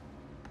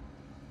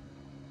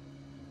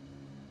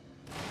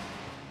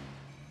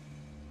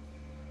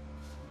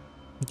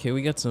 Okay,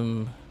 we got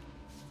some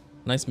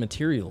nice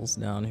materials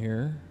down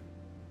here.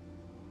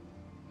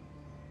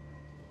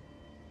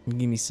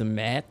 Give me some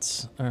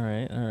mats. All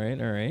right, all right,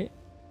 all right.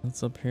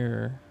 What's up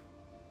here?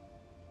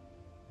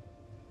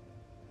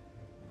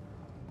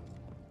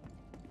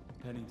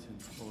 Pennington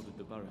ordered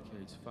the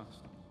barricades fast.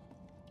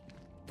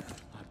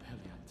 I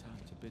barely had time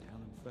to bid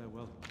Helen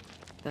farewell.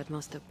 That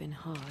must have been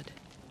hard.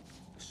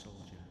 A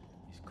soldier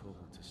is called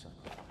to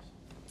sacrifice.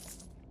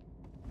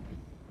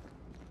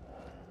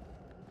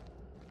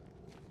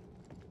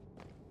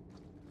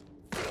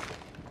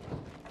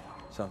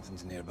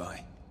 Something's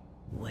nearby.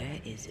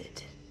 Where is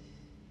it?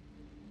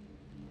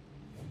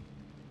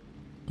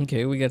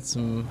 Okay, we got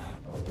some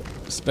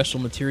special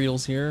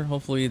materials here.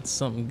 Hopefully it's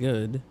something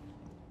good.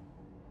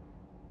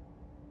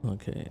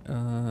 Okay,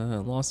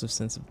 loss of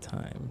sense of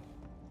time.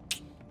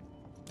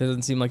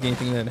 Doesn't seem like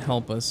anything that'd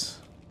help us.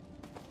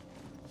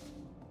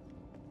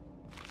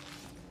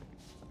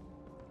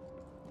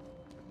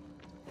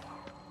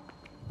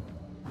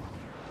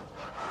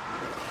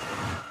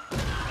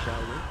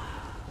 Shall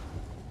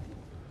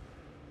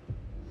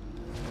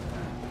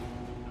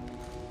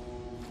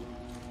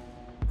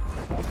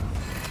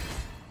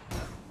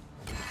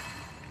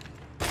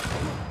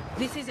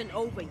we? This isn't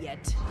over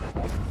yet.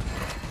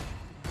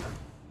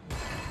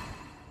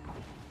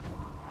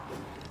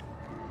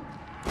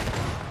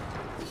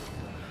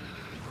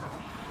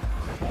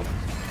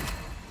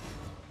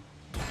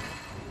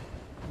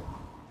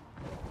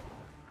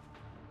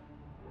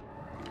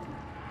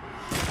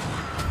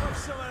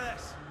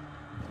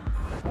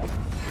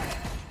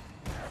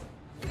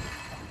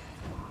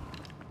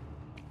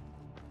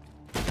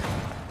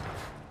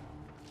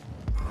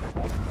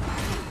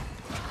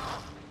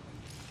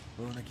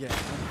 Again.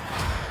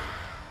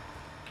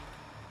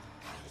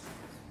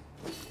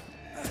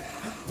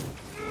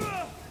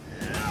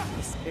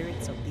 The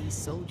spirits of these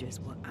soldiers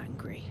were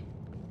angry.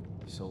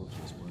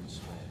 Soldiers weren't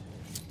spared.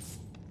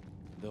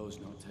 Those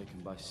not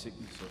taken by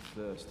sickness or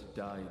thirst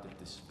died of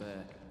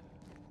despair.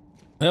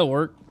 That'll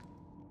work.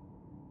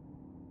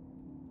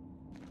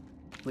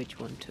 Which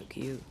one took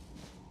you?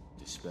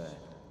 Despair.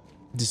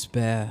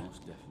 Despair.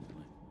 Most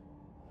definitely.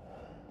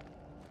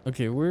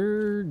 Okay,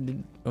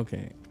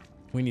 okay.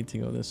 We need to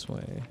go this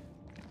way.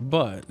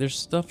 But there's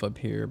stuff up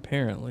here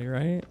apparently,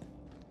 right?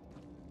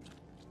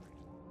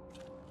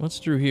 What's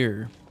through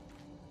here?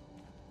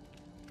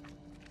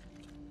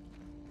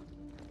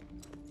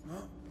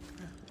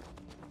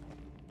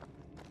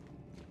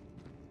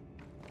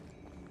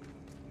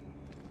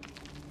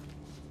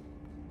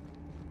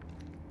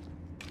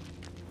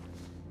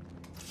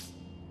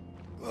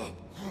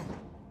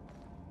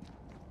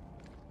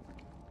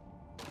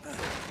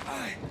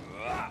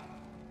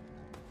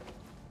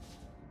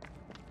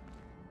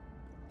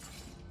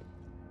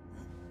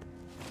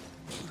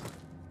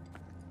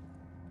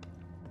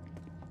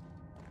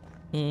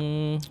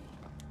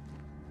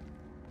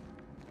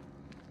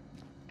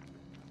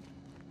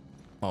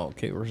 Oh,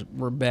 okay,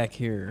 we're back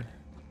here.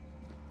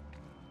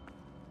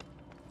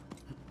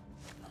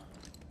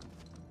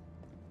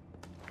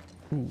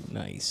 Ooh,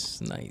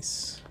 nice,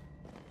 nice.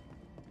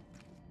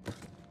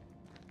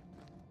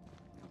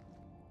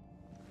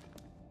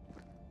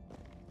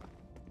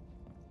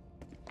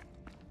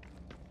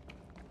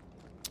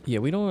 Yeah,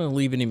 we don't want to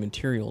leave any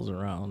materials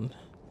around.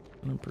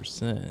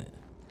 100%.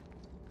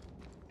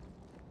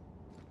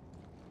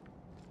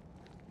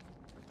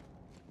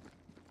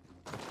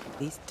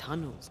 These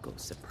tunnels go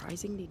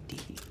surprisingly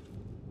deep.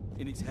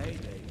 In its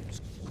heyday, it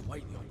was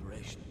quite the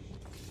operation.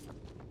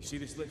 You see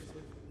this lift?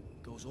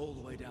 It goes all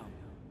the way down.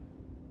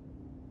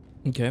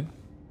 Okay.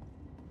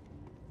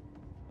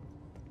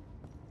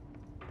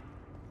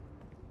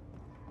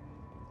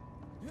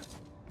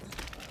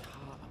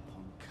 Cart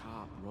upon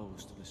cart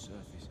rose to the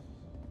surface,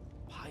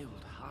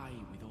 piled high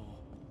with ore.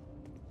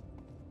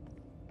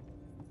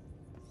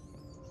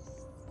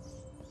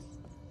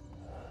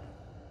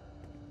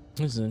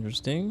 This is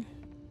interesting.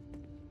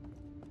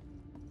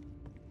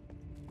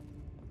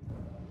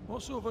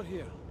 What's over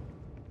here?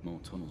 More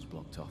tunnels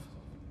blocked off.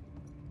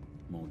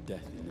 More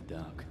death in the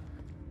dark.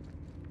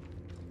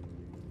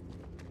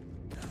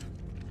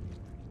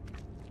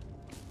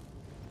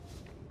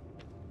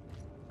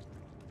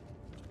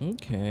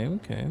 Okay,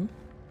 okay.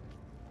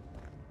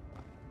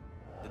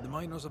 Did the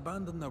miners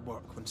abandon their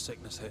work when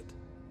sickness hit?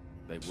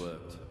 They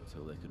worked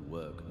till they could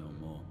work no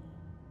more.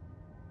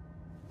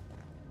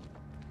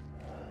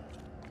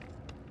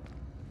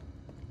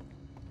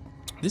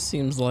 This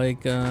seems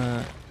like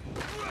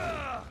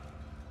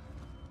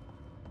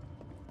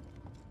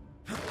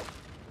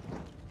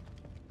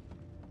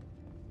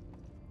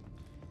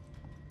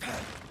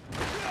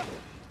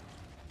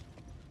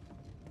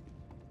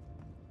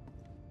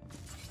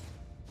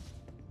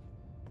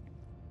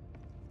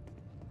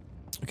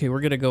okay,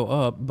 we're gonna go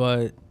up,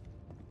 but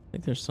I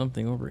think there's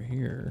something over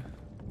here.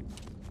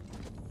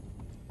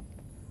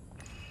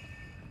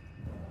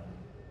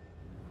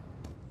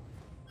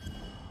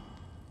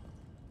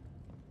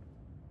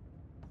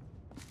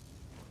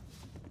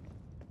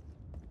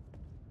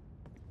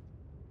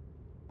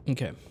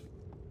 Okay.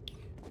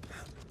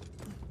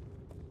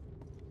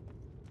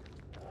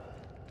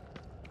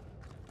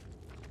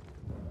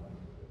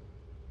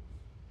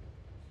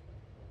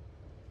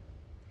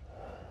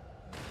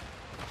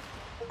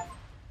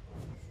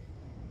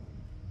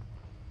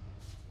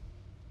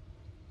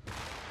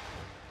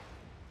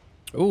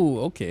 Oh,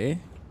 okay.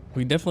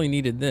 We definitely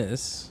needed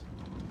this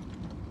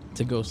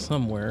to go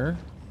somewhere.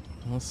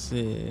 Let's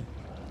see.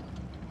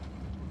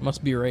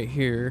 Must be right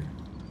here.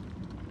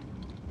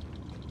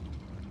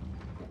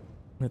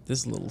 At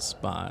this little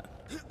spot.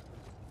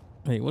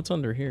 Hey, what's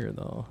under here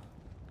though?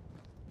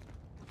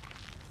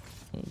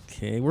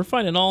 Okay, we're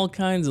finding all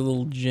kinds of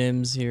little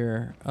gems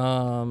here.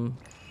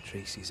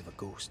 Traces of a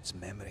ghost's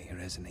memory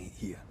resonate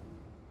here.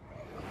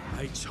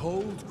 I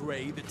told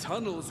Gray the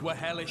tunnels were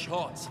hellish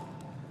hot.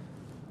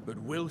 But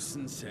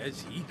Wilson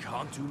says he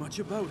can't do much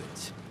about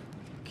it.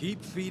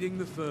 Keep feeding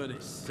the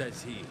furnace,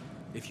 says he,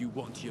 if you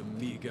want your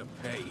meager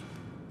pay.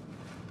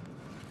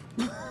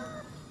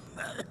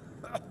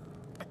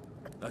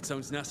 That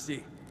sounds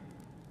nasty.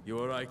 You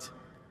alright?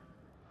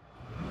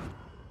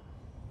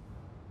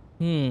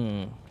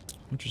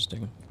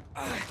 Interesting.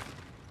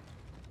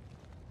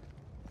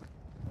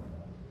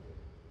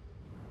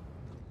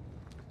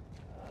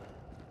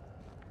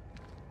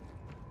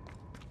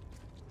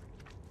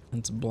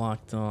 It's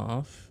blocked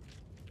off.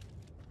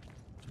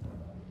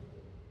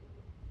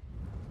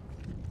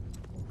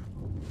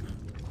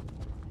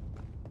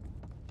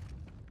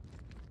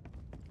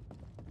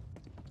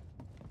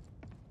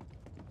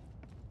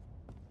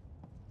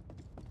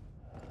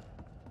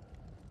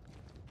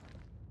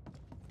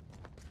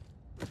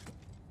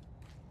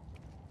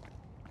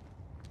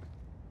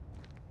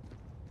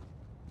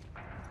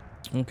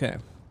 Okay.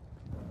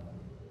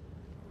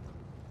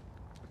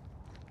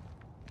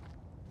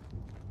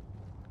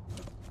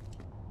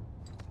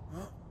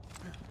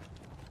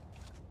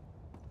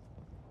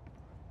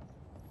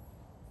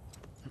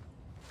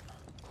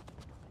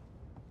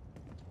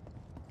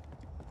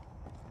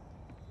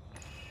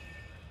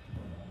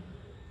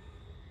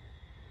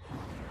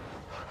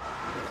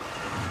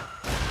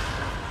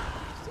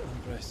 Still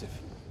impressive.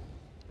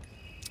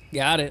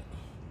 Got it.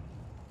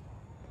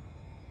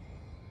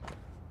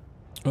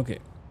 Okay.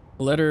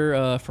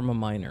 Letter from a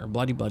miner.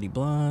 Bloody bloody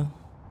blah.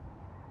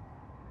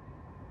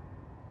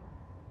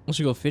 We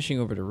should go fishing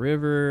over the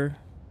river.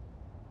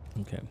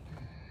 Okay.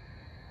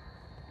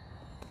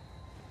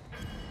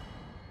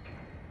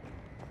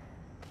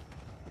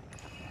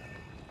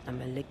 A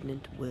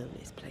malignant will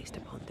is placed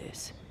upon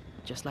this,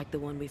 just like the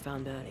one we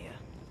found earlier.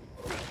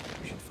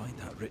 We should find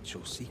that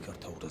ritual Seeker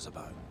told us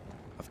about.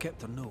 I've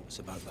kept her notes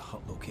about the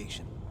hut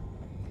location.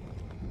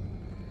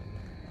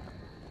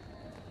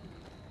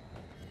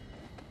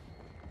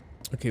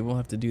 Okay, we'll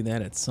have to do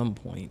that at some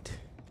point.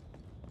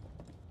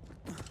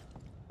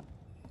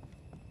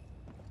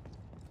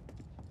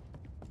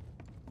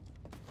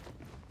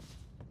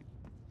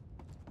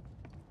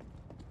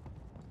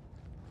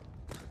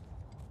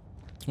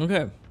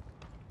 Okay.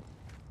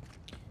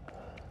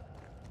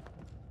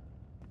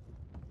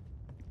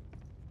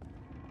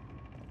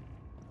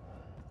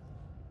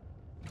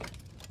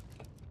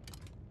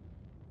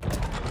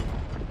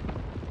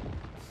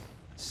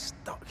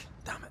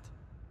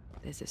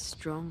 There's a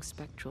strong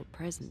spectral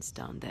presence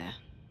down there.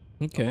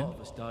 A lot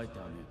of us died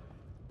down here.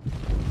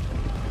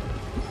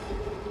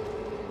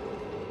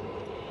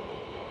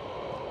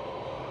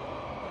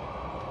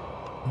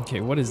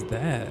 Okay, what is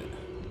that?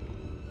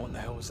 What the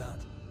hell was that?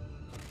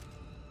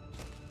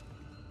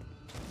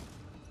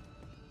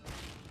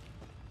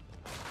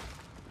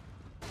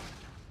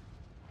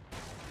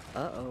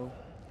 Uh-oh.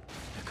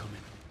 They're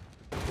coming.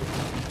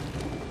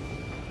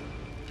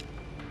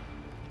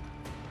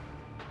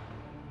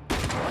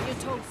 On your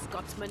toes,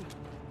 Scotsman.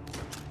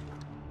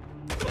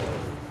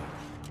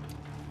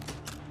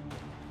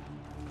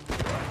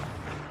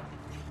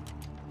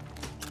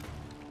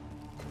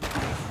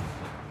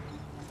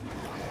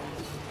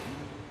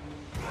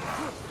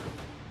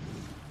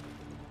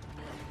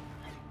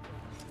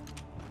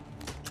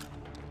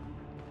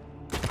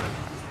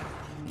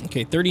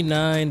 Okay,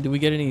 39. Do we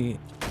get any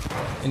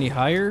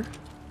higher?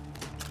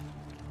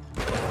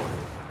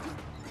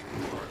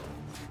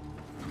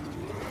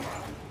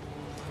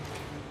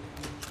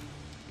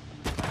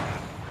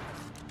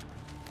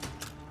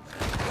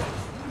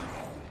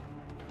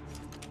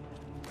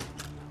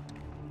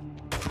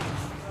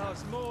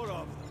 There's more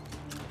of them.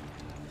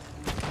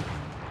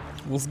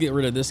 Let's get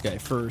rid of this guy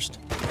first.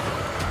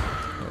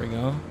 There we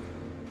go.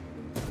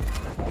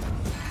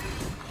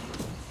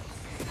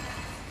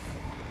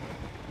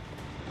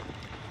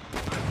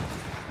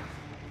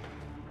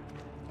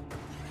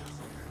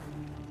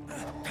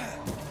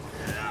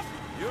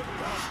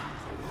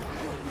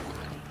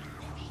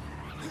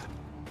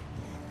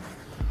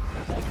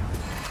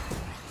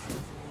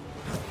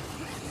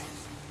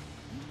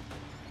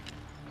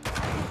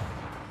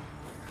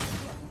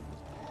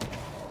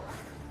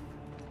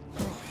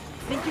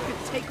 Think you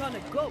could take on a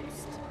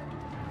ghost?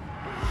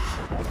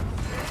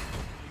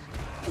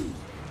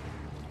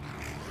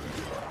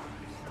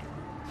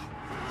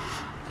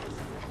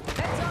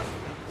 Heads up!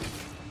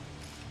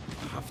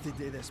 I have to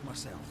do this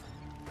myself.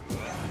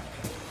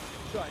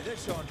 Try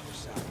this on for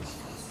size.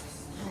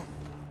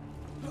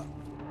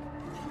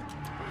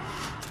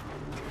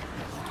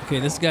 Okay,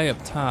 this guy up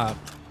top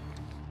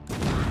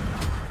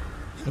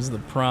is the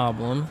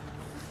problem.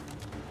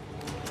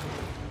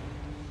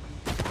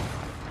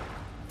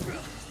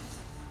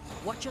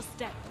 Watch your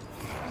step.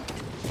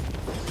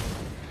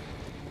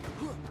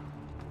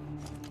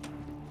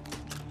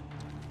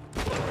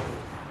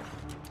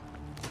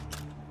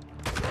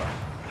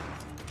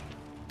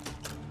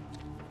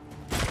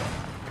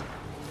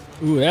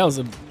 Ooh, that was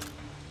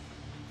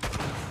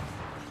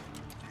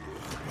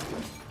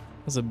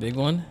a big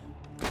one.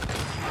 Get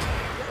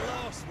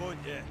lost, won't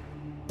you?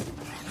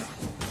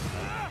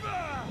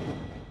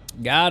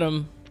 Got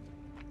him.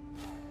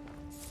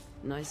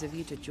 Nice of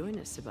you to join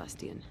us,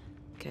 Sebastian.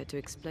 Care to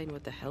explain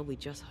what the hell we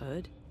just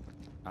heard?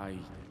 I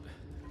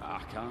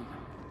can't.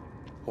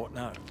 What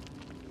now?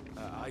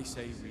 I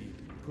say we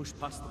push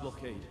past the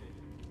blockade.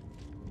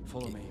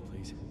 Follow me,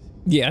 please.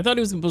 Yeah, I thought he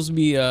was supposed to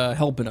be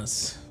helping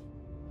us.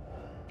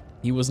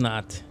 He was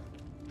not.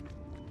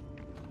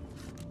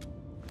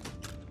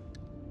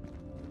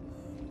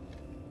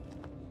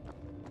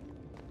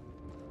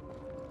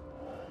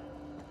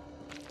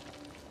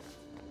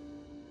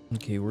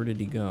 Okay, where did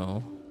he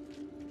go?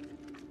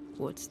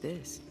 What's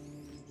this?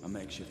 A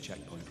makeshift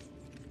checkpoint.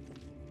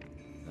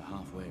 The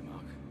halfway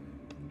mark.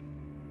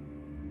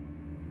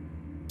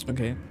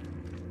 Okay.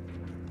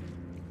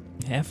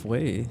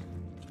 Halfway.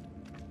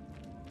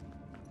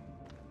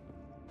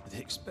 Are they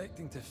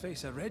expecting to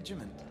face a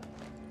regiment?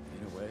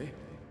 In a way.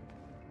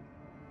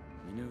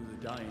 We knew the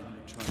dying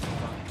were trying to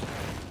fight.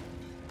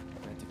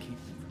 We had to keep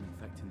them from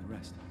infecting the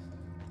rest.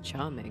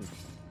 Charming.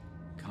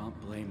 Can't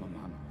blame a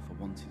man for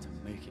wanting to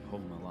make it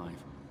home alive.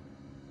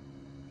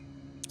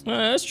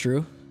 That's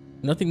true.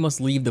 Nothing must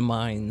leave the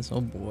mines.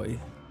 Oh boy.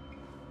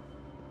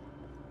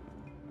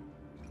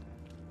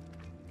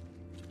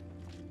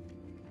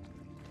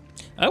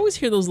 I always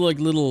hear those like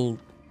little.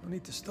 We'll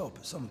need to stop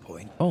at some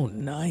point. Oh,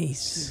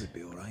 nice. This would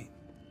be all right.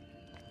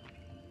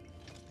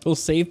 Little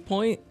save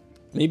point.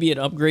 Maybe an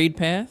upgrade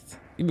path.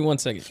 Give me 1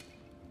 second.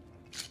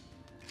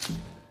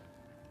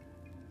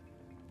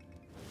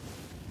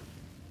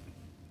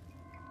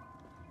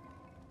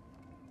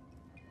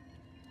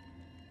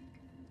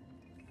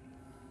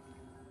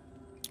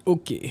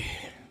 Okay.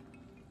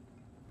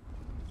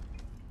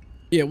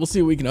 Yeah, we'll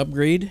see what we can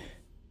upgrade.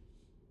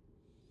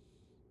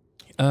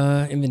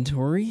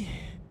 Inventory.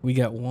 We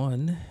got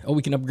one. Oh,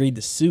 we can upgrade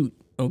the suit.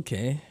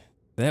 Okay.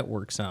 That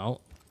works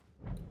out.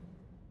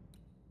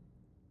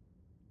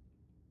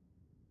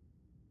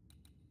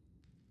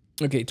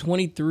 Okay,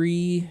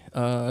 23.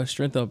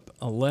 Strength up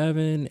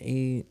 11.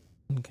 8.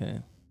 Okay.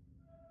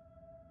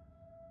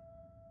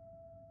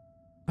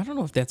 I don't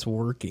know if that's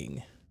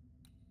working.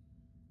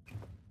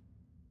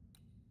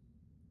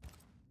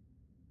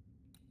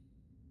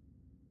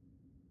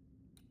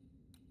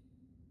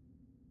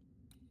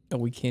 Oh,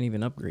 we can't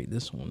even upgrade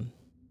this one.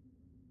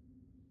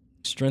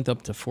 Strength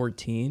up to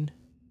 14.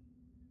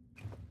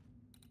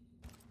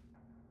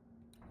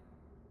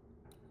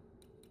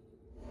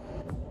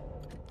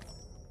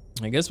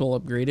 I guess we'll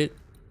upgrade it.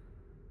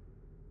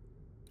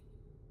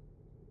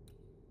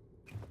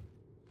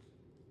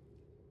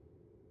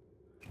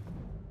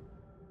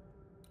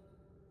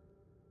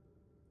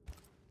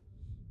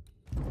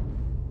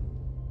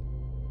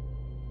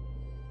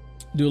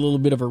 Do a little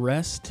bit of a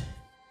rest,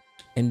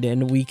 and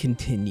then we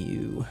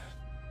continue.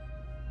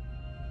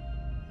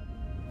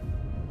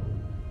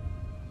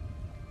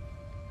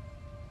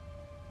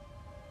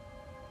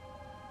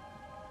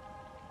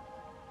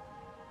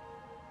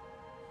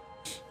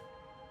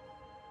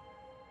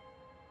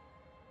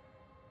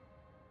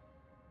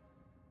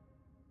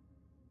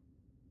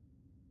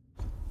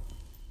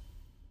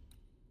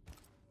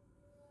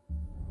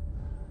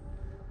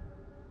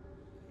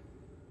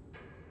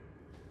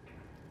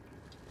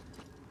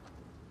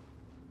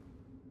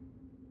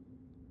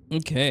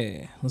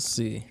 Okay, let's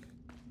see.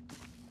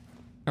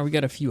 Oh, we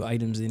got a few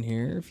items in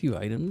here. A few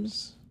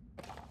items.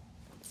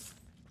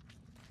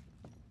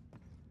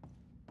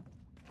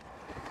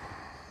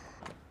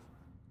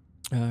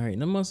 All right,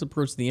 now must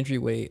approach the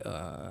entryway.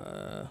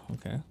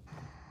 Okay.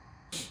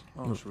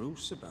 Ours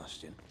rules,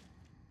 Sebastian.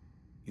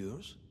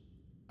 Yours?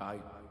 I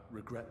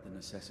regret the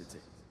necessity.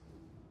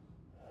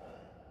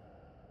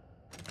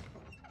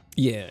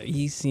 Yeah,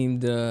 he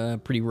seemed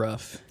pretty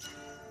rough.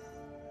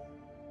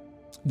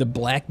 The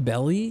black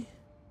belly?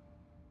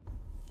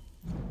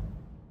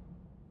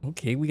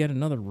 Okay, we got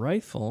another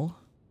rifle.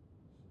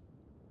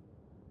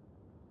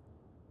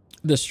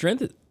 The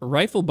strength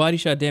rifle body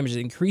shot damage is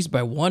increased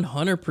by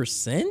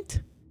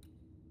 100%?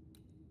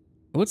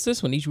 What's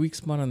this one? Each weak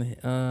spot on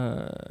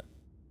the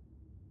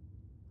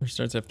which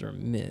starts after a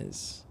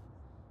miss.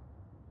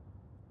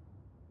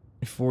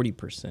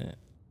 40%.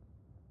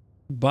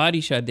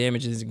 Body shot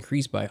damage is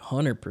increased by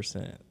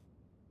 100%.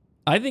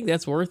 I think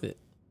that's worth it.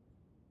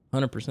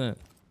 100%.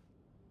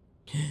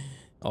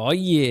 Oh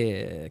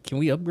yeah, can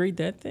we upgrade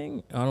that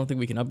thing? I don't think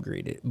we can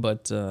upgrade it,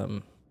 but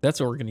that's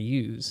what we're gonna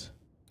use.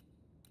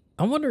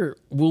 I wonder,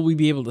 will we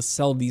be able to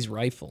sell these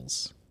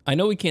rifles? I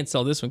know we can't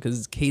sell this one because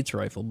it's Kate's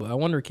rifle, but I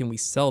wonder, can we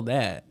sell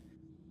that?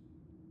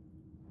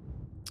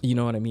 You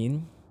know what I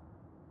mean?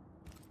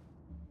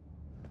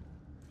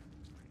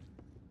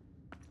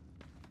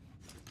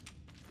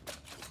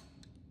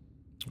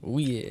 Oh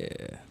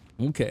yeah.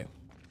 Okay.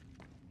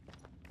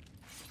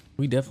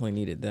 We definitely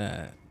needed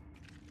that.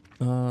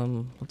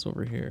 What's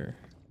over here?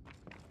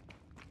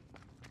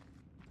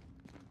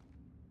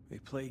 We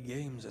play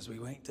games as we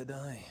wait to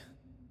die.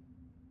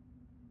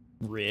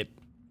 Rip.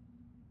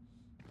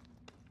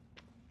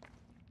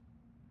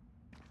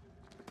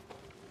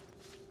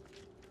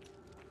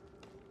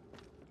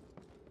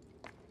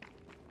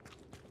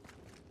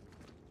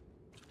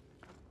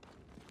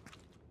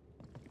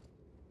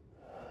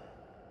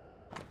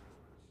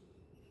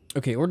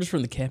 Okay, orders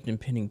from the Captain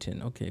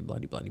Pennington. Okay, blah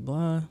blah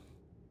blah.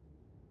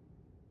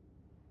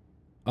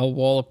 I'll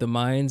wall up the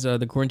mines.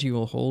 The quarantine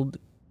will hold.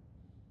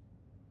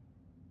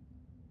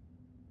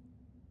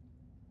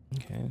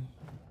 Okay.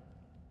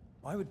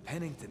 Why would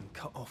Pennington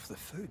cut off the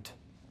food?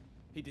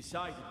 He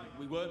decided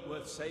we weren't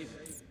worth saving.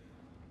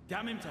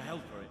 Damn him to hell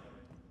for it.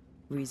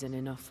 Reason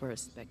enough for a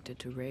Spectre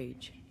to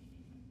rage.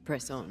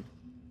 Press on.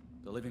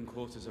 The living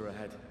quarters are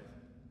ahead,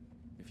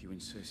 if you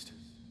insist.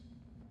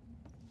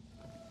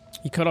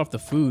 He cut off the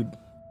food.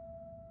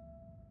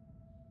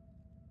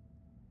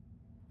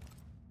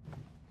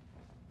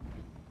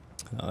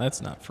 Oh,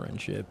 that's not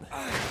friendship.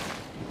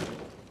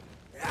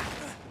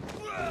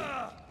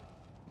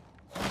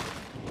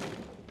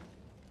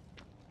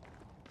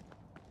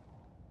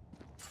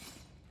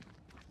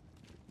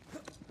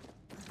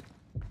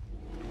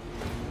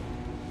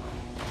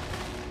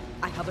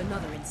 I have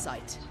another in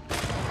sight.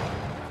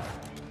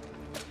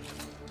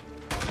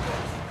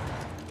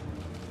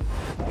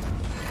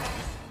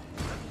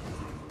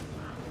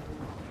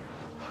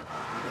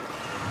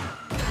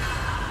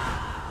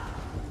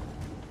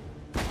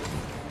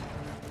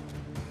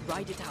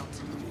 Ride it out.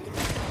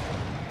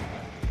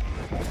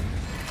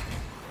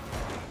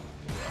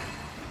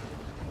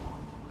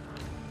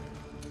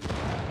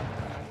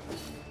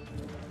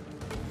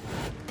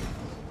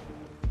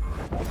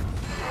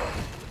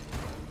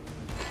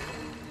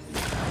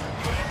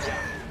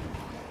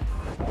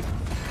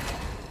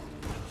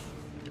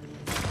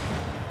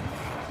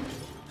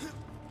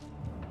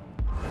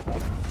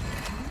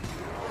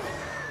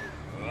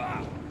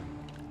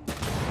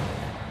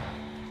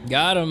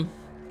 Got him.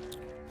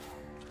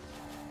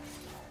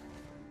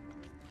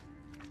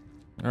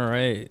 All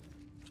right.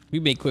 We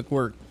made quick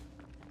work.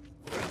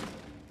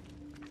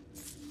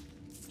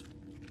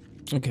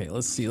 Okay,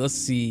 let's see. Let's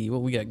see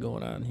what we got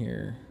going on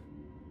here.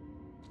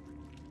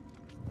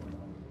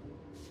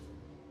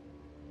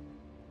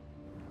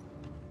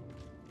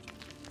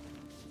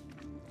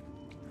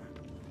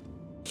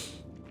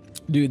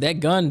 Dude, that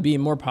gun being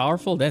more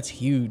powerful, that's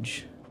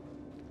huge.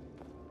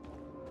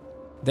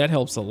 That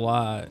helps a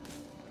lot.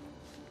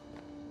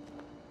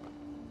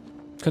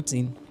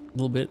 Cutscene, a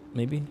little bit,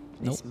 maybe.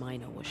 This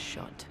miner was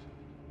shot.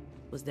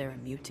 Was there a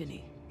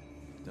mutiny?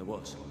 There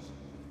was.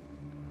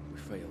 We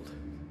failed.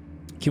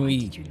 Can Why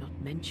did you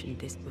not mention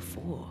this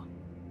before?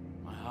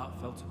 My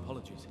heartfelt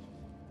apologies.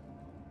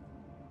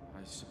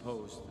 I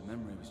suppose the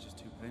memory was just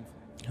too painful.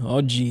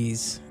 Oh,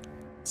 geez.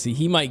 See,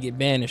 he might get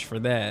banished for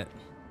that.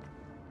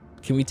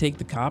 Can we take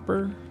the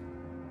copper?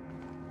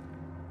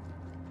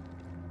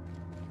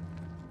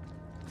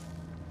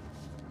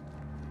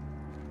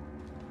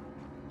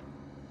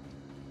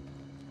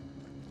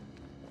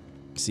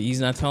 See,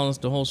 he's not telling us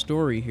the whole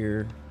story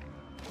here.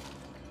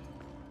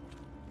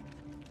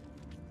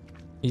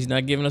 He's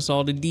not giving us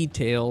all the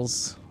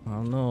details. I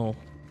don't know.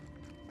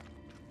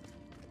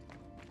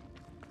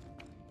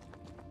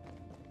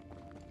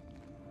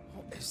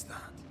 What is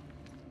that?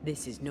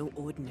 This is no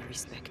ordinary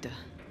spectre,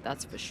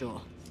 that's for sure.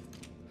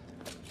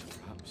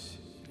 Perhaps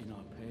in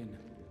our pain,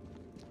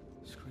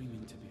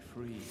 screaming to be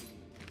free,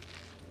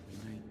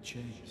 we may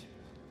change.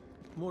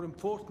 More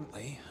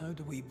importantly, how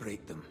do we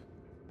break them?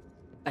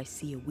 I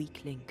see a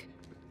weak link.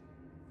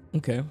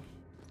 Okay.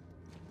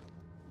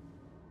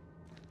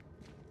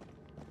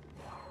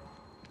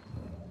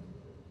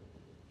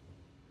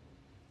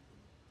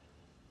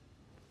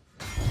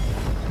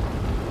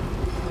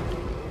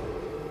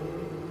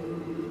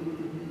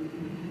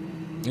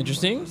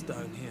 Interesting. It's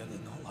down here, they're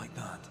not like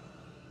that.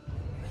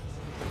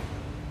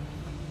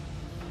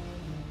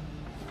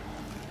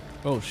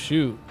 Oh,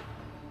 shoot.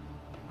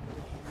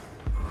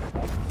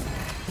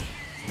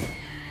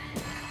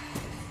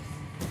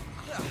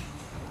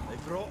 They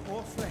brought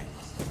more friends.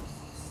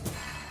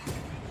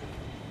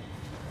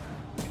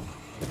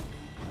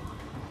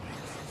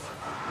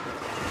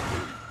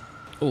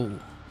 Oh.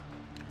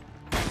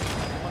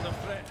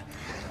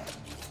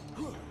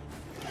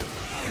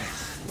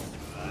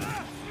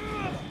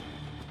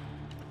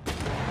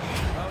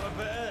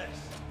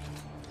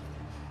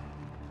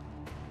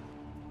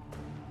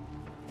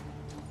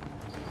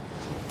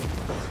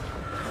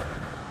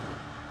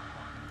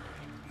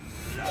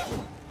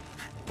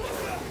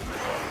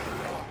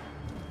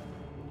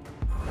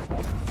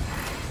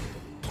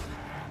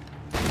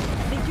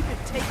 Think you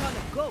could take on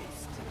a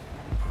ghost?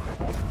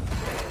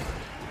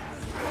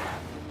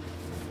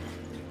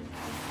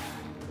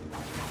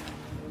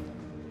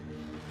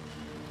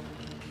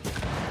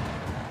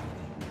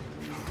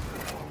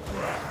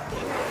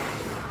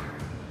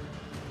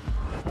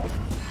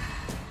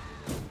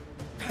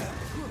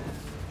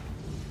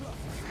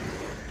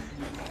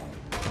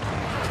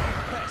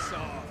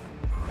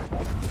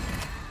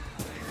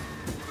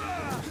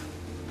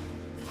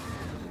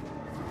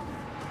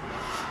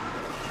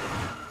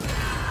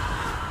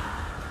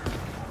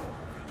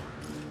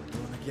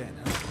 Again,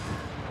 huh?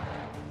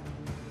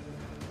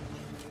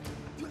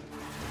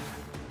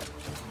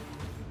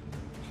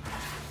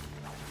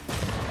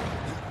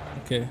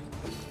 Okay.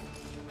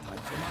 Time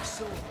for my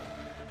sword.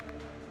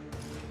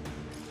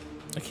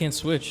 I can't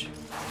switch.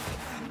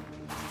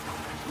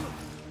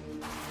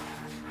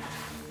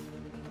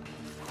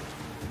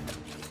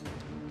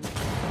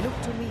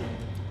 Look to me.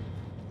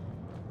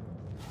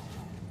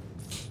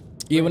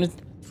 Yeah,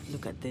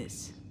 Look at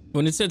this.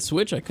 when it said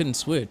switch, I couldn't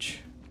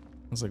switch.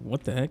 I was like,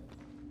 what the heck?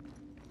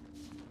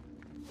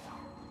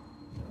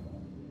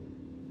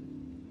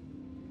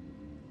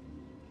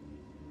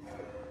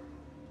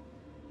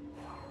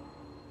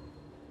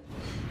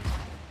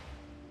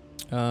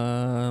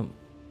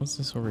 What's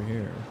this over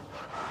here?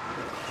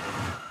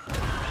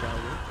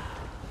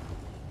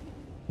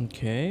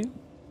 Okay,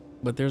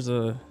 but there's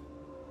a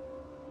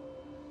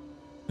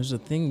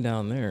thing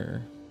down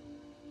there.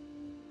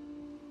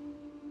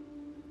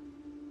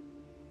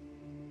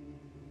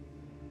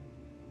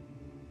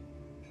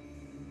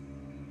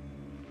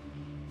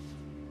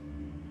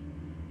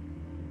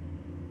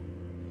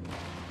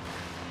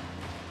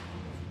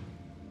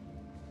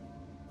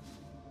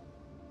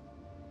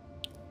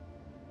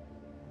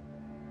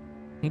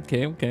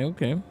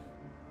 Okay.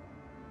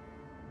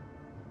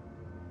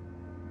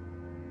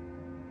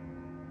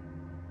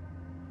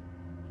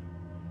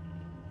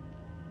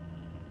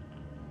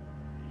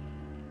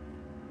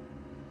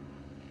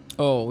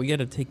 Oh, we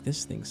gotta take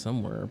this thing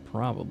somewhere,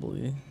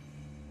 probably.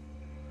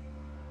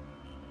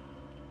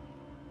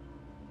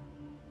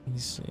 Let me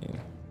see.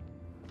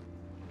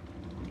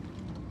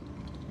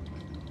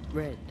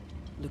 Red,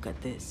 look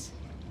at this.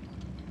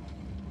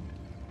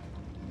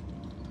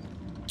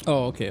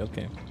 Oh, okay.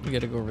 We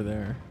gotta go over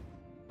there.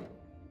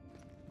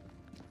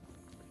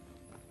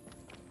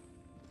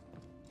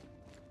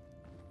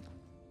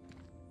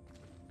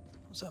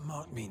 What's that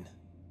mark mean?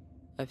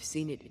 I've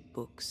seen it in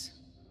books.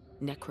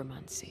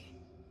 Necromancy.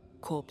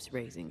 Corpse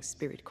raising,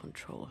 spirit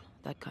control,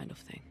 that kind of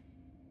thing.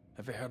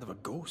 Have you heard of a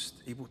ghost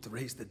able to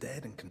raise the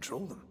dead and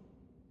control them?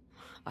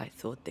 I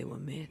thought they were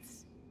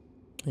myths.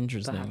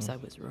 Interesting. Perhaps I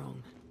was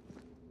wrong.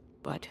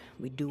 But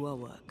we do our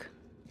work.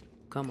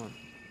 Come on,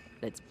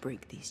 let's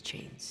break these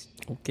chains.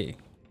 Okay.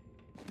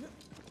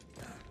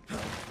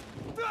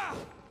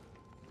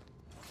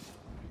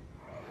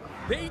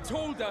 They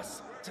told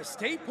us to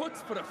stay put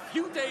for a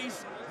few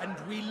days, and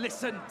we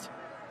listened.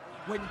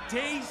 When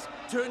days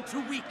turned to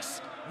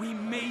weeks, we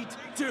made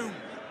do.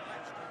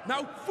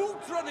 Now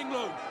food's running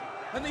low,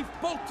 and they've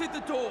bolted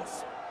the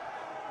doors.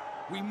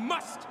 We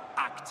must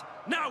act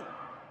now,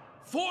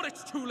 before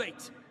it's too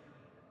late.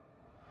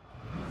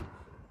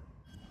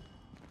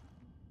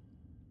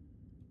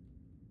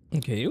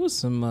 Okay, it was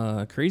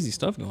some crazy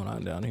stuff going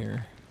on down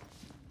here.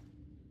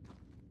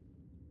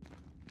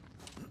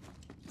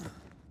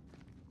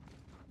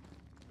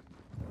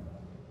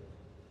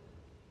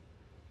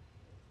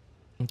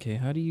 Okay,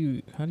 how do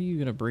you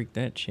gonna break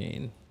that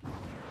chain?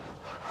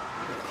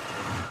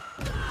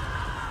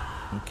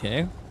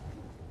 Okay.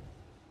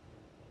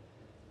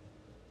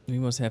 We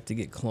must have to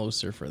get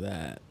closer for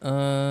that.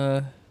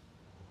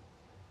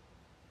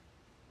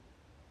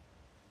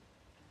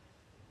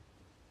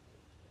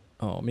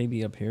 Oh,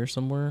 maybe up here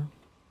somewhere.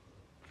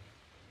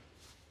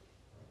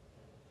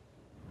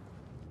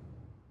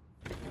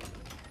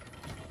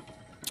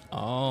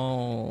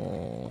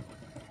 Oh.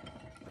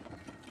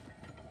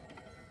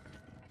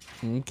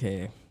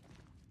 Okay.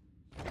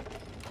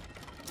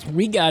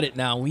 We got it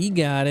now. We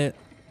got it.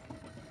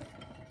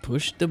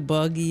 Push the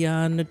buggy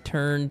on the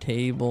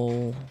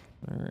turntable.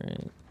 All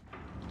right.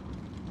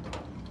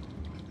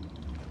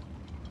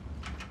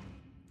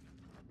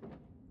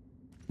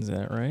 Is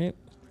that right?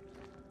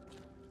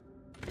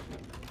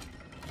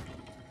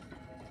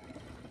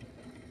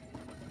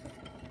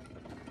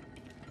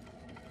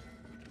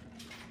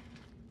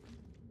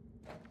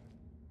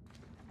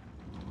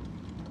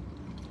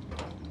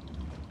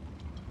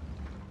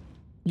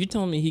 You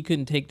telling me he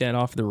couldn't take that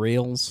off the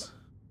rails?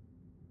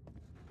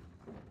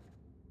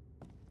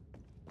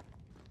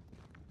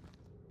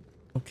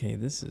 Okay,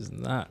 this is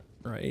not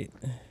right.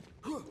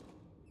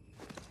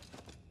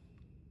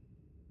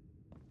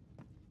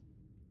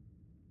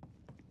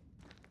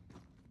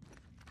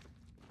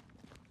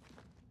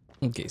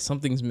 Okay,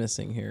 something's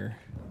missing here.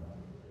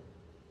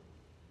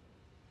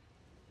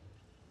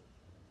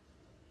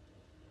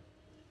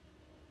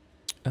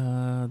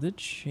 The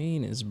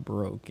chain is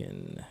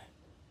broken.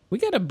 We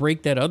gotta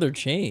break that other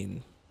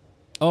chain.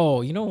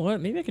 Oh, you know what?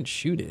 Maybe I can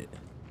shoot it.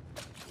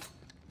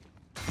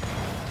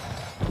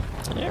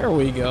 There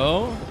we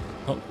go.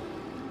 Oh.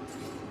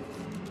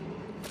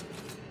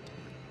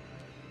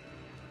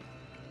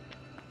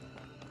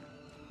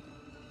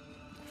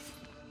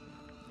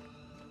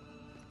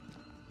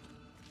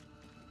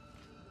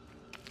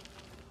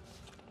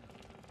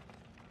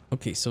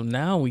 Okay, so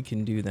now we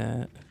can do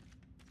that.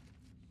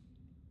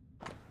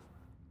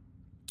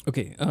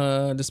 Okay,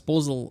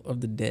 disposal of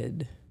the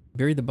dead.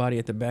 Bury the body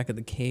at the back of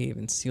the cave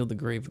and seal the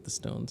grave with the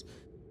stones.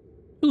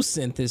 Who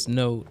sent this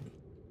note?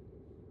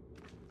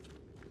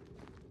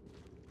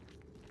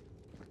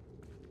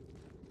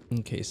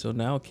 Okay, so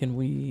now can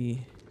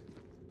we...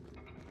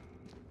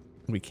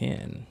 We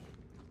can.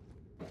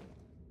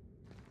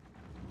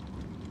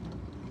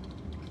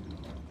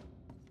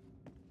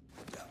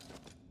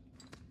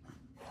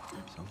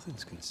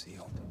 Something's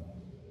concealed.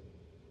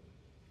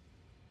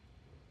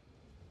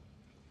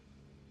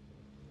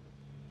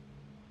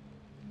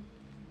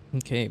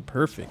 Okay,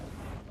 perfect.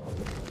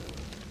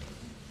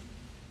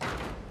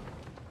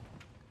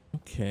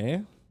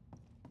 Okay.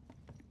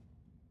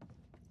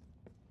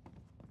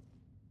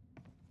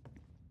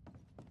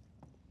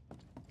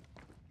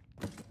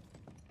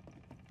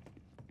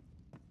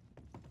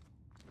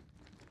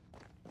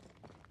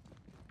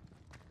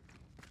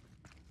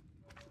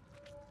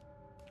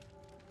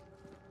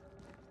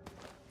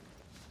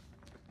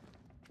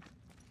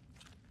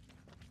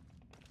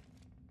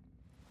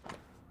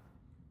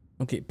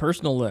 Okay,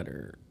 personal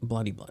letter.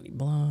 Bloody, bloody,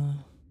 blah.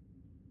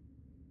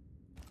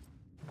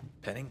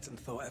 Pennington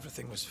thought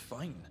everything was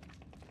fine.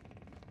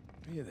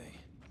 Really?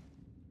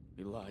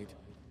 He lied.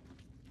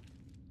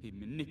 He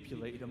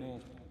manipulated them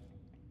all.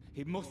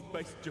 He must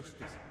face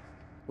justice.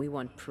 We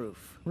want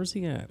proof. Where's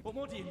he at? What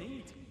more do you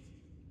need?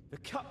 The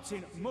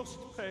captain must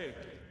pay.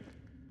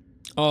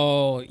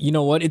 Oh, you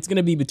know what? It's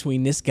gonna be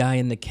between this guy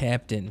and the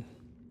captain.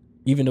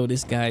 Even though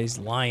this guy's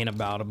lying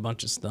about a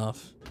bunch of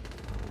stuff.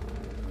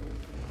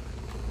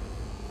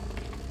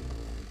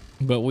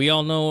 But we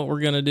all know what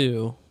we're gonna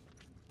do.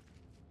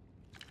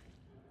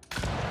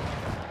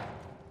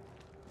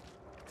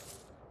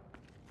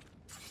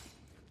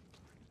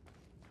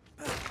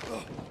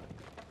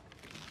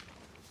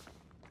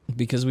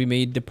 Because we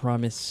made the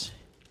promise.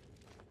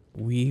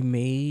 We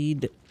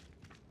made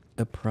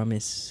a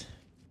promise.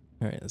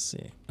 All right, let's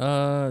see.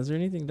 Is there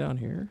anything down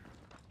here?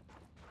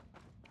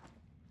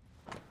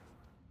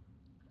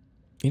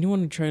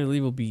 Anyone who try to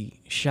leave will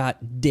be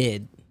shot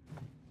dead.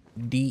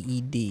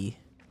 D-E-D.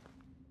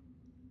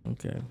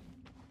 Okay.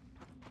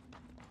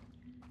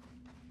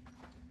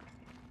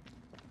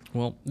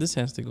 Well, this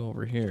has to go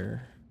over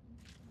here.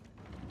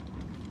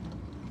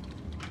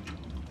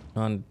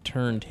 On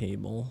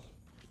turntable.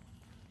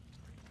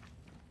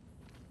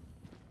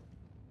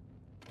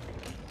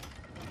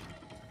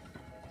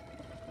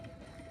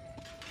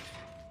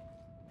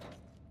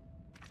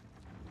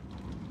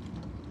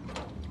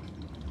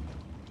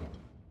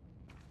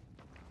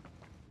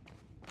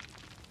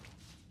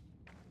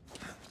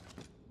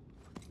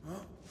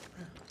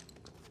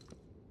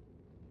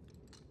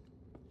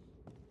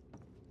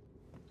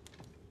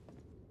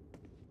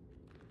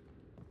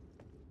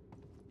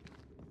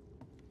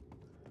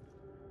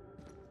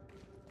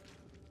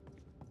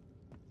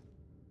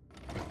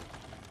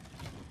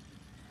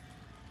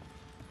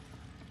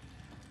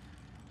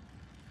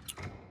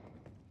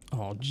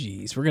 Oh,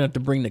 geez. We're going to have to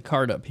bring the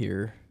cart up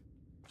here.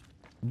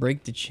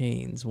 Break the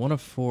chains. 1 of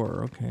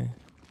 4. Okay.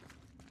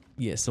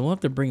 Yeah, so we'll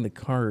have to bring the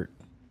cart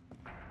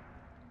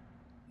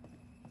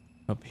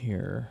up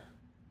here.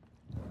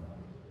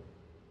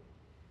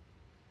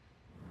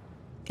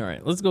 All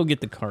right, let's go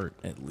get the cart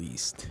at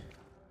least.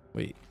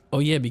 Wait. Oh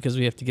yeah, because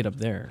we have to get up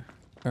there.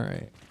 All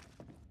right.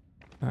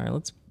 All right,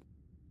 let's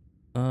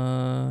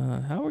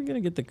how are we going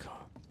to get the car?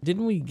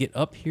 Didn't we get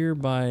up here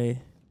by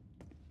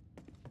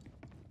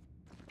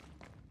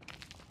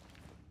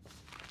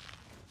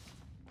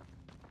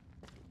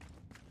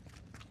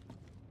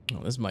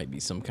Oh, this might be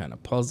some kind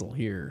of puzzle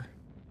here.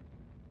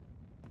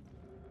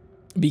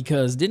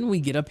 Because didn't we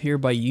get up here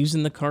by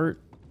using the cart?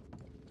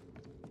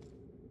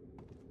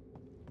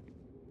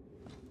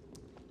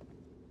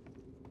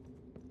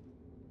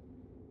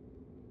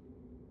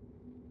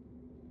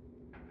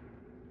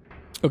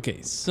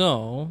 Okay,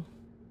 so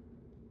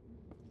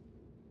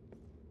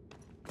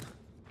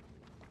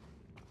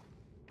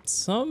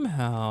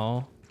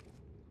somehow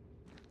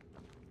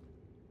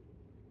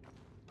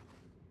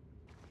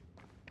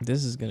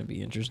this is going to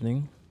be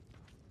interesting.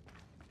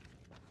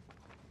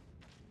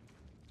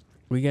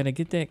 We got to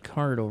get that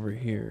cart over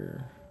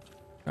here.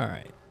 All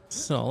right,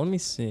 so let me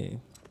see.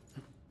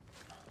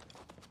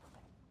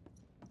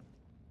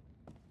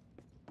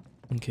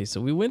 Okay,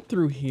 so we went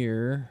through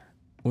here.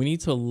 We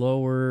need to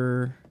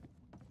lower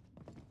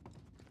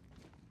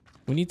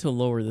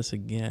this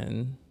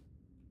again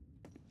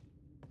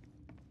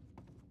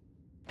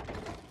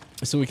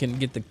so we can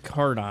get the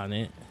cart on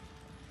it.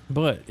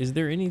 But is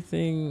there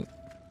anything?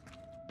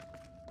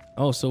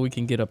 Oh, so we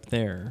can get up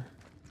there.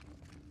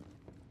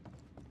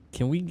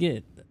 Can we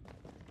get?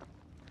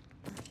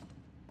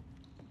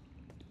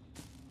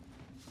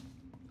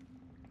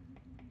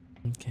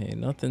 Okay,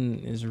 nothing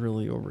is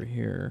really over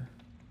here.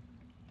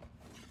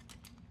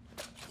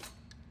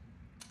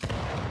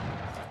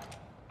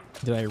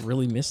 Did I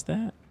really miss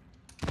that?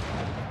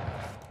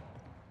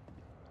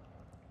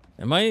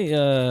 Am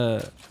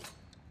I,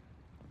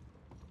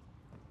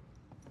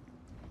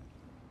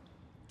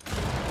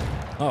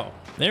 Oh,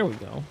 there we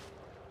go.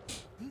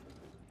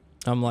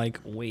 I'm like,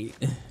 wait.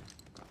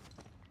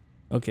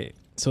 Okay,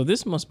 so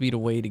this must be the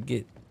way to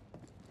get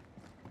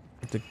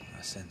the...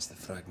 I sense the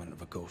fragment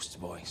of a ghost's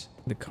voice.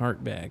 The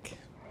cart back, Lay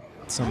down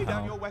your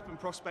somehow. weapon,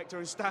 Prospector,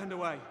 and stand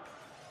away.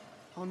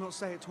 I'll not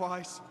say it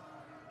twice.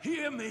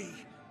 Hear me.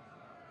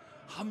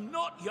 I'm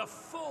not your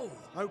foe.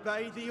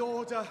 Obey the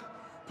order.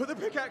 Put the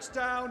pickaxe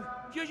down.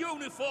 Your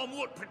uniform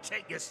won't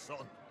protect your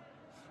son.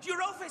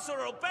 Your officer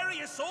will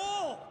bury us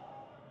all.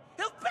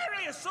 He'll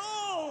bury us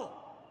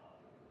all.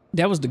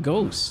 That was the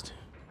ghost.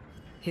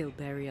 He'll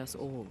bury us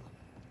all.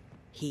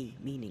 He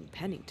meaning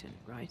Pennington,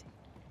 right?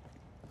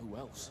 Who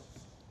else?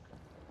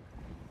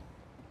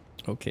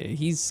 Okay,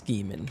 he's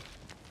scheming.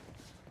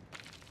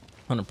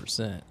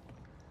 100%.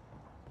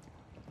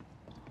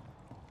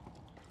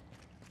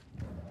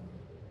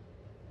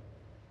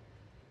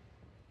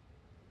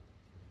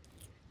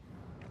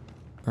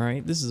 All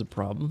right, this is a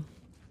problem.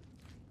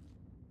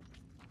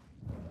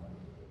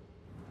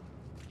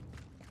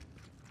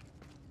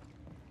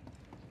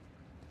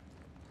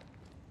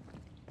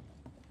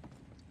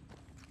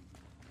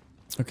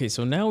 Okay,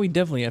 so now we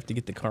definitely have to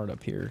get the cart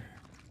up here.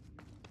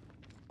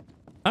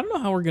 I don't know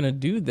how we're gonna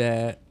do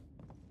that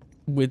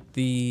with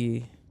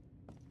the...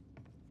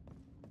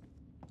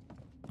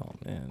 Oh,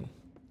 man.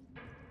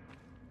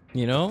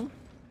 You know?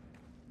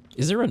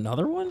 Is there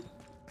another one?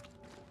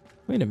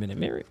 Wait a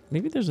minute,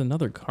 maybe there's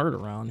another cart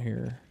around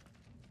here.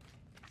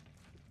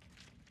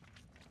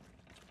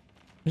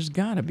 There's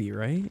gotta be,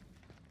 right?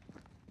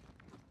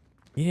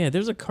 Yeah,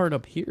 there's a cart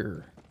up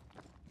here.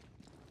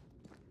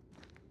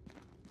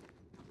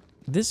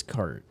 This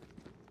cart.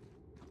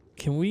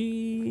 Can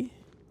we...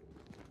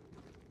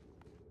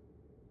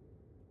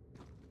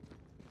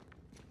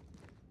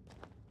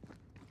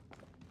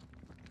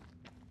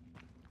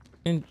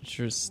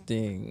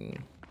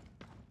 Interesting.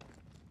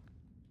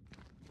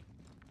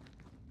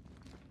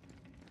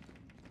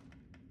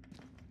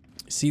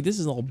 See, this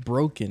is all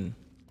broken.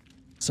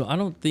 So I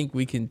don't think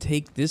we can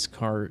take this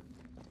cart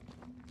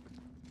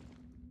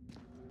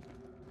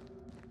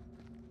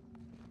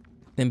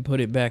and put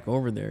it back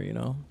over there, you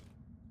know?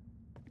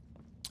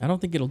 I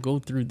don't think it'll go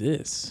through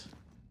this.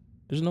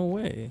 There's no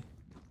way.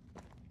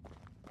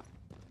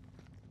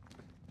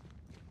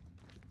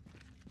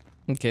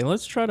 Okay,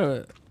 let's try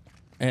to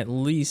at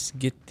least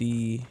get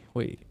the...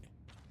 Wait.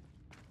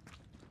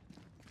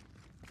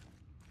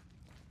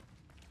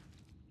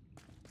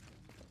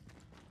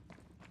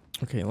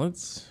 Okay,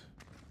 let's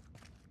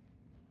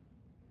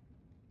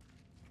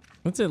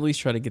at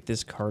least try to get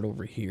this cart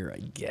over here, I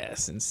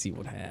guess, and see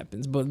what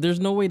happens. But there's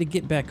no way to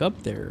get back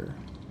up there.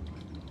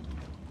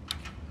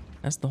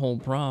 That's the whole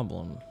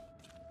problem.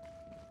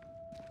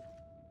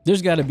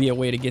 There's got to be a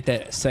way to get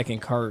that second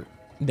cart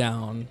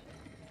down.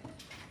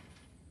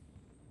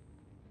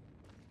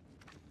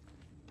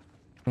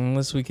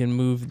 Unless we can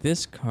move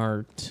this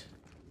cart.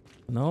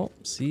 Nope,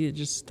 see, it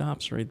just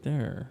stops right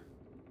there.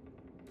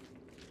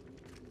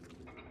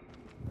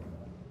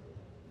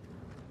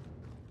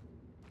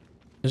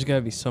 There's got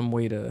to be some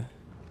way to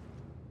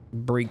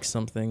break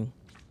something.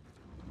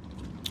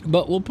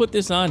 But we'll put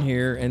this on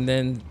here and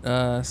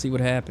then see what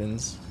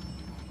happens.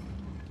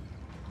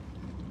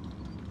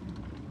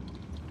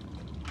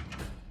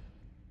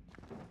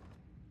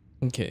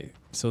 Okay,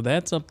 so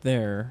that's up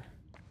there.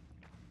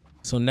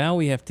 So now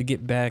we have to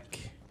get back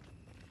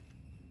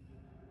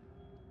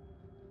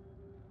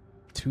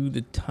to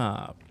the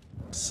top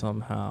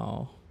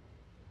somehow.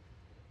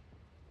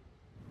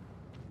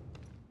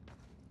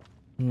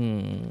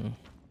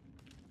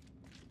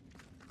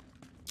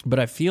 But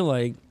I feel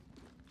like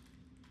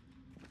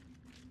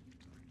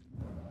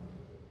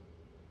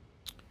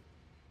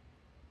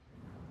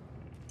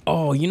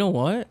oh, you know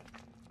what?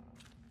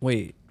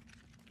 Wait.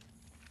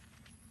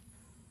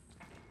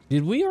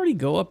 Did we already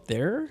go up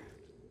there?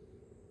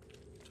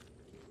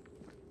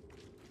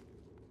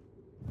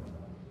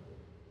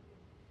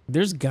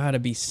 There's gotta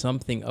be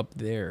something up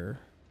there.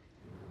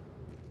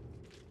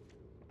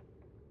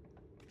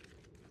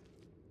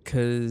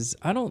 Cause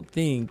I don't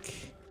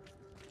think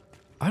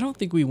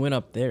we went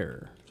up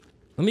there.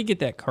 Let me get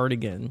that card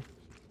again.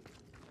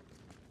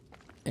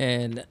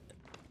 And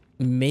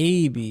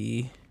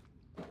maybe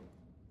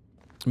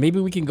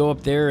we can go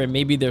up there and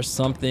maybe there's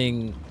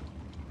something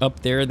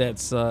up there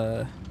that's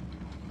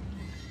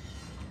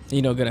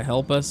you know, gonna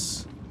help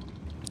us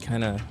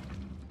kind of,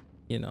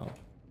 you know,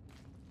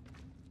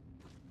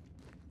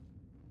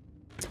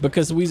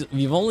 because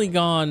we've only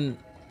gone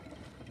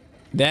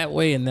that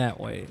way and that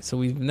way, so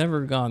we've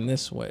never gone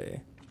this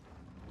way.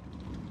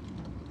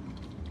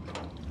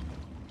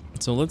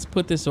 So let's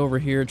put this over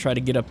here, try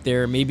to get up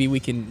there. Maybe we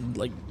can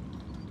like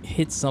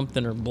hit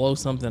something or blow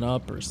something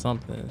up or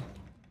something.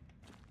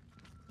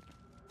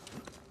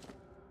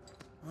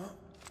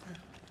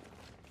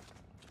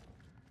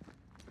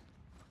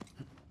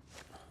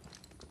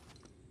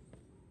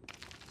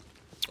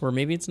 Or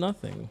maybe it's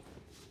nothing.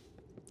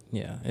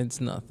 Yeah,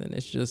 it's nothing.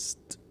 It's just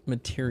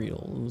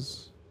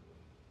materials.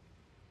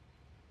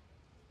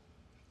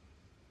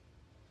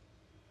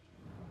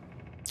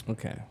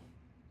 Okay.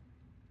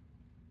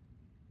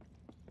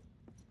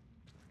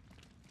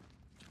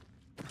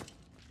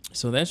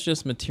 So that's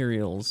just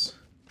materials.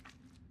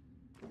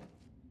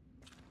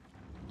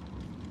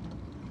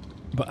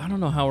 But I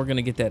don't know how we're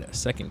gonna get that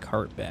second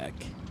cart back.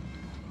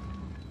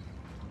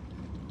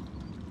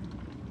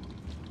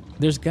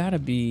 There's gotta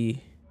be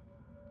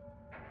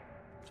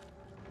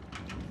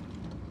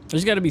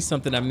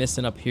something I'm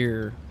missing up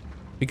here,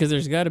 because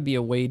there's gotta be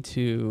a way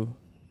to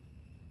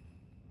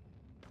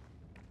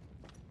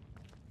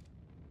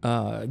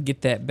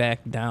get that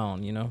back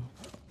down, you know?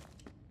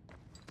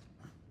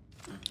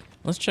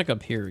 Let's check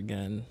up here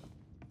again.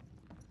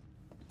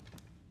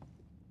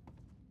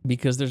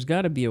 Because there's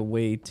gotta be a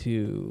way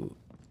to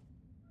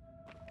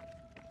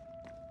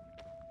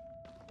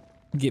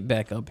get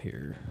back up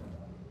here.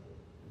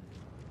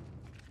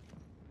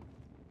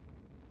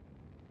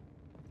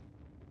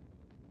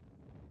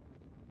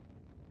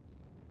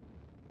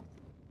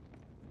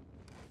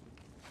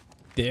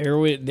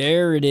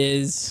 There it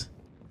is.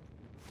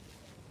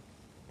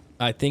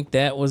 I think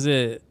that was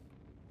it.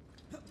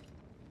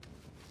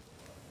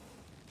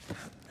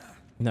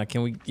 Now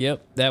can we,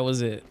 yep, that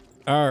was it.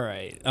 All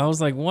right. I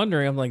was like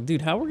wondering, I'm like,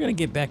 dude, how we're gonna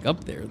get back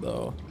up there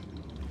though?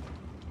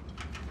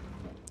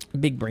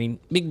 Big brain,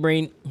 big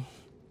brain.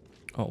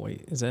 Oh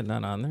wait, is that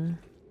not on there?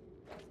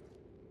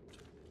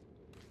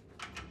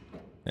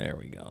 There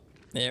we go.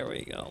 There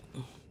we go.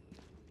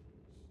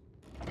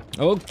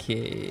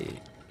 Okay.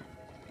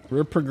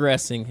 We're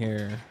progressing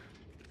here.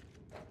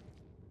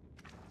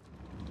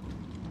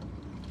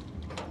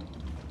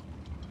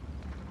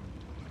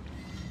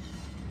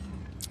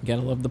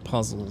 Gotta love the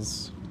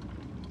puzzles.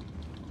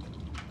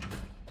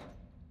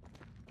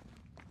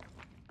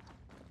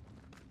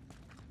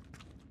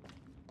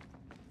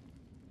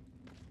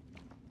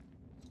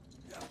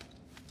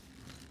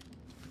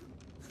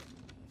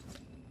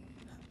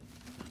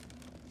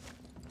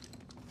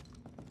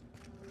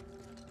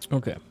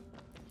 Okay.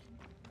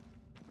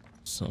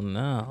 So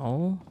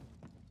now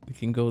we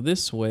can go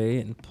this way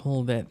and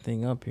pull that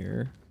thing up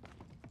here.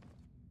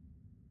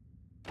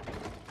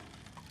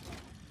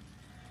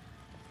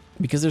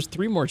 Because there's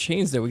 3 more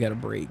chains that we gotta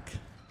break.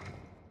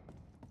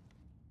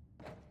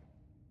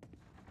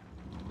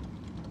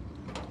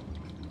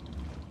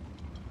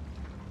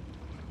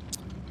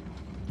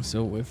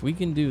 So if we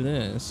can do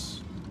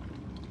this,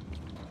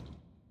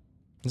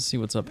 let's see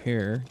what's up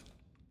here.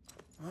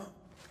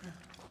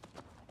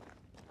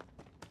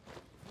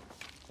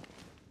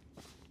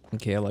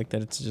 Okay, I like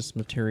that it's just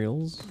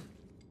materials.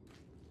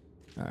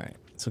 All right,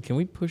 so can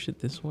we push it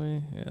this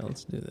way? Yeah,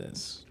 let's do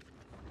this.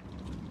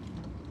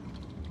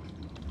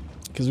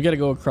 Because we got to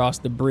go across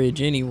the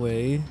bridge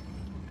anyway.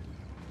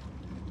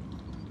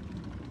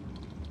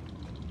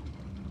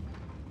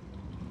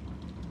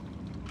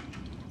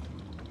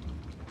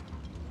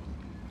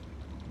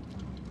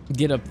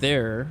 Get up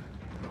there.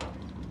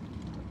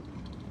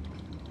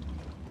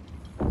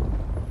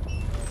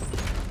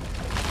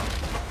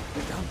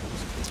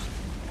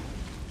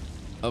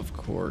 Of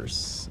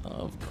course,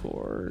 of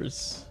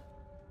course.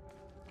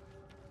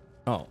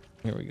 Oh,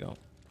 here we go.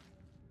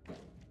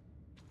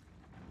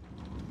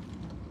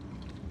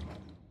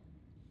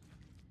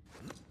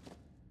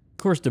 Of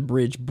course the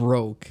bridge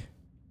broke.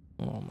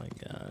 Oh my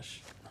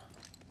gosh.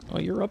 Oh,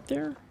 you're up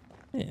there?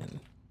 Man.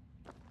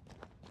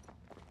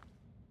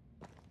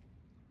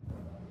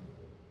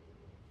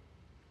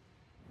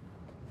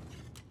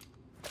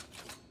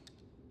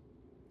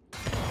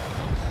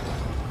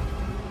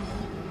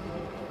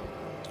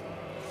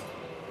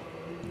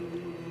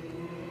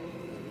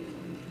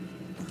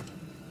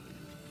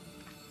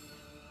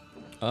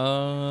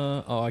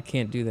 Oh, I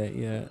can't do that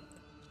yet.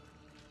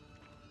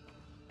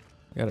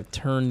 I gotta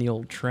turn the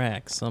old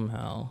track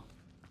somehow.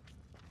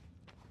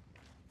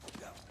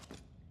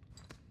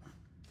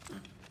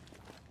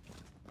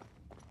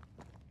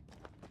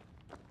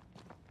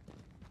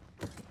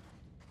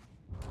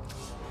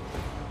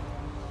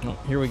 Oh,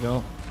 here we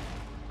go.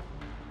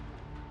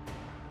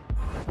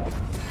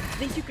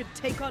 Think you could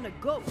take on a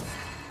ghost?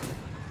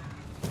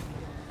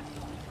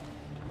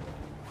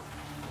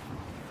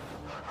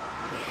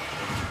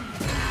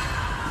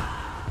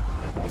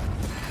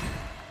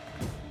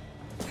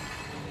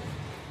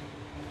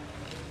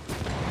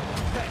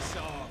 Piss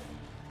off!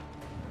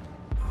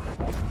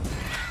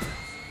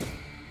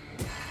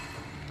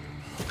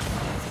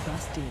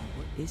 Sebastian,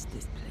 what is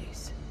this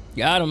place?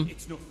 Got him.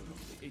 It's nothing.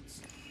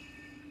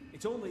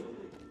 It's only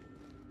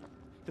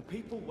the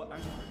people were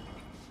angry,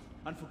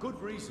 and for good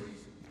reason.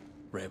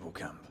 Rebel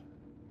camp.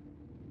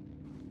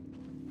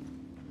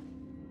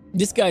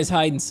 This guy's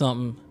hiding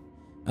something.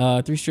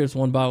 3 strips,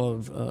 1 bottle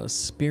of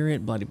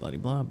spirit, bloody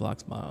blah,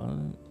 blocks by.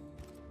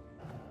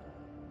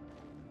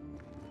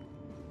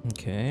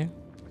 Okay.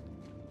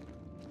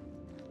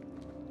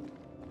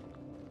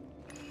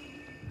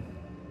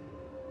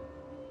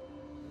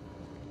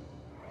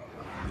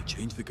 They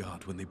change the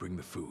guard when they bring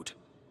the food.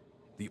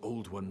 The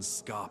old ones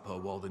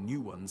scarper while the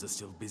new ones are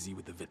still busy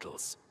with the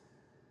victuals.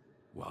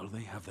 While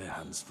they have their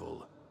hands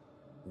full,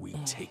 we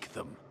take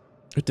them.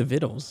 With the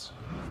victuals.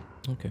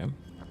 Okay.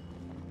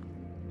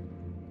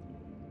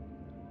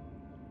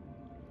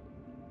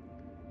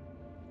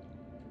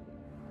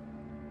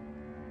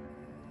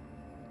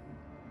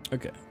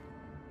 Okay.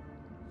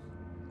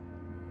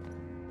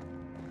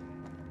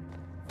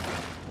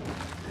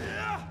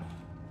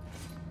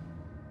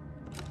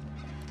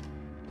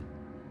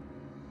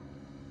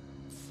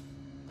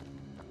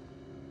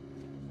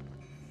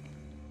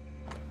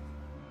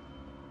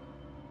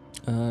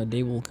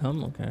 Day will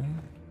come, okay.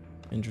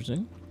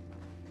 Interesting.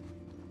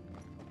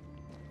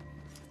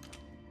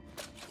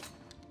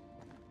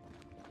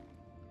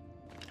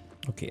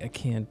 Okay, I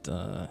can't,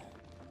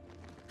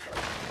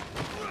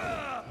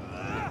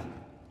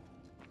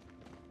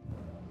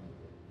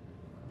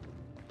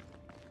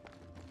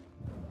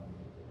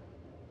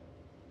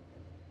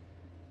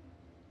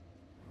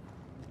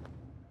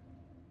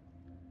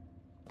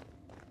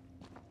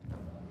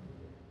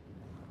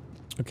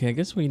 okay, I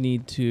guess we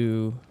need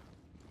to...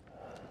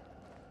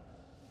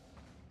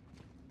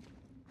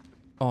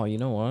 Oh, you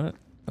know what?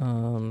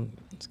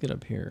 Let's get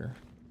up here.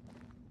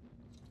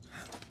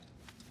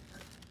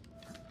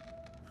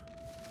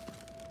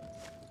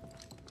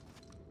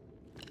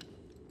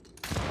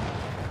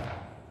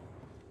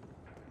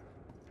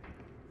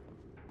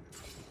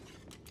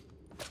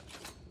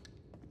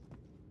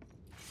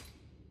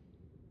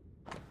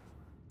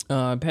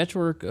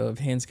 Patchwork of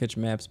hand sketch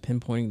maps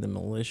pinpointing the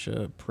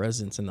militia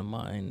presence in the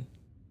mine.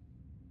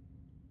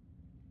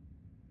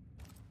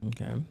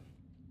 Okay.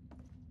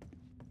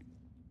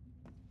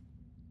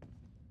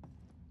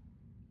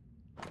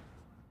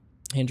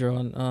 Hand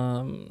drawn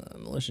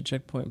militia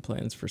checkpoint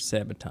plans for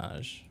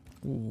sabotage.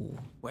 Ooh.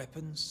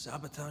 Weapons,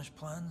 sabotage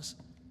plans?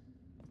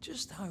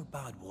 Just how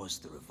bad was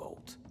the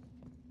revolt?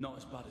 Not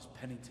as bad as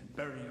Pennington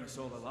burying us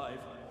all alive.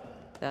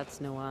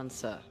 That's no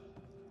answer.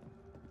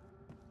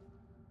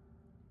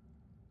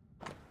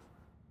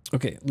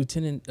 Okay,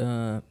 Lieutenant,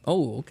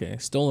 oh, okay.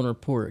 Stolen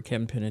report,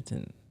 Captain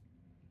Pennington.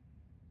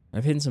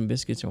 I've hidden some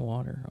biscuits and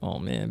water. Oh,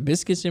 man.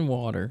 Biscuits and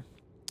water.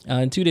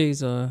 In 2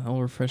 days,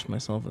 I'll refresh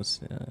myself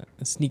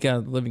and sneak out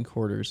of the living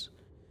quarters.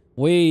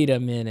 Wait a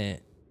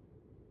minute.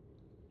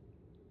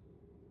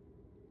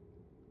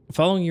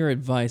 Following your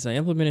advice, I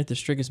implemented the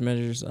strictest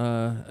measures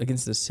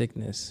against the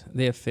sickness.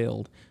 They have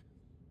failed.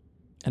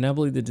 And I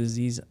believe the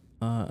disease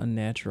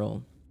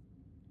unnatural.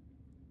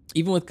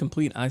 Even with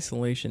complete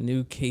isolation,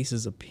 new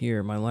cases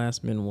appear. My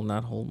last men will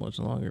not hold much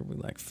longer. We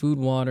lack food,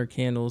 water,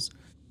 candles,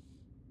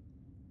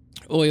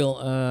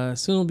 oil.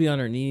 Soon we'll be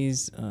on our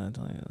knees.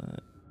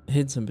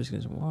 Hid some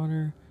biscuits and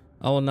water.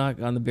 I will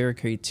knock on the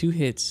barricade. 2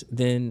 hits,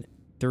 then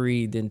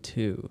 3, then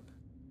 2.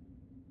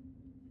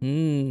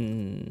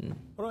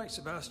 All right,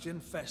 Sebastian,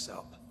 fess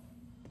up.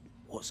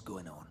 What's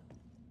going on?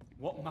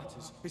 What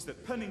matters is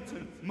that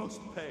Pennington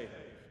must pay.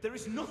 There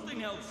is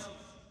nothing else.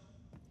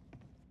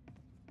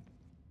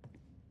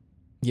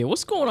 Yeah,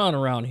 what's going on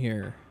around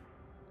here?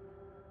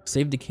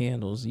 Save the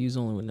candles. Use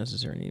only when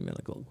necessary. Need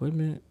medical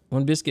equipment.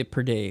 1 biscuit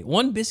per day.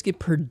 1 biscuit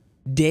per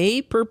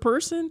day per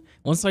person?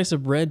 1 slice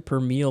of bread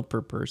per meal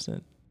per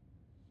person.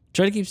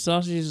 Try to keep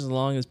sausages as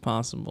long as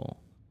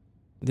possible.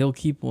 They'll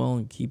keep well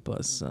and keep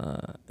us,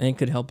 and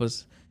could help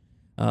us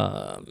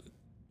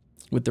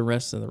with the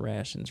rest of the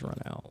rations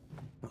run out.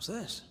 What's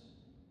this?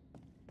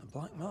 A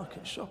black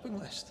market shopping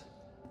list?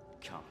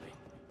 Can't be.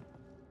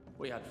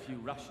 We had few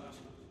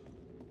rations.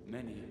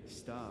 Many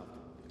starved.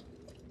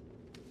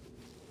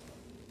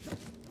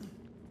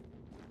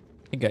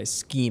 That guy's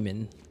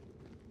scheming.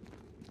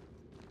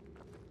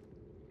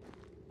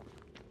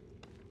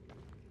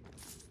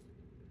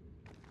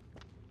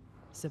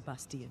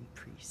 Sebastian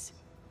Priest.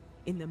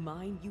 In the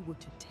mine, you were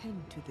to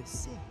tend to the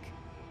sick.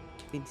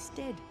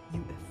 Instead,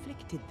 you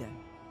afflicted them.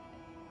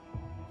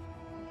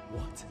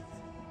 What?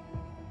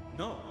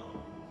 No.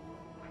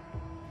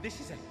 This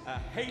is a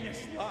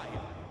heinous lie.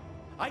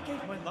 I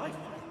gave my life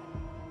for it.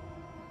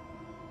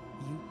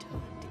 You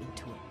turned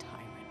into a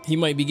tyrant. He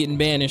might be getting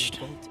banished.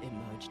 Revolt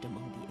emerged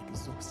among the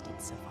exhausted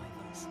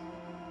survivors.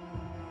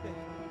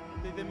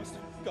 They must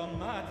have gone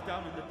mad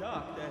down in the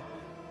dark.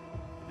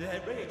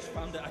 Their rage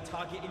found a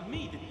target in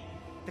me,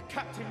 the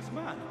captain's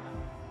man.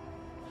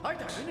 I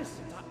died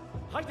innocent.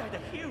 I died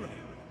a hero.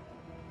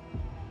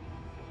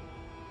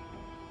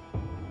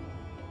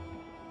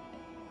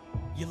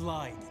 You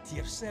lied to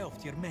yourself,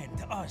 to your men,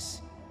 to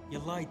us. You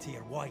lied to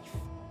your wife.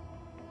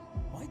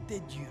 Why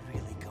did you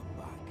really come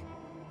back?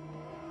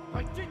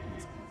 I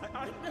didn't.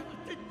 I never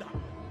did that.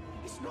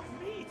 It's not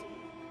me.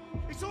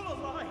 It's all a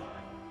lie.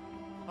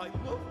 I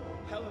love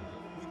Helen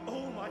with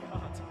all my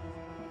heart.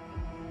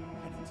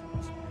 Pennington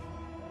must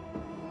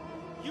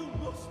pay. You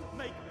must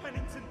make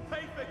Pennington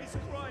pay for his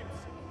crimes.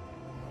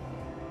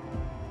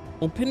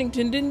 Well,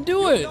 Pennington didn't do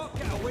You'll it. not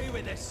get away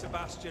with this,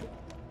 Sebastian.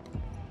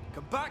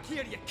 Come back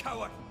here, you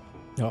coward.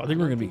 Oh, I think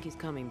we're gonna be. He's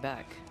coming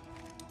back.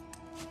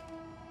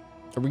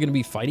 Are we gonna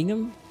be fighting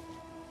him?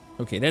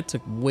 Okay, that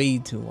took way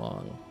too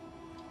long.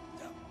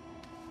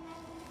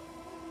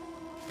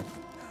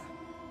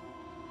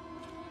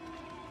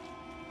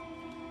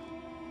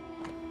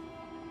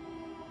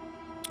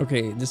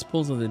 Okay,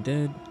 dispose of the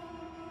dead.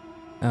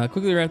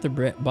 Quickly wrap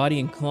the body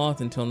in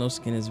cloth until no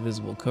skin is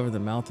visible. Cover the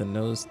mouth and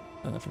nose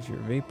for fear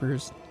of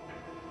vapors.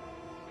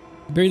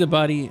 Bury the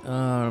body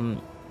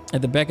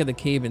at the back of the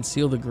cave and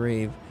seal the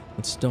grave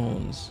with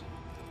stones.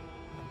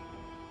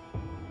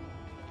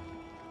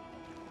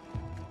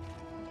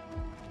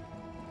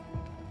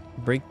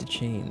 Break the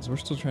chains. We're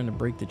still trying to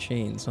break the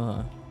chains,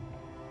 huh?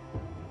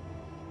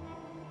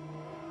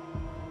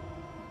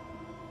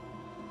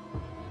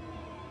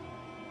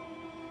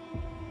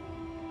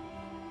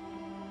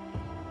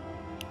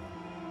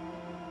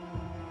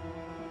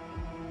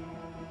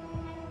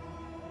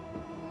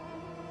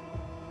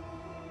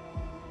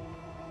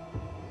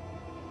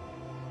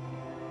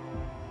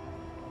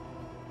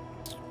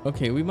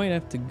 Okay, we might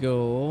have to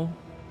go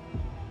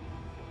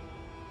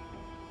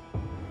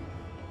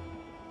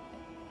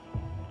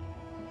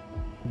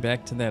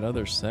back to that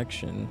other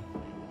section.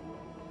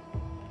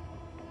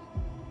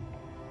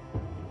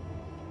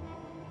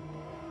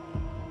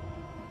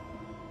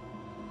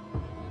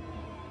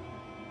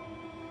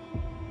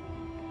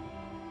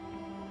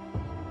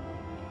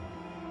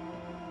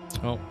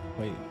 Oh,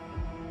 wait.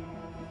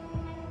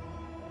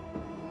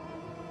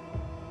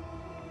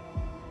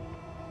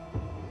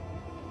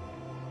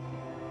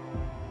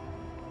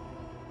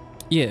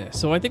 Yeah,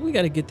 so I think we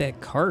got to get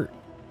that cart.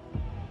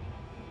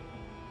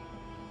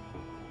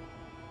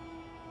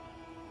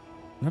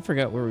 I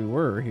forgot where we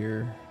were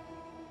here.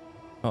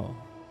 Oh,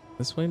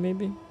 this way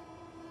maybe?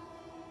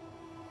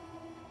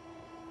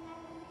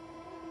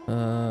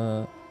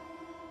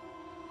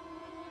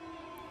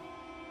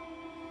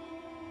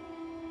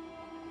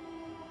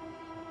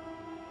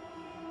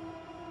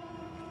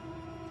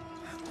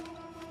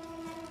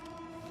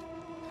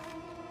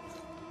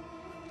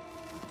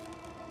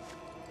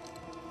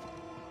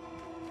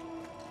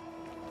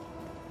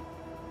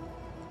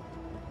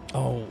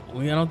 Oh,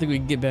 I don't think we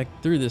can get back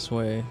through this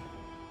way.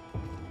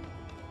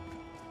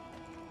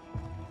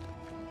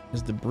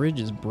 Because the bridge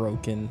is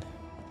broken.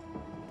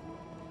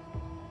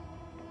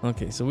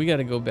 Okay, so we got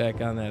to go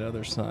back on that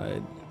other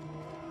side.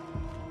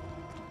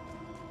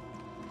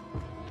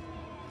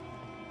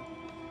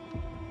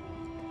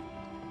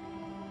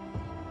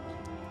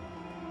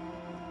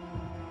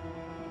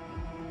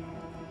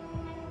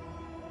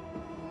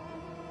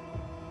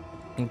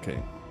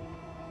 Okay.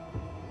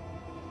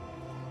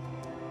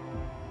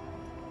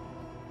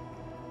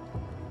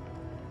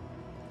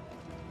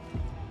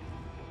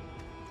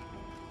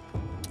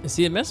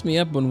 See, it messed me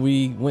up when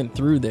we went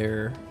through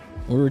there.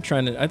 We were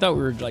trying to, I thought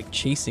we were like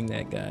chasing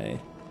that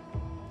guy.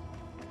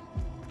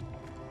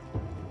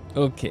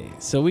 Okay,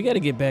 so we got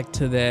to get back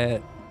to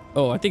that.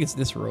 Oh, I think it's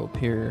this rope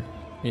here.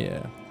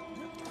 Yeah.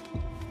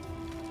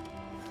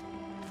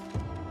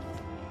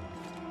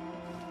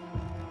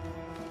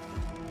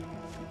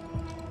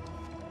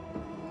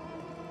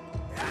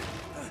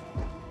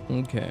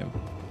 Okay.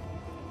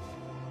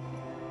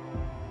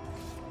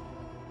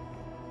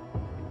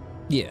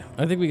 Yeah,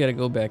 I think we got to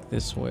go back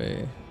this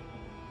way.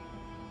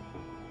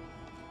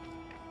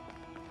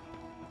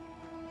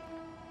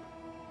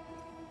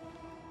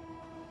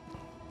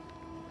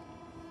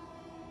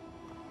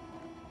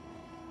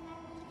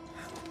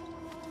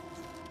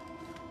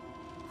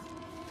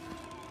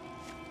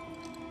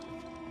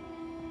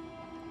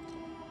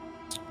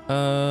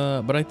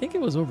 But I think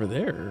it was over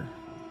there.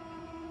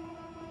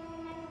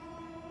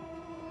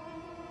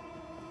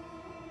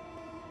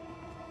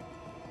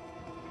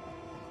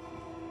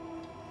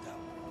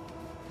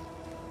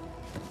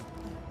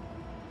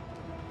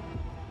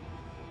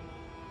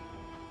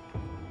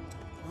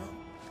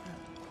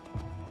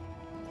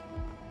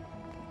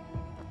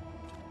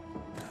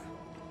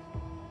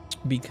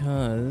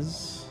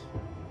 Because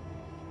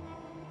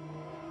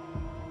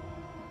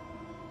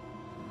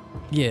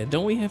Yeah,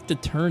 don't we have to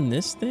turn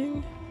this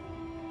thing?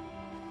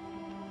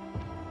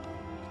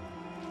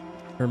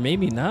 Or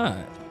maybe not.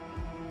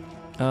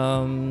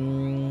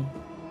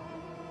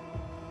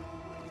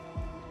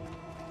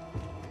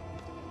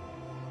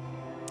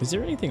 Is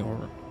there anything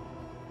over?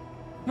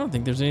 I don't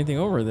think there's anything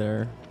over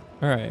there.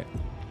 All right.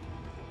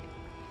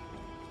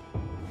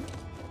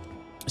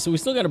 So we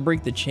still got to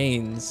break the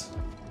chains.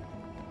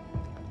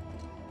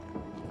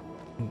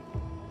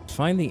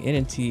 Find the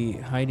entity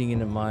hiding in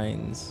the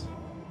mines.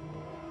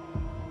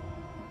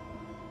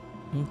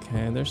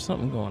 Okay, there's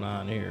something going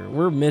on here.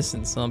 We're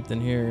missing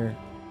something here.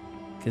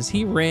 Because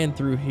he ran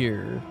through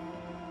here.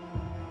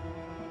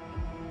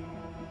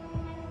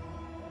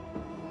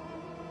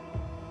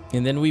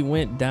 And then we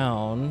went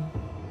down.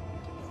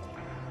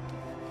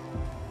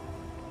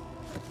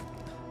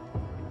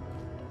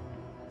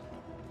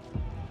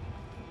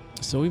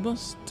 So we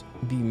must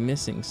be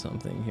missing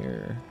something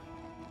here.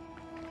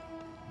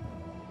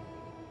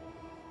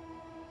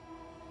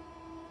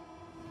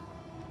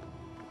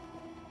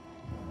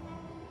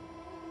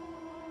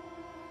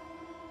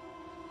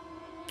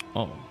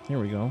 Oh, here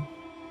we go.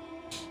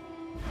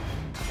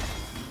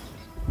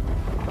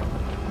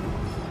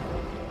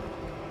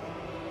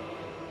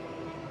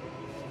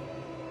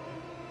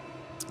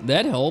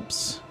 That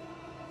helps.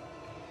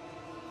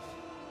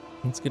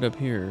 Let's get up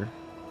here.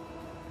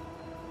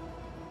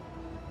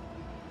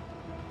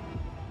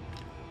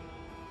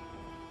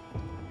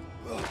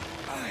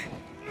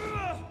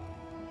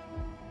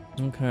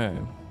 Okay.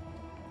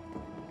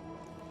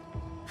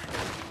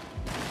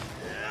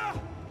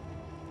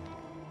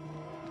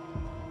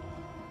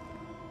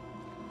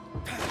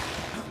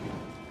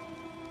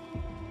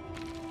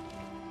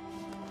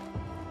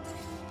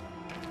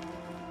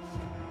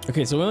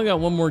 Okay, so we only got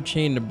one more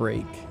chain to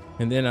break.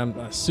 And then I'm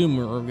assuming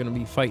we're going to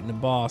be fighting the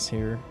boss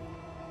here.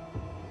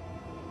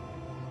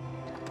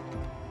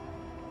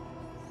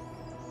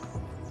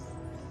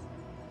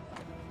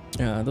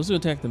 Those who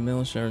attack the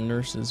militia or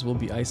nurses will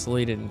be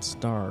isolated and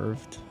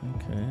starved.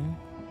 Okay.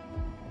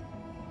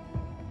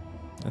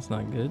 That's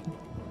not good.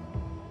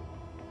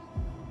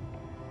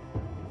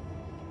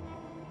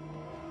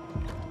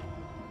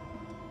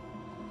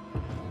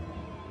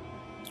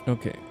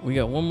 Okay, we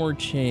got one more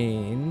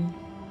chain.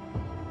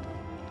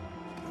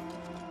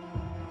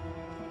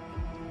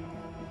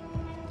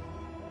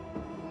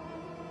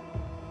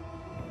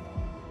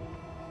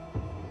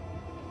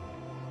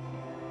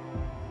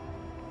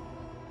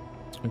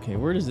 Okay,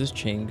 where does this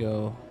chain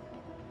go?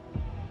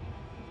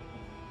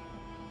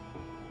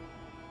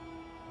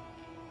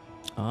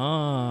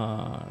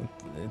 Ah,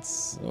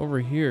 it's over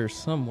here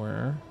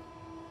somewhere.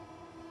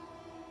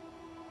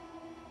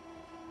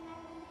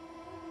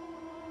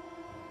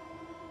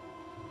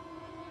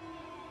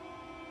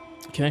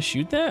 Can I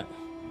shoot that?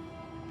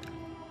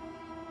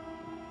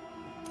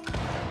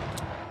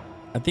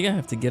 I think I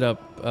have to get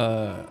up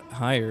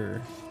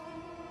higher.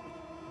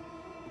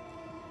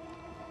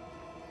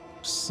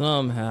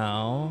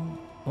 Somehow.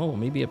 Oh,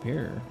 maybe up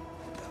here.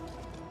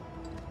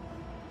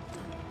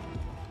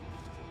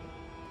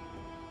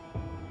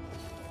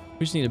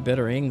 We just need a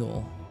better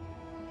angle.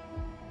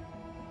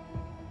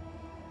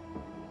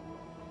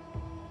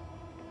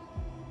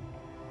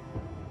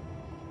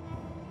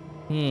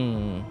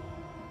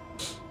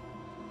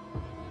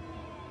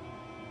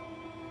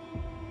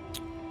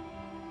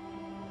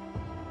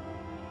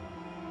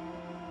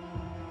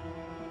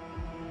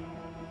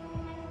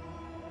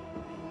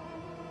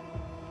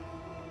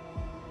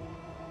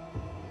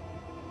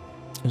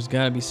 There's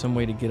got to be some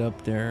way to get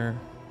up there.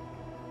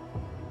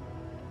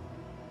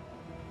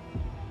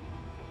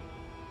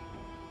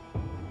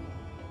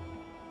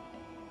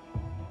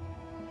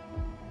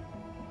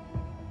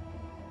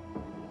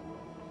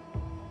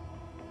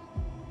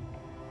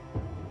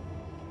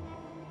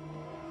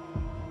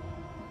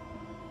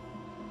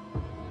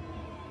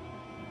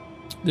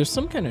 There's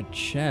some kind of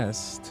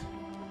chest.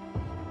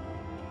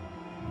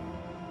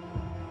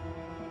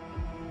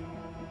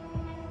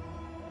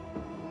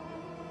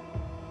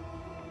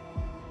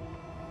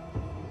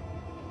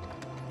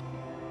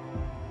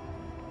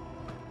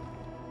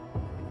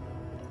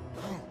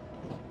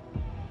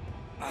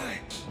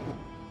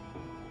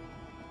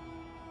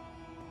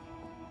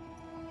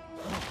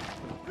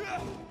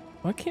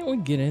 Why can't we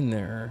get in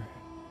there?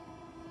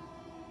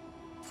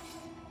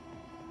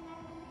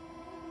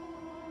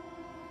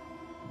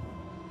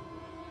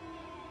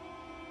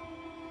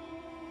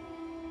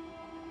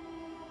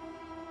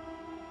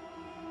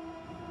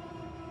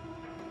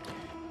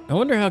 I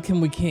wonder how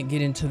come we can't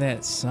get into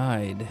that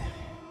side.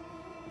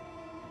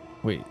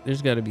 Wait,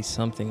 there's got to be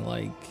something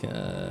like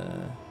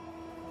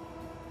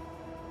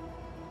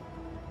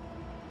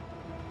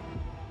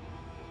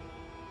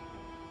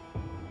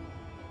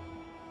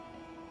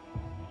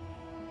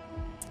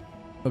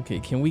okay,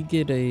 can we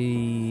get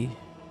a...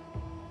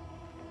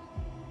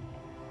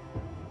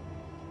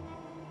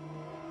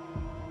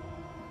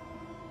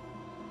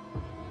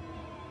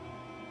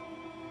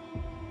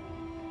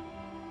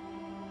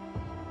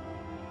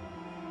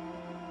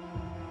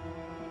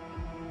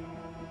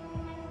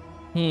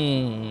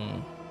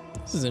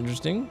 This is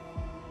interesting.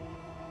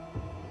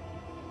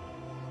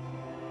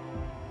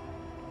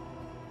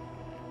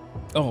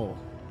 Oh.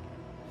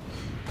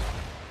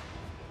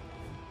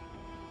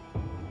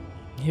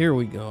 Here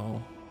we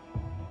go.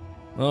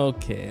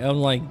 Okay, I'm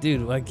like,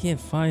 dude, I can't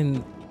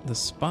find the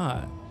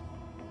spot.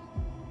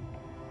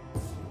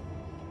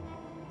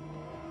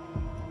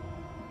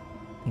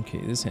 Okay,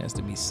 this has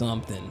to be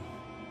something.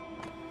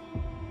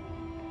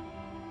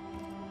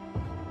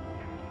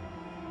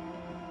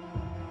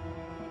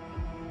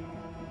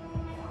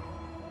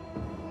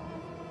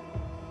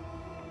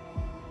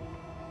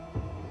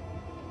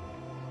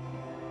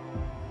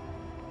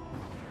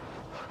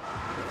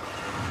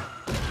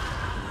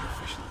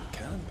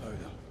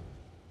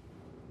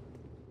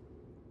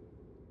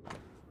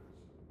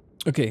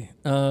 Okay,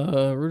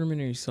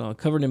 rudimentary saw,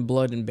 covered in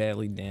blood and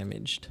badly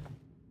damaged.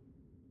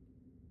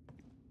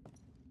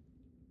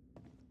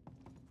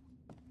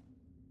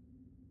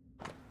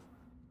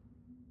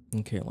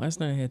 Okay, last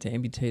night I had to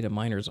amputate a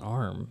miner's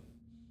arm.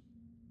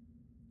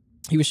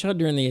 He was shot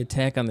during the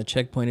attack on the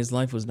checkpoint. His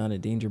life was not in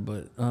danger,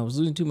 but I was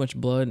losing too much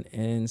blood,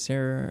 and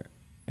Sarah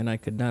and I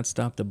could not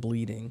stop the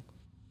bleeding.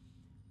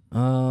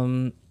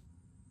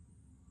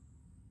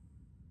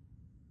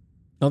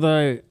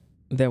 Although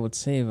that would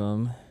save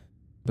him,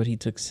 but he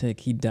took sick.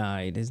 He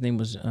died. His name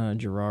was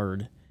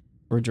Gerard,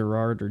 or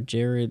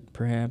Jared,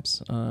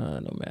 perhaps.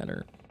 No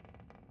matter.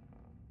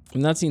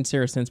 I've not seen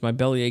Sarah since. My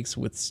belly aches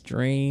with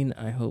strain.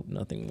 I hope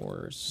nothing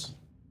worse.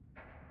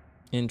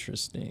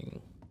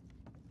 Interesting.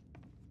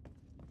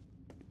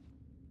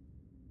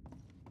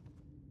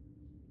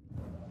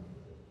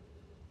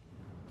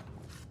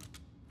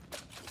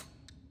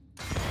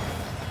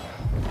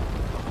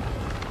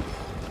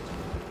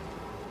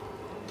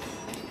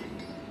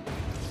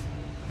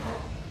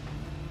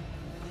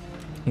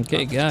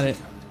 Okay, got it.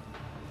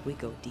 We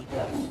go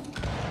deeper.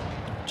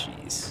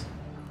 Jeez.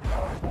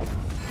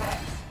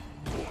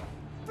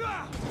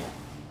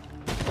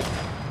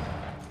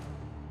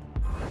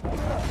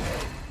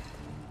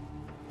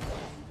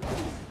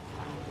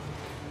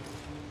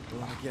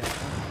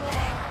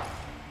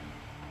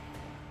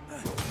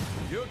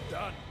 You're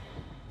done.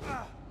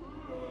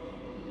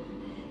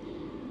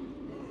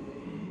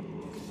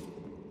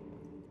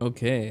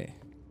 Okay.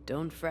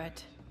 Don't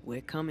fret.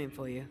 We're coming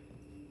for you.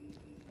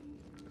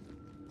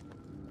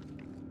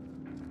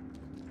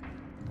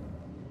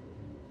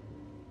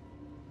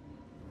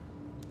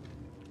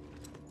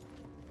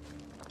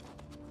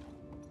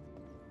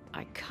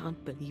 I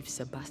can't believe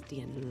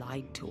Sebastian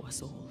lied to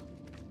us all.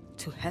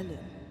 To Helen.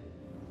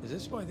 Is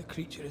this why the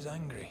creature is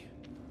angry?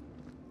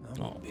 That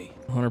might be.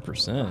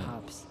 100%.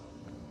 Perhaps.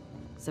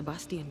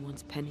 Sebastian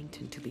wants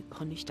Pennington to be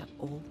punished at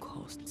all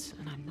costs,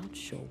 and I'm not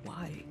sure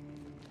why.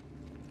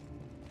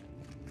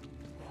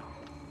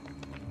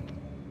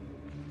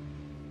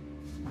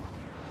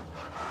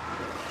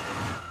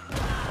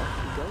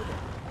 Go then.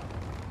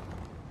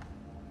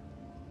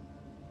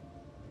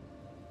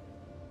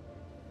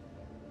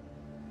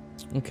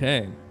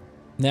 Okay.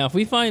 Now, if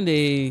we find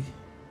a...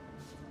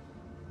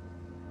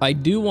 I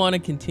do want to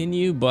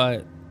continue,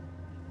 but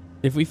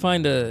if we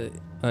find a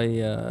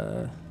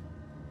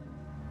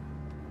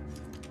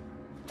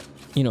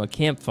you know, a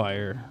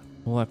campfire,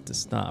 we'll have to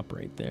stop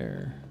right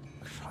there.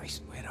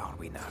 Christ, where are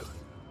we now?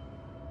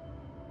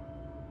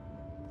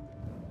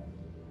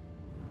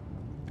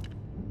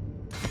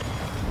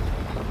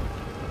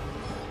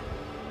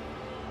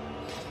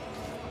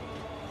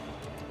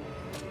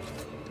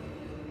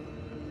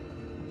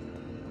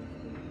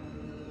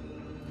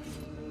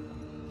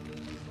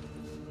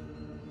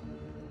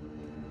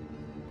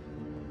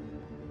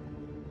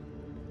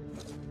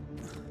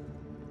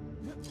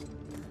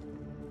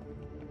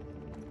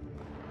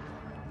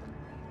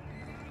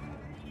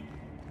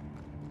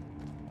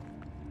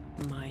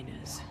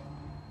 Miners,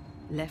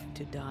 left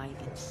to die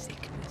in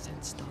sickness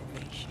and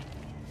starvation.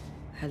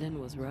 Helen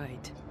was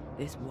right.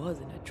 This was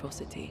an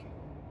atrocity.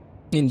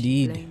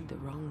 Indeed. She blamed the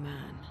wrong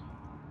man.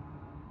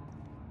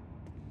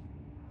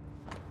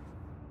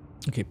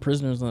 Okay,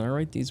 prisoners, I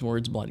write these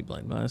words, bloody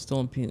blind, but still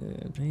in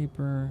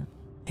paper.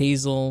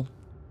 Hazel.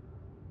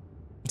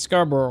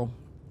 Scarborough.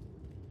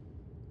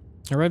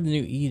 Arrived in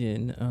New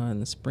Eden in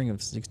the spring of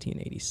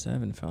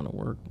 1687. Found a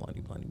work, bloody,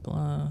 bloody,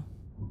 blah.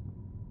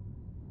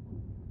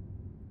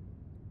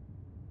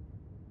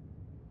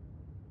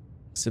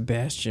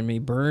 Sebastian may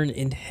burn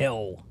in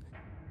hell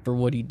for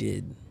what he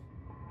did.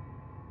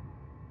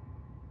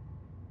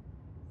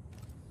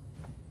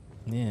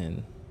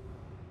 Man.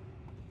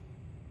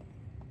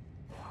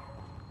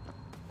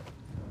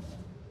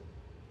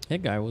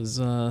 That guy was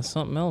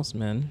something else,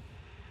 man.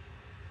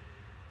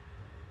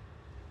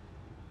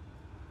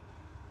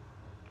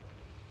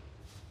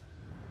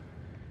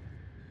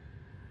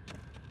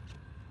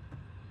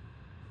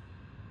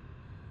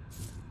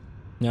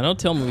 Now don't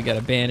tell me we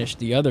gotta banish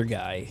the other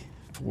guy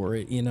for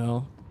it, you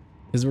know,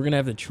 because we're gonna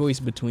have the choice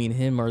between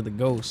him or the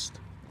ghost,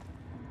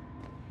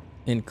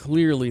 and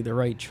clearly the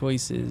right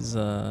choice is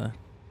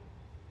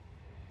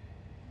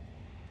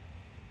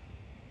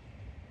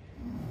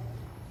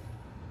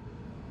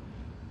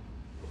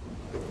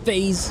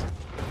phase.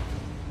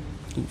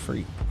 Ooh,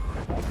 free.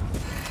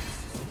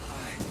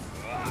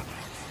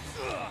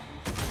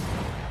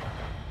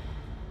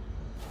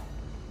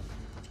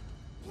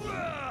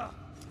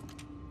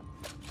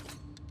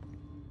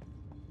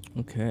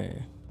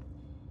 Okay.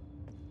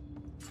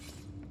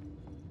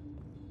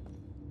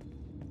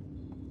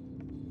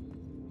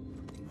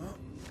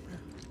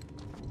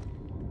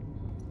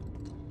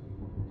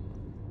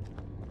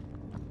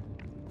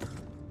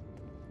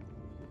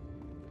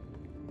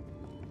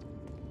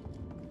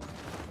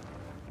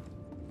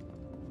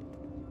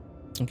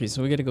 Okay,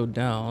 so we gotta go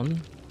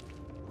down.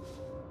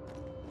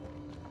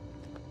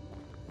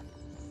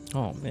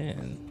 Oh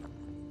man.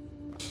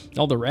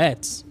 All the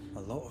rats.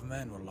 A lot of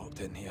men were locked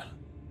in here.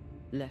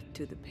 Left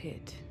to the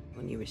pit,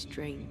 only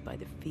restrained by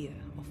the fear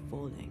of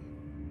falling.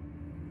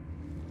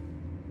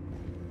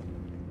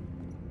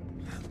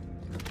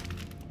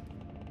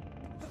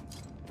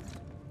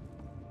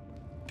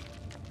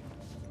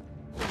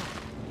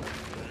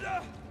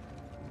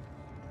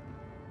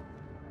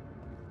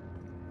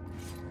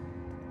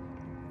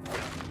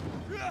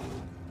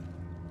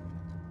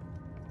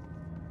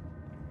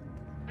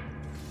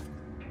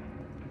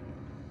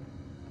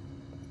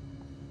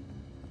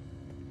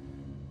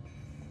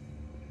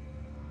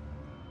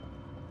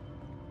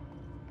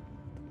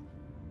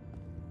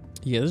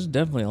 Yeah, there's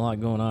definitely a lot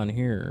going on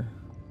here.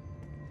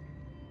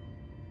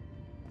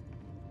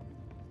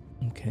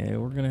 Okay,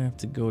 we're gonna have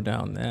to go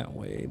down that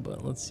way,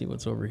 but let's see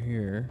what's over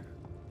here.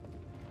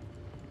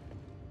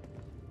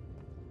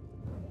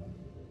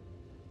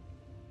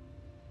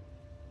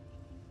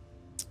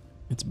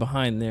 It's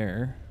behind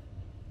there.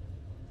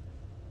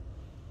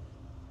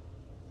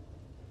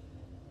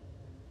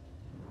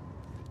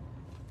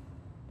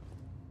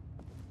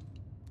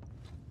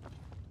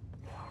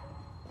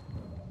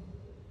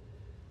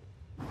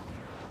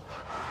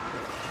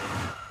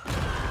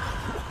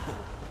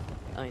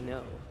 I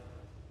know.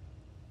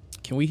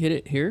 Can we hit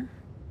it here?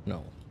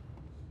 No.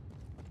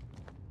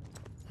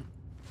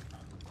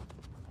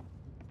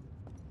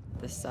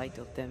 The sight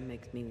of them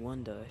makes me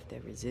wonder if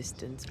their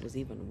resistance was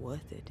even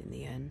worth it in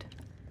the end.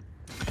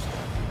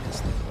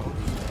 Is there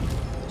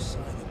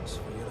silence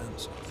for your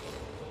answer?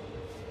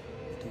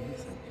 What do you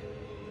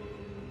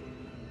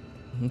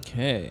think?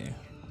 Okay.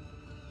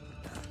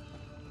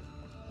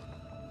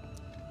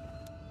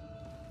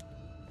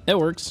 That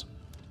works.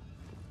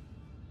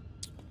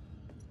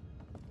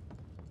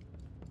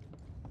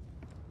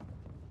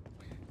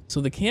 So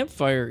the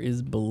campfire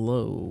is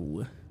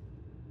below.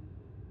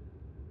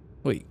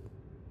 Wait.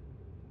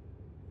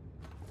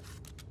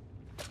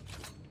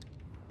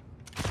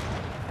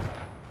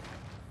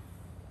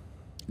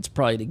 It's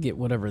probably to get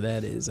whatever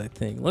that is, I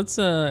think. Let's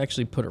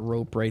actually put a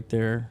rope right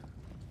there.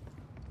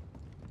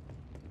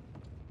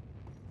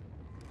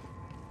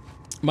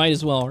 Might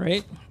as well,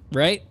 right?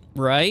 Right?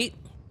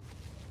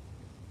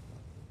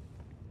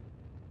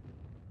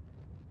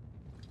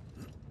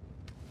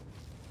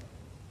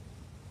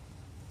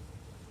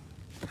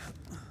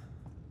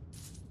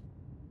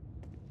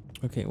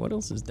 Okay, what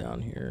else is down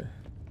here?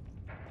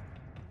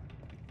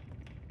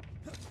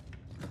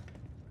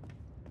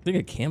 I think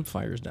a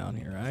campfire's down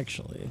here,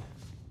 actually.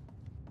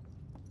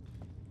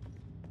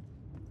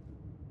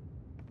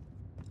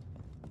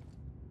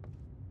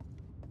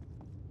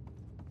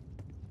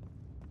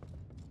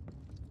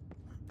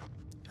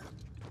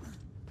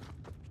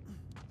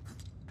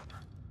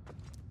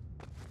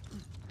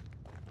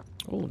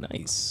 Oh,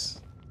 nice.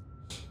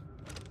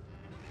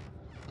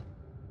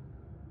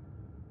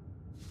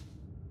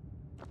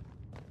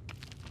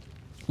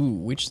 Ooh,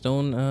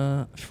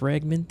 witchstone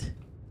fragment.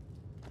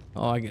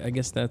 Oh, I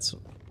guess that's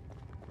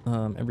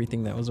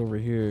everything that was over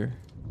here.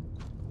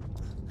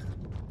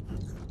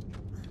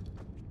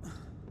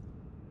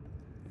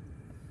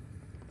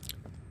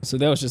 So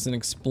that was just an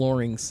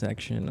exploring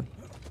section.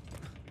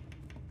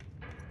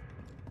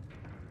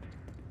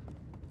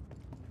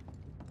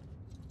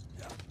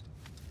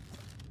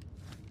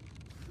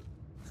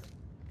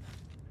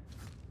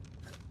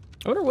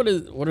 I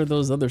wonder what are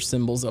those other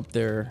symbols up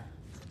there?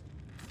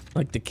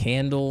 Like the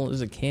candle,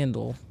 there's a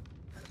candle.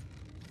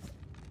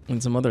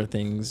 And some other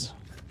things.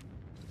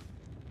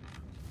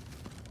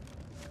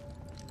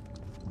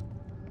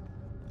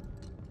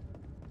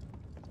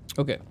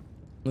 Okay,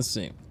 let's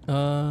see.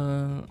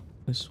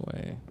 This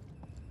way.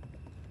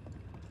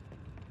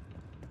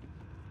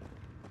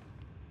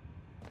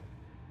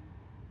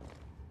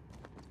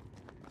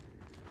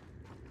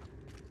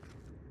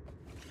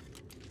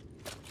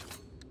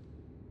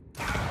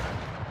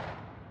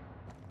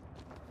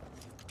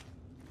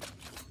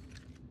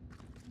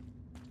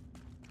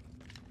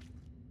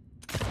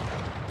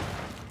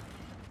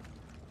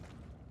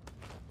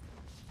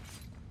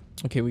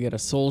 Okay, we got a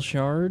soul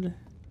shard.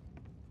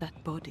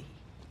 That body.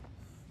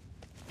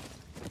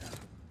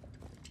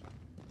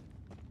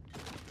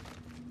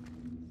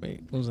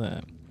 Wait, what was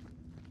that?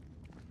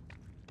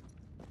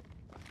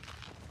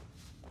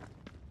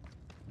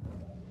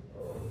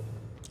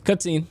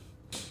 Cutscene.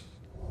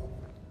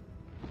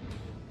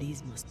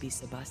 These must be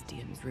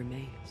Sebastian's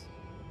remains.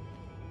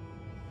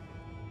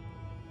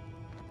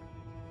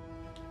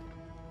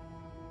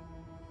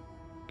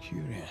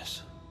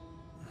 Curious.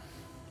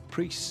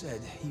 Priest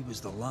said he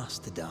was the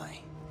last to die.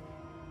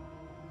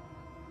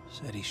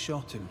 Said he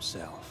shot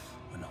himself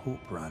when hope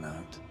ran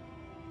out.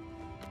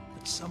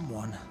 But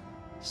someone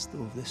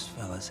Stove this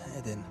fella's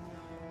head in.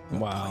 with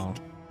a Wow.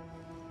 pike.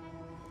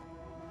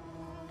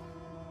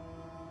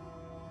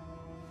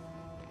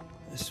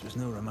 This was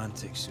no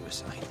romantic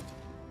suicide.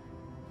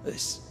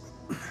 This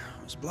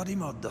was bloody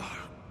murder.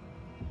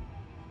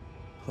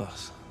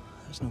 Plus,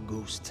 there's no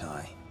ghost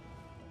tie.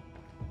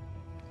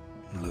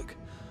 And look,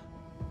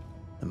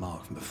 the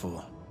mark from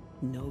before.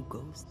 No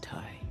ghost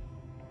tie.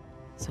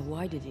 So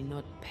why did he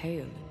not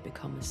pale and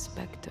become a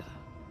spectre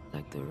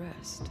like the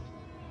rest?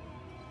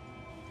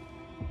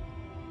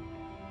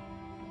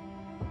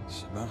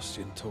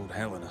 Sebastian told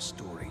Helen a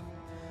story.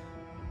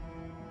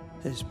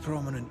 His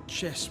prominent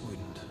chest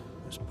wound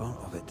was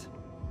part of it.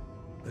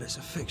 But it's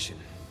a fiction.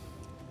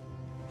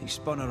 He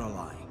spun her a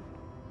lie.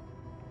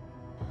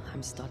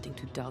 I'm starting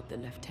to doubt the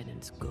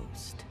Lieutenant's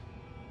ghost.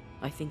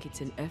 I think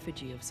it's an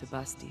effigy of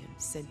Sebastian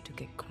sent to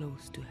get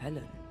close to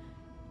Helen.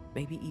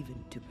 Maybe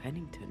even to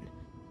Pennington.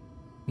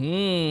 Not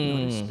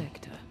a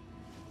spectre.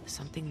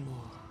 Something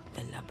more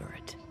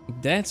elaborate.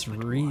 That's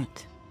But real.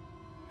 what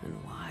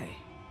and why?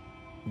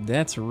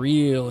 That's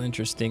real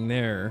interesting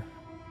there.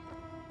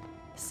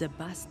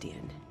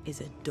 Sebastian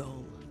is a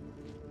doll,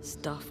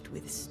 stuffed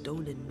with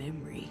stolen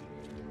memory,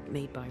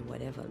 made by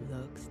whatever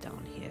lurks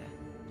down here.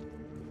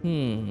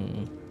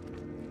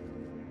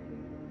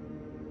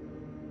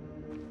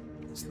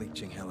 It's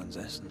leeching Helen's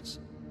essence.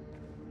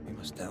 We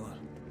must tell her.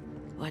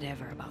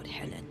 Whatever about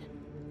Helen.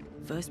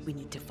 First we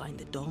need to find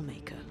the doll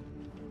maker.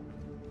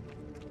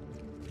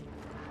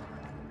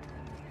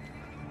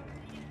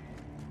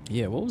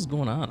 Yeah, what was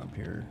going on up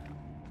here?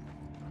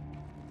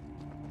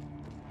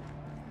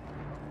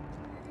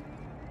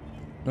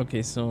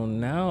 Okay, so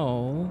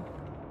now...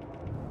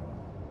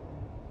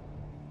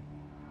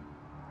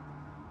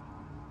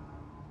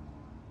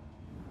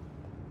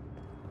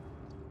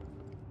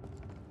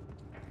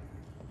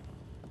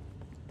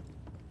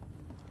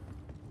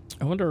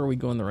 I wonder, are we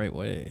going the right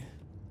way?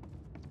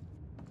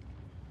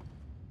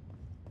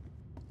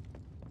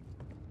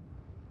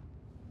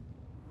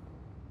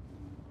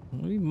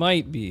 We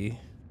might be.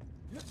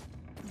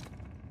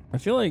 I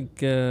feel like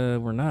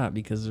we're not,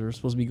 because we're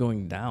supposed to be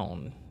going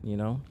down, you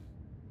know?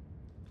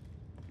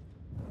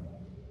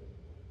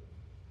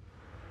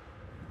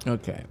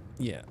 Okay,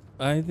 yeah.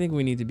 I think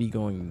we need to be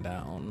going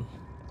down.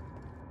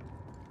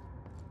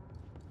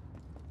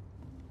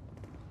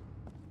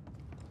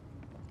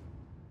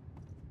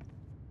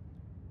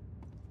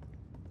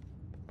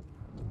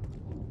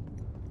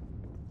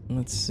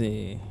 Let's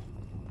see.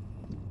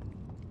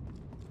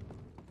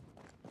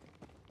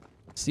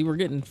 See, we're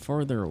getting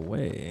farther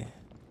away.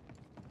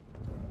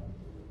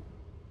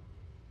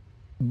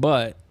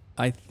 But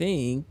I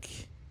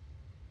think...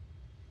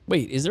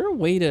 Wait, is there a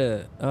way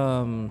to...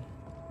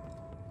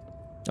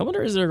 I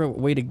wonder, is there a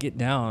way to get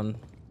down?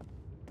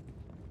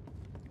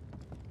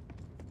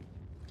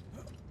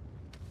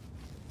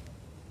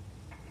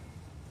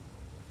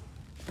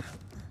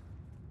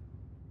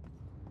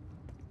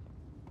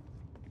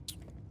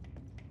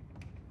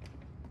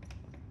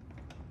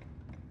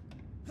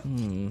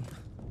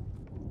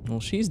 Well,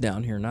 she's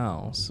down here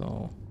now,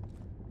 so...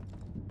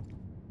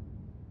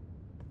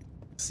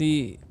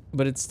 See,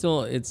 but it's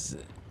still, it's...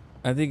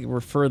 I think we're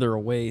further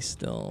away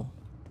still.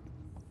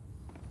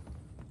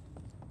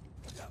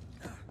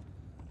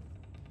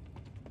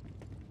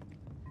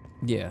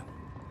 Yeah.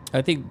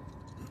 I think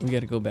we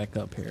gotta go back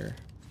up here.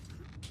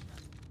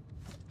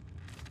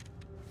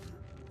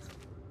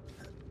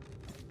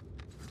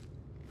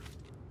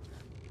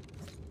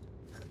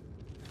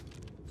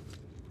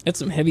 That's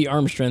some heavy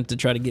arm strength to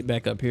try to get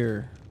back up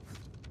here.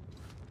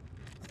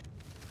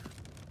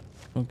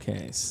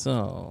 Okay,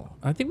 so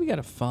I think we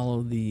gotta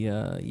follow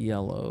the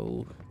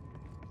yellow.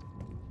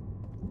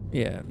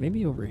 Yeah,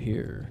 maybe over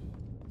here.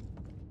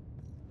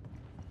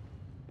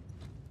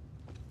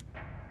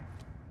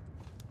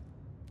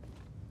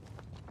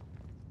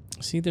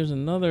 See, there's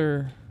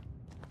another.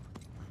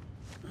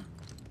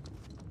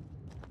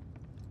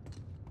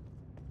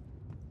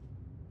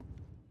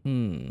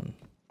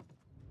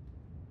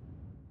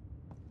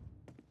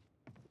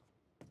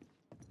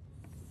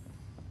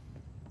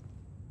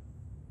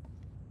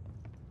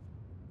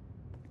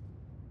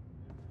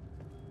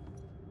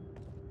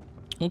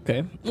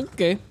 Okay,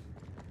 okay.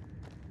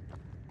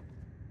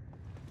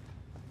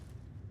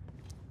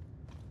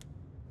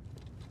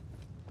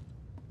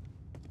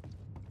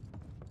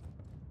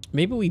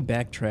 Maybe we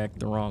backtracked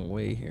the wrong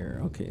way here.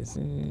 Okay,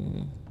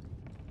 see.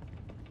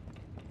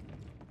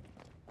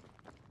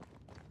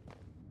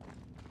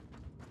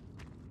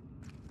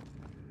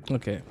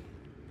 Okay.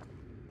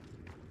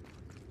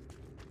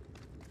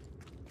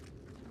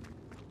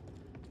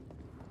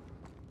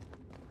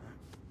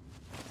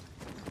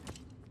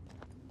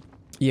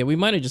 Yeah, we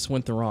might have just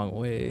went the wrong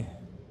way.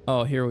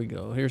 Oh, here we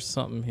go. Here's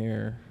something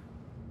here.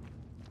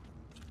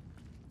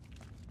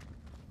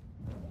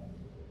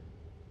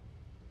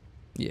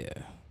 Yeah.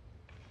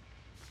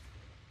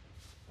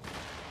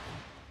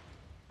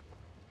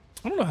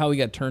 I don't know how we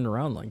got turned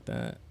around like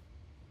that.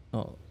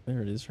 Oh,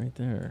 there it is right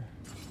there.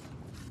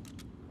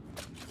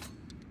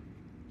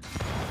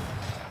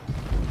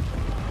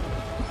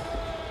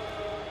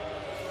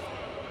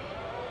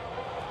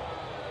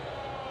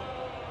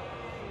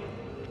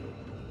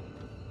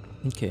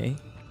 Okay.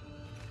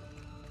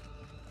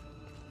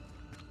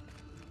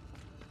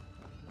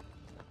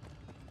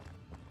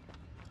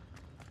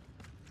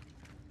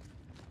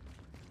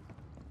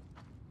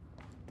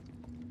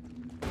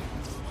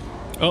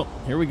 Oh,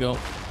 here we go.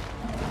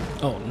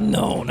 Oh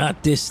no,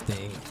 not this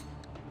thing.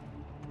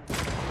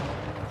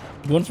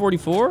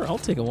 144? I'll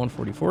take a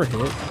 144 hit.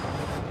 If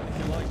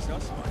you like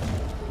us,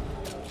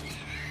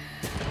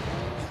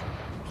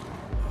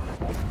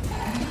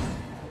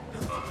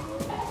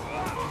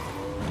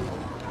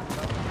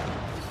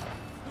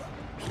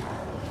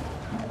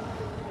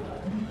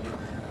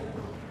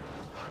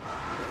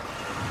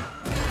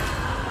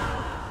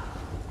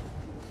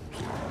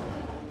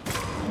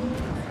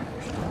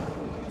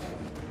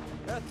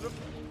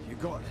 You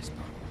got this,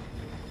 pal.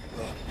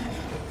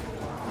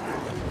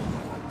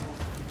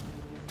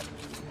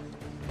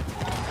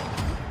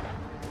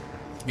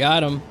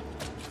 Got him.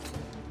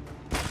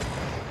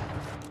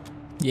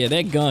 Yeah,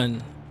 that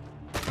gun.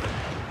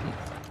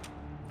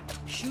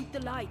 Shoot the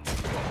light.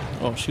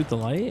 Oh, shoot the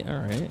light? All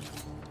right.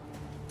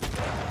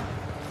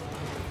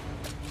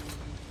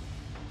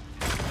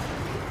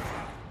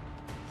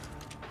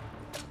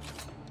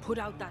 Put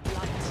out that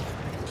light.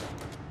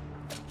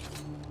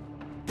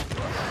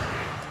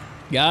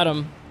 Got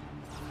him.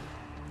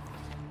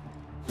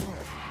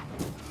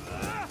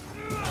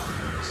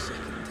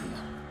 Second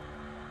tier.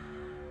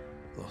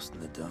 Lost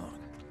in the dark.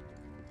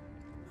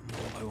 And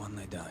one by one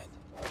they died.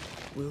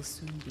 We'll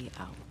soon be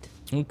out.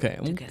 Okay,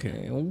 Together.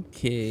 okay,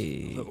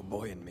 okay. Little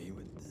boy and me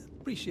would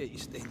appreciate you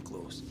staying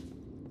close.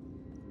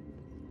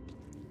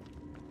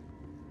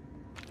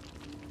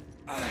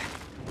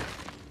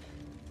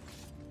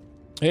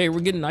 Hey, we're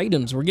getting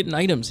items. We're getting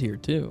items here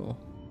too.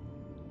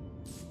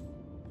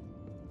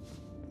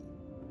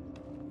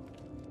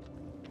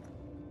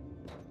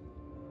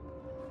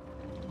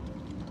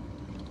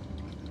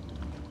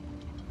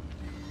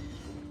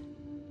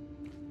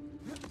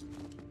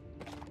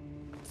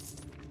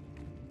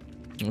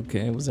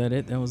 Okay, was that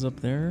it? That was up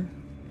there?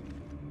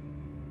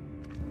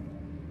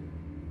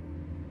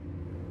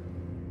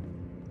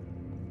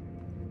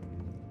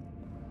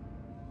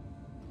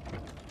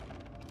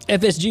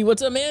 FSG,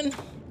 what's up, man?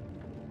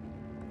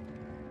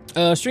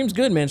 Stream's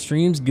good, man.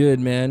 Stream's good,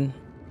 man.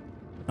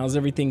 How's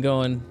everything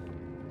going?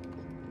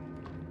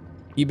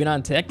 You been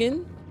on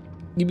Tekken?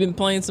 You been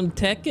playing some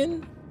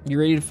Tekken? You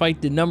ready to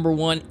fight the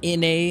 #1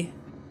 NA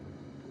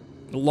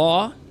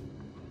law?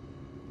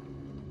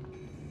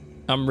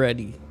 I'm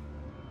ready.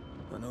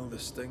 I know the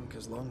stink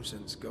is long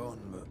since gone,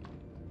 but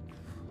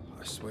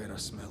I swear I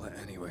smell it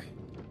anyway.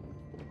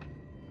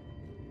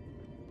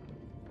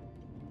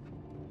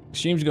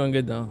 Stream's going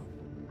good though.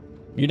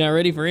 You're not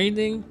ready for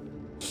anything?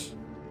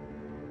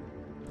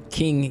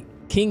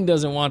 King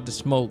doesn't want to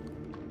smoke.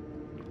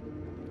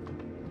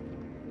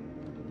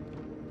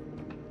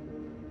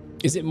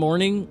 Is it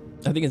morning?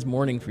 I think it's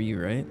morning for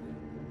you, right?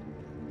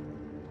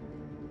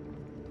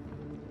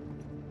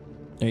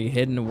 Are you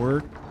heading to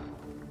work?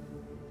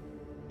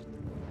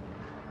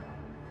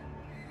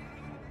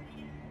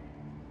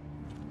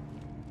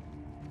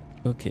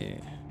 Okay.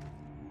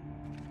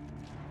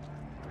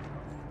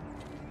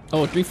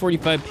 Oh,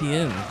 3:45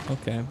 p.m.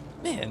 Okay.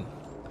 Man,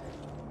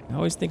 I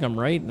always think I'm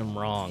right and I'm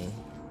wrong.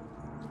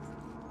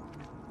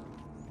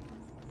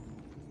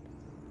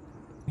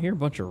 I hear a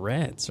bunch of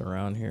rats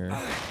around here.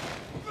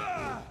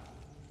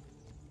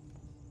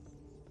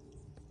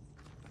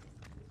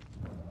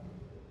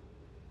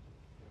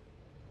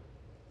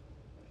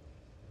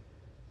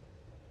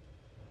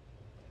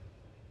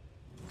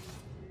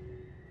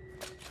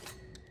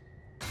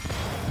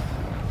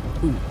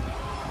 Ooh.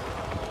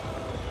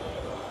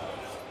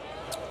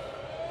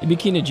 It'd be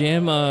keen to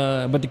jam,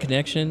 but the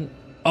connection.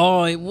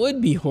 Oh, it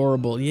would be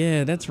horrible.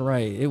 Yeah, that's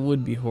right. It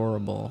would be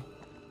horrible.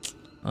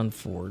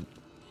 Unfortunate.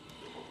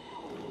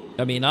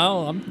 I mean,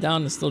 I'm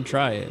down to still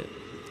try it,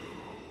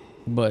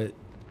 but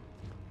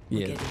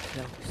yeah,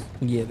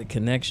 yeah, the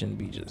connection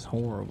be just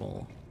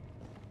horrible.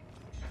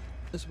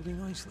 This would do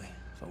nicely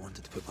if I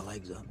wanted to put my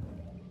legs up.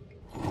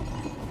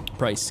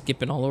 Probably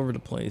skipping all over the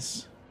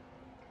place.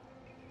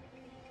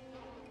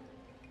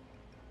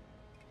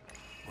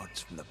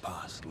 Words from the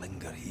past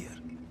linger here.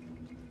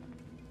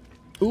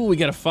 Ooh, we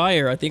got a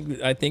fire. I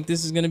think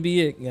this is gonna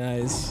be it,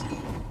 guys.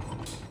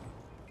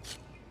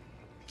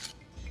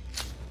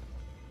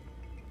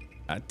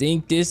 I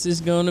think this is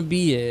gonna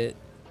be it.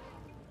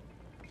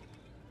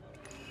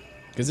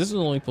 Because this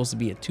was only supposed to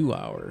be a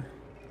 2-hour.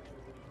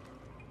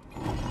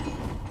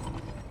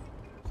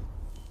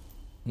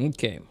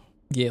 Okay.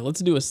 Yeah,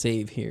 let's do a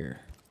save here.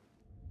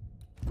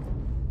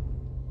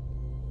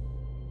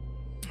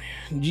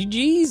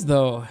 GG's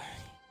though.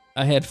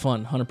 I had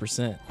fun,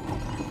 100%.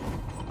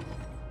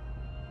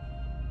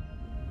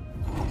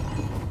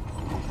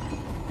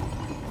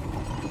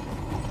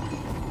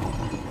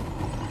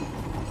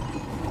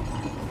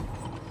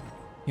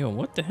 Yo,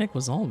 what the heck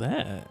was all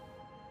that?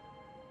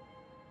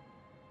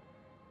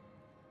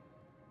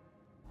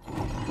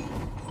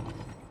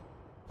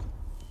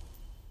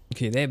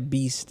 Okay, that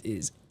beast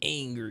is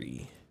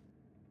angry.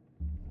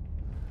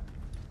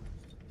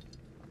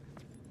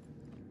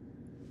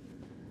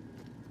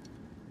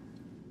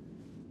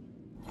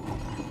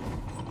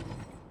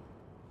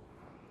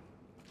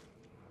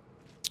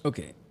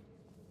 Okay.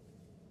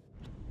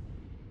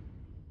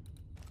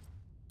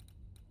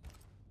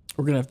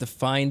 We're gonna have to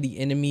find the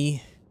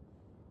enemy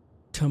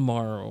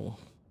tomorrow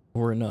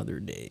or another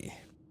day.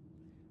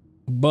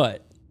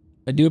 But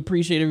I do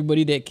appreciate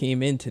everybody that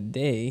came in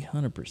today,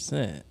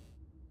 100%.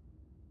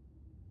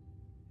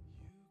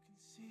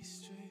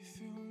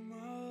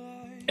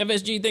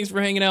 FSG, thanks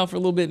for hanging out for a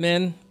little bit,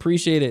 man.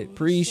 Appreciate it.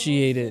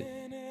 Appreciate it.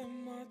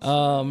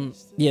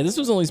 Yeah, this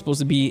was only supposed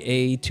to be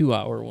a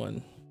 2-hour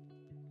one.